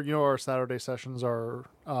 Awesome. it's our our Saturday sessions are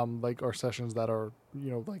like our sessions that are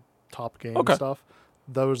like top game Okay. stuff.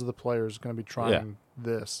 Those are the players going to be trying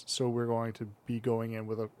this. So we're going to be going in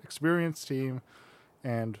with an experienced team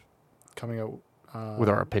and coming out With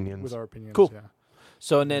our opinions. With our opinions, Cool. yeah.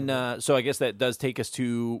 So and then so I guess that does take us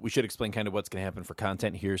to we should explain kind of what's going to happen for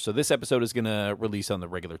content here. So this episode is going to release on the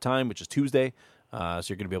regular time, which is Tuesday. So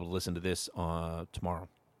you're going to be able to listen to this tomorrow.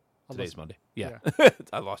 Today's Monday. Yeah.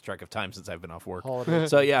 I lost track of time since I've been off work. Holiday.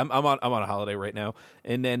 So yeah, I'm on a holiday right now.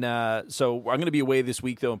 And then so I'm going to be away this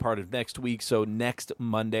week though and part of next week. So next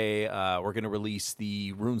Monday we're going to release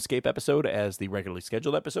the RuneScape episode as the regularly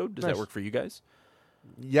scheduled episode. Does that work for you guys?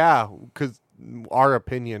 Yeah, because our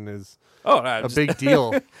opinion is a big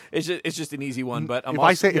deal. It's just an easy one, but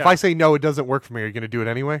If I say no, it doesn't work for me. Are you going to do it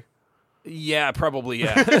anyway? Yeah, probably,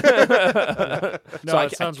 yeah. No,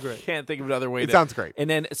 it sounds great. I can't think of another way. It sounds great. And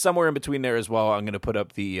then somewhere in between there as well, I'm going to put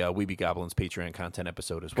up the Weeby Goblins Patreon content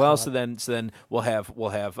episode as well. So then we'll have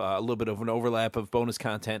a little bit of an overlap of bonus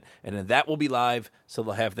content, and then that will be live. So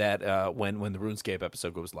they'll have that when the RuneScape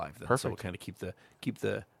episode goes live. Then. Perfect. So we'll kind of keep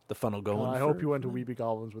the funnel going. I hope you went to Weeby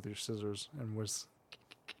Goblins with your scissors and was.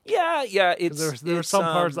 Yeah. It's There were some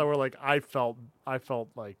parts that were like I felt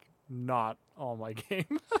like not on my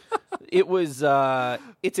game. It was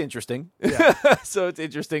it's interesting. Yeah. So it's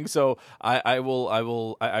interesting. So I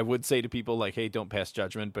would say to people like, hey, don't pass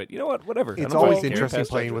judgment, but you know what? Whatever. It's I don't always care. interesting Pass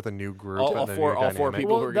playing judgment. with a new group. all and a four new dynamic.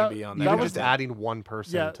 people who are going Well, to be on Even that. just adding one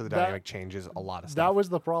person to the dynamic changes a lot of stuff. That was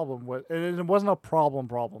the problem. And it wasn't a problem.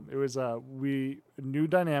 It was new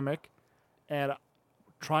dynamic and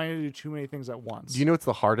trying to do too many things at once. Do you know what's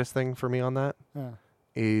the hardest thing for me on that?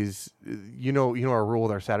 Is our rule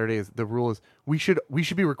with our Saturday is the rule is we should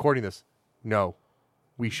be recording this. No,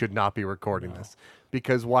 we should not be recording this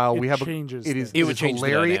because while we have changes it things. It would change the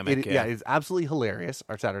hilarious. dynamic, It is absolutely hilarious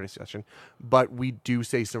our Saturday session, but we do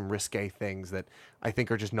say some risque things that I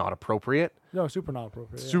think are just not appropriate. No, super not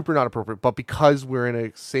appropriate. Super not appropriate. But because we're in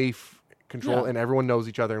a safe control Yeah. and everyone knows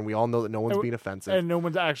each other and we all know that no one's being offensive. And no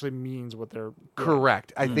one actually means what they're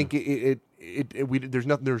Correct. I think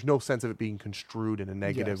there's no sense of it being construed in a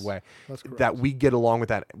negative Yes, way. that's correct. That we get along with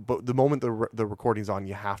that. But the moment the recording's on,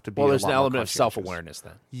 you have to be. Well, a there's lot an more element of conscientious. self-awareness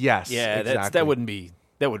then. Yes. Yeah, exactly. that wouldn't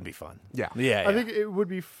be fun. Yeah. Yeah. I think it would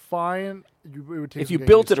be fine. It would take if some you getting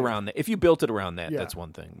built used it to. around that, if you built it around that, Yeah. that's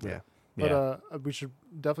one thing. Yeah. But we should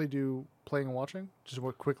definitely do playing and watching. Just a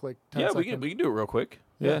quick 10 Yeah, second. we can do it real quick.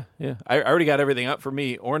 Yeah. Yeah. I already got everything up for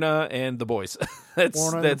me. Orna and the boys. that's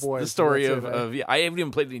Orna and the that's the boys, story that's of it, I haven't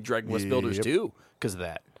even played any Dragon Quest Builders Yep. 2 because of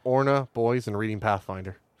that. Orna, boys, and reading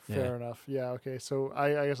Pathfinder. Fair enough. Yeah. Okay. So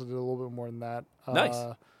I guess I did a little bit more than that. Nice.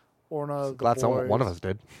 Orna. The Glad boys. one of us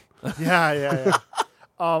did. Yeah.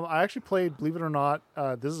 I actually played. Believe it or not,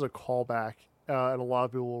 this is a callback, and a lot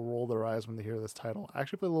of people will roll their eyes when they hear this title. I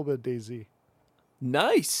actually played a little bit of DayZ.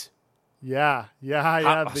 Nice. Yeah.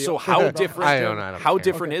 So how different? I don't how care.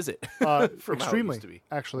 different is it? From how it extremely, used to be?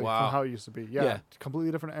 actually, Wow. from how it used to be. Yeah, Yeah.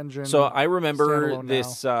 completely different engine. So I remember standalone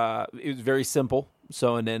this. It was very simple.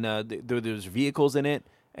 So and then there's vehicles in it,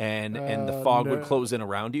 and the fog would no. close in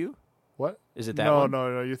around you. What? Is it that no, one?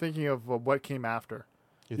 No. You're thinking of what came after.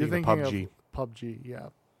 You're thinking of PUBG. PUBG, yeah.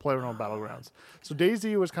 PlayerUnknown Battlegrounds. So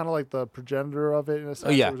DayZ was kind of like the progenitor of it in a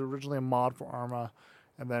sense. yeah. It was originally a mod for Arma,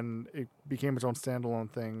 and then it became its own standalone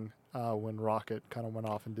thing when Rocket kind of went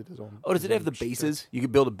off and did his own. Oh, does it his have the own shit. bases? You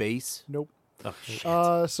could build a base. Nope. Oh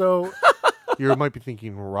shit. So You might be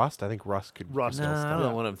thinking Rust. I think Rust could. Rust. could still I stay. don't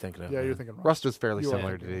know what I'm thinking of. yeah, man. you're thinking Rust. Rust is fairly You are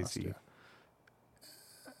similar to thinking Rust, DayZ. yeah.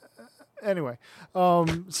 Anyway,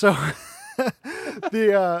 so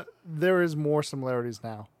there is more similarities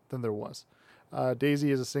now than there was. DayZ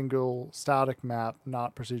is a single static map,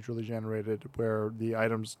 not procedurally generated, where the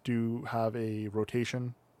items do have a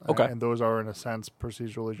rotation. Okay. And those are, in a sense,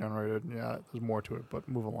 procedurally generated. Yeah, there's more to it, but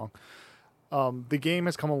move along. The game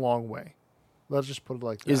has come a long way. Let's just put it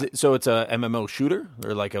like that. Is it so? It's a MMO shooter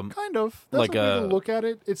or like a Kind of. That's like a way to a- look at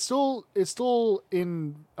it. It's still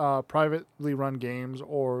in privately run games,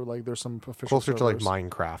 or like there's some official Closer to like servers.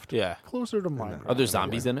 Minecraft. yeah? Closer to mine. Are there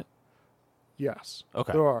zombies in it? Yes.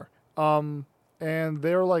 Okay. There are. And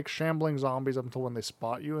they're like shambling zombies up until when they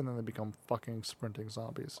spot you, and then they become fucking sprinting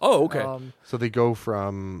zombies. Oh, okay. So they go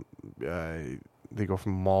from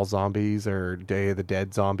mall zombies or Day of the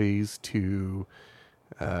Dead zombies to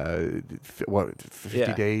 50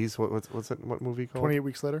 Yeah. days? What's it? What movie called? 28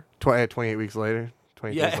 weeks later. 28 weeks later.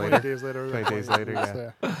 20 Yeah. days 20 later. days later. 20 days later. weeks,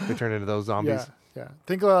 Yeah. They turn into those zombies. Yeah.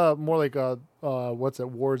 Think more like what's it,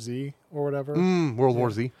 War Z or whatever. World War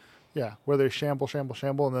Z. Yeah, where they shamble,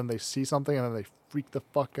 and then they see something, and then they freak the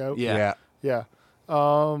fuck out. Yeah. Yeah.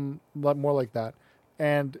 But more like that.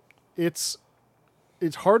 And it's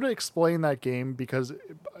hard to explain that game because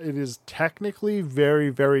it is technically very,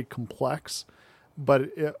 very complex, but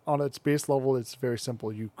on its base level, it's very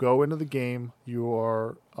simple. You go into the game, you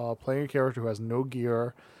are playing a character who has no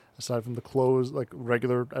gear aside from the clothes, like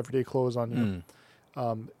regular everyday clothes on you.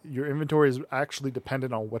 Your inventory is actually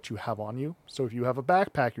dependent on what you have on you. So if you have a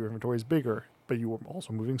backpack, your inventory is bigger, but you are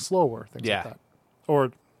also moving slower, things Yeah. like that.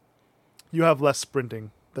 Or you have less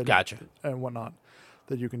sprinting than Gotcha. and whatnot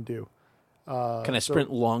that you can do. Can I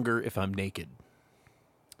sprint longer if I'm naked?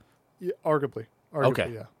 Yeah, arguably,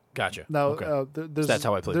 Okay. yeah. Gotcha. Now, okay. there's That's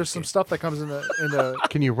how I play There's this some game. stuff that comes in the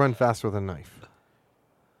Can you run fast with a knife?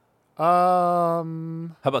 How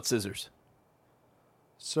about scissors?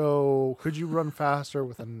 So could you run faster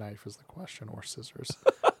with a knife? Is the question, or scissors?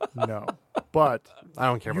 No, but I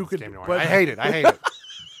don't care You about could- this game anymore. but- I hate it. I hate it.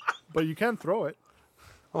 you can throw it.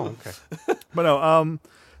 Oh, okay. But no,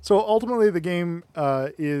 so ultimately the game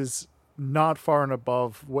is not far and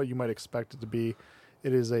above what you might expect it to be.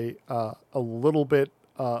 It is a little bit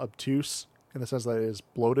obtuse in the sense that it is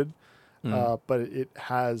bloated, but it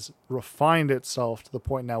has refined itself to the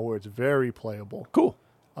point now where it's very playable. Cool.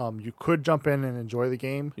 You could jump in and enjoy the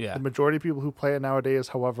game. Yeah. The majority of people who play it nowadays,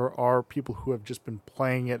 however, are people who have just been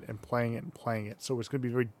playing it and playing it and playing it. So it's going to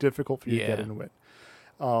be very difficult for you to get Yeah. into it.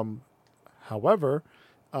 However,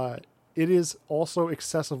 it is also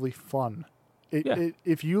excessively fun.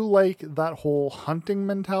 If you like that whole hunting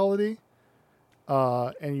mentality,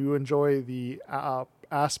 and you enjoy the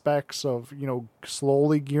aspects of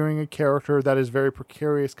slowly gearing a character that is very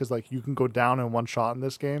precarious because like you can go down in one shot in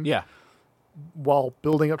this game, Yeah. while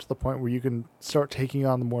building up to the point where you can start taking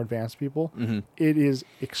on the more advanced people, it is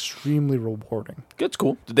extremely rewarding. That's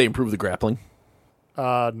cool. Did they improve the grappling?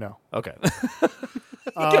 No. Okay.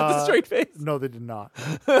 You kept the straight face. No, they did not.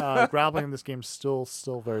 Grappling in this game is still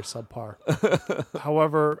very subpar.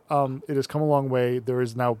 However, it has come a long way. There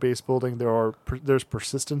is now base building. There's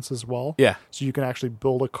persistence as well. Yeah. So you can actually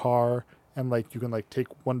build a car and like you can like take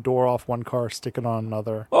one door off one car, stick it on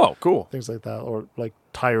another. Oh, cool. Things like that, or like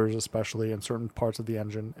tires, especially in certain parts of the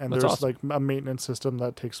engine. And That's there's awesome. like a maintenance system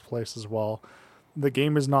that takes place as well. The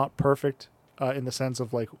game is not perfect in the sense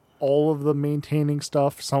of like all of the maintaining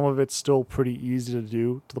stuff. Some of it's still pretty easy to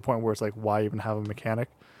do to the point where it's like, why even have a mechanic?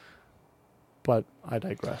 But I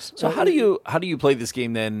digress. So how do you play this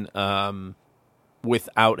game then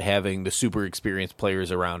without having the super experienced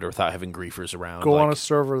players around or without having griefers around? go like, on a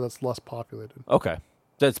server that's less populated? Okay.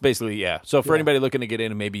 That's basically, yeah. So for Yeah. anybody looking to get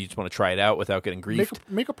in and maybe you just want to try it out without getting griefed,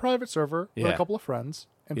 Make a private server with Yeah. a couple of friends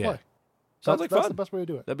and Yeah. play. sounds like That's fun. the best way to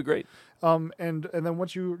do it. That'd be great. And then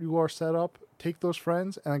once you are set up, take those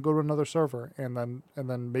friends and then go to another server and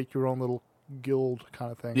then make your own little guild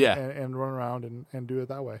kind of thing. Yeah. And run around and do it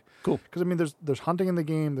that way. Cool. Because I mean, there's hunting in the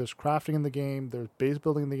game, there's crafting in the game, there's base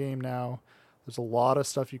building in the game now. There's a lot of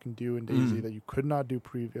stuff you can do in DayZ that you could not do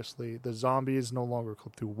previously. The zombies no longer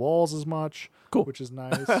clip through walls as much, Cool. which is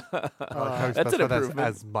nice. I like how you That's an specify improvement.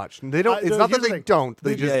 as much. They don't. It's no, not that here's the they thing. don't.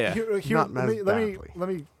 They They just. Yeah. Not as badly. let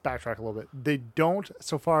me backtrack a little bit. They don't,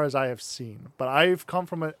 so far as I have seen, but I've come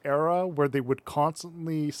from an era where they would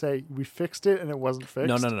constantly say we fixed it and it wasn't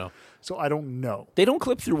fixed. No. So I don't know. They don't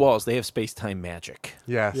clip through walls. They have space-time magic.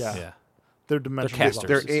 Yes. Yeah. Yeah. They're dimensional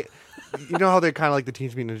casters. zombies. They're you know how they're kind of like the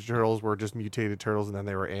Teenage Mutant Ninja Turtles were just mutated turtles and then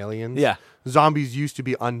they were aliens? Yeah. Zombies used to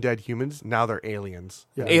be undead humans. Now they're aliens.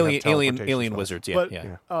 Yeah. And they have Alien teleportation wizards. Yeah, But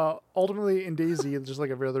yeah. Ultimately, in DayZ, just like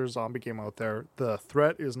every other zombie game out there, the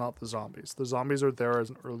threat is not the zombies. The zombies are there as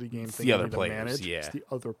an early game thing. the you other need to players, manage. yeah. It's the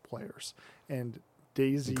other players. And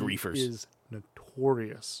DayZ Griefers. is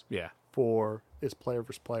notorious Yeah. for its player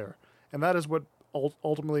versus player. And that is what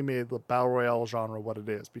ultimately made the Battle Royale genre what it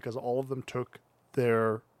is, because all of them took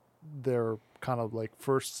their kind of like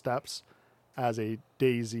first steps as a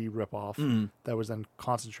DayZ ripoff that was then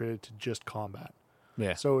concentrated to just combat.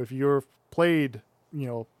 Yeah. So if you've played,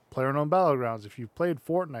 PlayerUnknown Battlegrounds, if you've played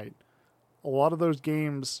Fortnite, a lot of those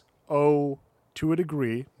games owe, to a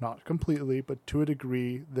degree, not completely, but to a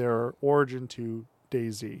degree, their origin to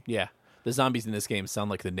DayZ. Yeah. The zombies in this game sound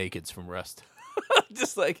like the nakeds from Rust.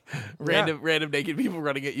 Just like random naked people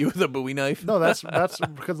running at you with a Bowie knife. No, that's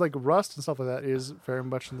because like Rust and stuff like that is very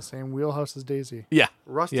much in the same wheelhouse as DayZ. Yeah.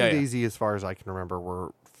 Rust Yeah, and yeah. DayZ, as far as I can remember,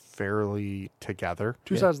 were fairly together.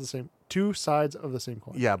 Two sides of the same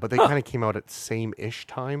coin. Yeah, but they kind of came out at same-ish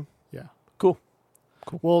time. Yeah. Cool.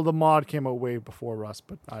 Well, the mod came out way before Rust,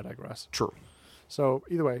 but I digress. True. So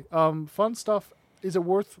either way, fun stuff. Is it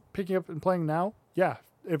worth picking up and playing now? Yeah.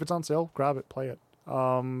 If it's on sale, grab it, play it.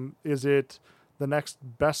 Is it the next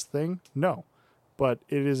best thing? No. But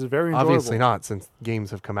it is very enjoyable. Obviously not, since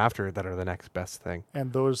games have come after it that are the next best thing.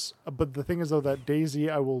 And but the thing is though that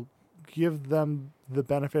DayZ, I will give them the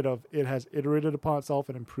benefit of it has iterated upon itself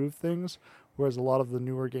and improved things, whereas a lot of the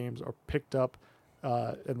newer games are picked up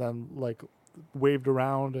and then like waved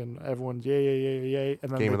around and everyone's yay,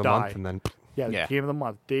 and then Game they of the die. month, and then Yeah, game of the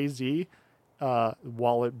month. DayZ,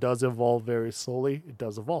 while it does evolve very slowly, it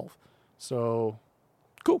does evolve. So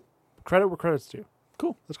Cool. credit where credit's due.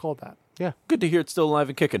 Cool. Let's call it that. yeah. Good to hear it's still alive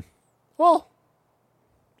and kicking. Well,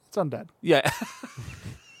 it's undead. Yeah.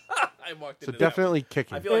 I walked So into definitely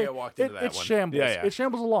kicking. I feel like I walked into that It's one. shambles. Yeah, yeah. It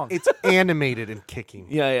shambles along. It's animated and kicking.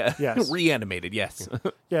 Yeah. Yes. Reanimated, yes.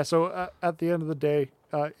 Yeah, so at the end of the day,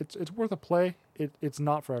 it's worth a play. It's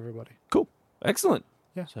not for everybody. Cool. Excellent.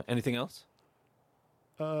 Yeah. So anything else?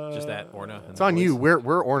 Just that, Orna. and It's the on boys? you.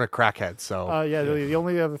 We're Orna crackheads, so Yeah, the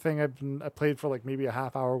only other thing I played for like maybe a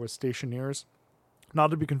half hour was Stationeers. Not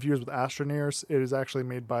to be confused with Astroneers. It is actually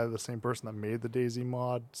made by the same person that made the DayZ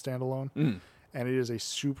mod standalone. And it is a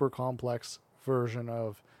super complex version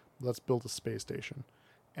of let's build a space station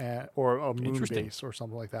or a moon Interesting. base or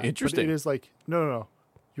something like that. Interesting. But it is like, no.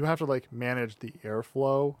 You have to like manage the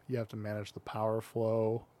airflow. You have to manage the power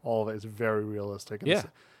flow. All of it is very realistic. And Yeah. it's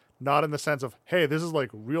not in the sense of, hey, this is like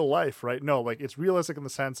real life, right? No, like it's realistic in the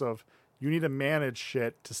sense of you need to manage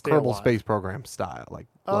shit to stay Kerbal alive. Space Program style, like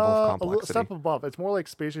level of A little complexity. step above. It's more like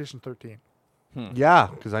Space Station 13. Yeah,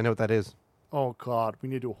 because I know what that is. Oh God, we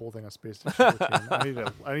need to do a whole thing on Space Station 13.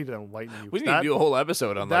 I need to enlighten you. We need to do a whole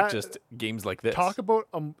episode on like that- just games like this. Talk about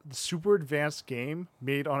a super advanced game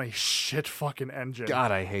made on a shit fucking engine.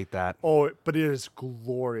 God, I hate that. Oh, but it is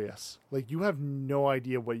glorious. Like you have no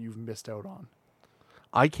idea what you've missed out on.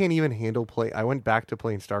 I can't even handle play. I went back to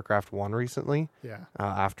playing StarCraft 1 recently Yeah,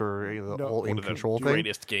 after the No, whole One in of the control thing.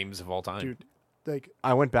 greatest games of all time. dude. Like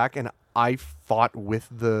I went back and I fought with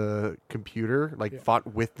the computer,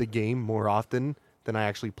 fought with the game more often than I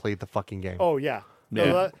actually played the fucking game. oh yeah. Yeah.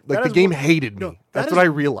 No, like that the is game one- hated me. no, That's that what I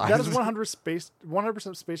is- realized. That is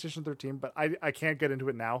 100% Space Station 13, but I can't get into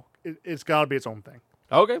it now. It's got to be its own thing.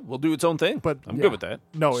 Okay, we'll do its own thing. But I'm yeah. good with that.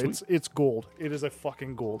 No, Sweet. it's gold. It is a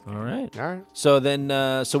fucking gold. All right. All right. So then,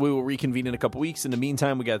 so we will reconvene in a couple weeks. In the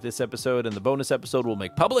meantime, we got this episode and the bonus episode we'll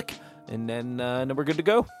make public, and then we're good to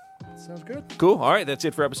go. Sounds good. Cool. All right, that's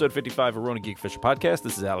it for episode 55 of Rona Geek Fisher Podcast.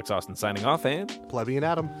 This is Alex Austin signing off, and Plebeian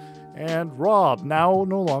Adam. And Rob, now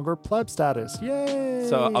no longer pleb status. Yay!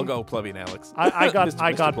 so I'll go Plebeian Alex. I got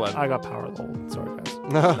Mr. Pleb. power level. Sorry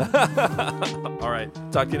guys. All right,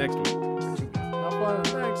 talk to you next week.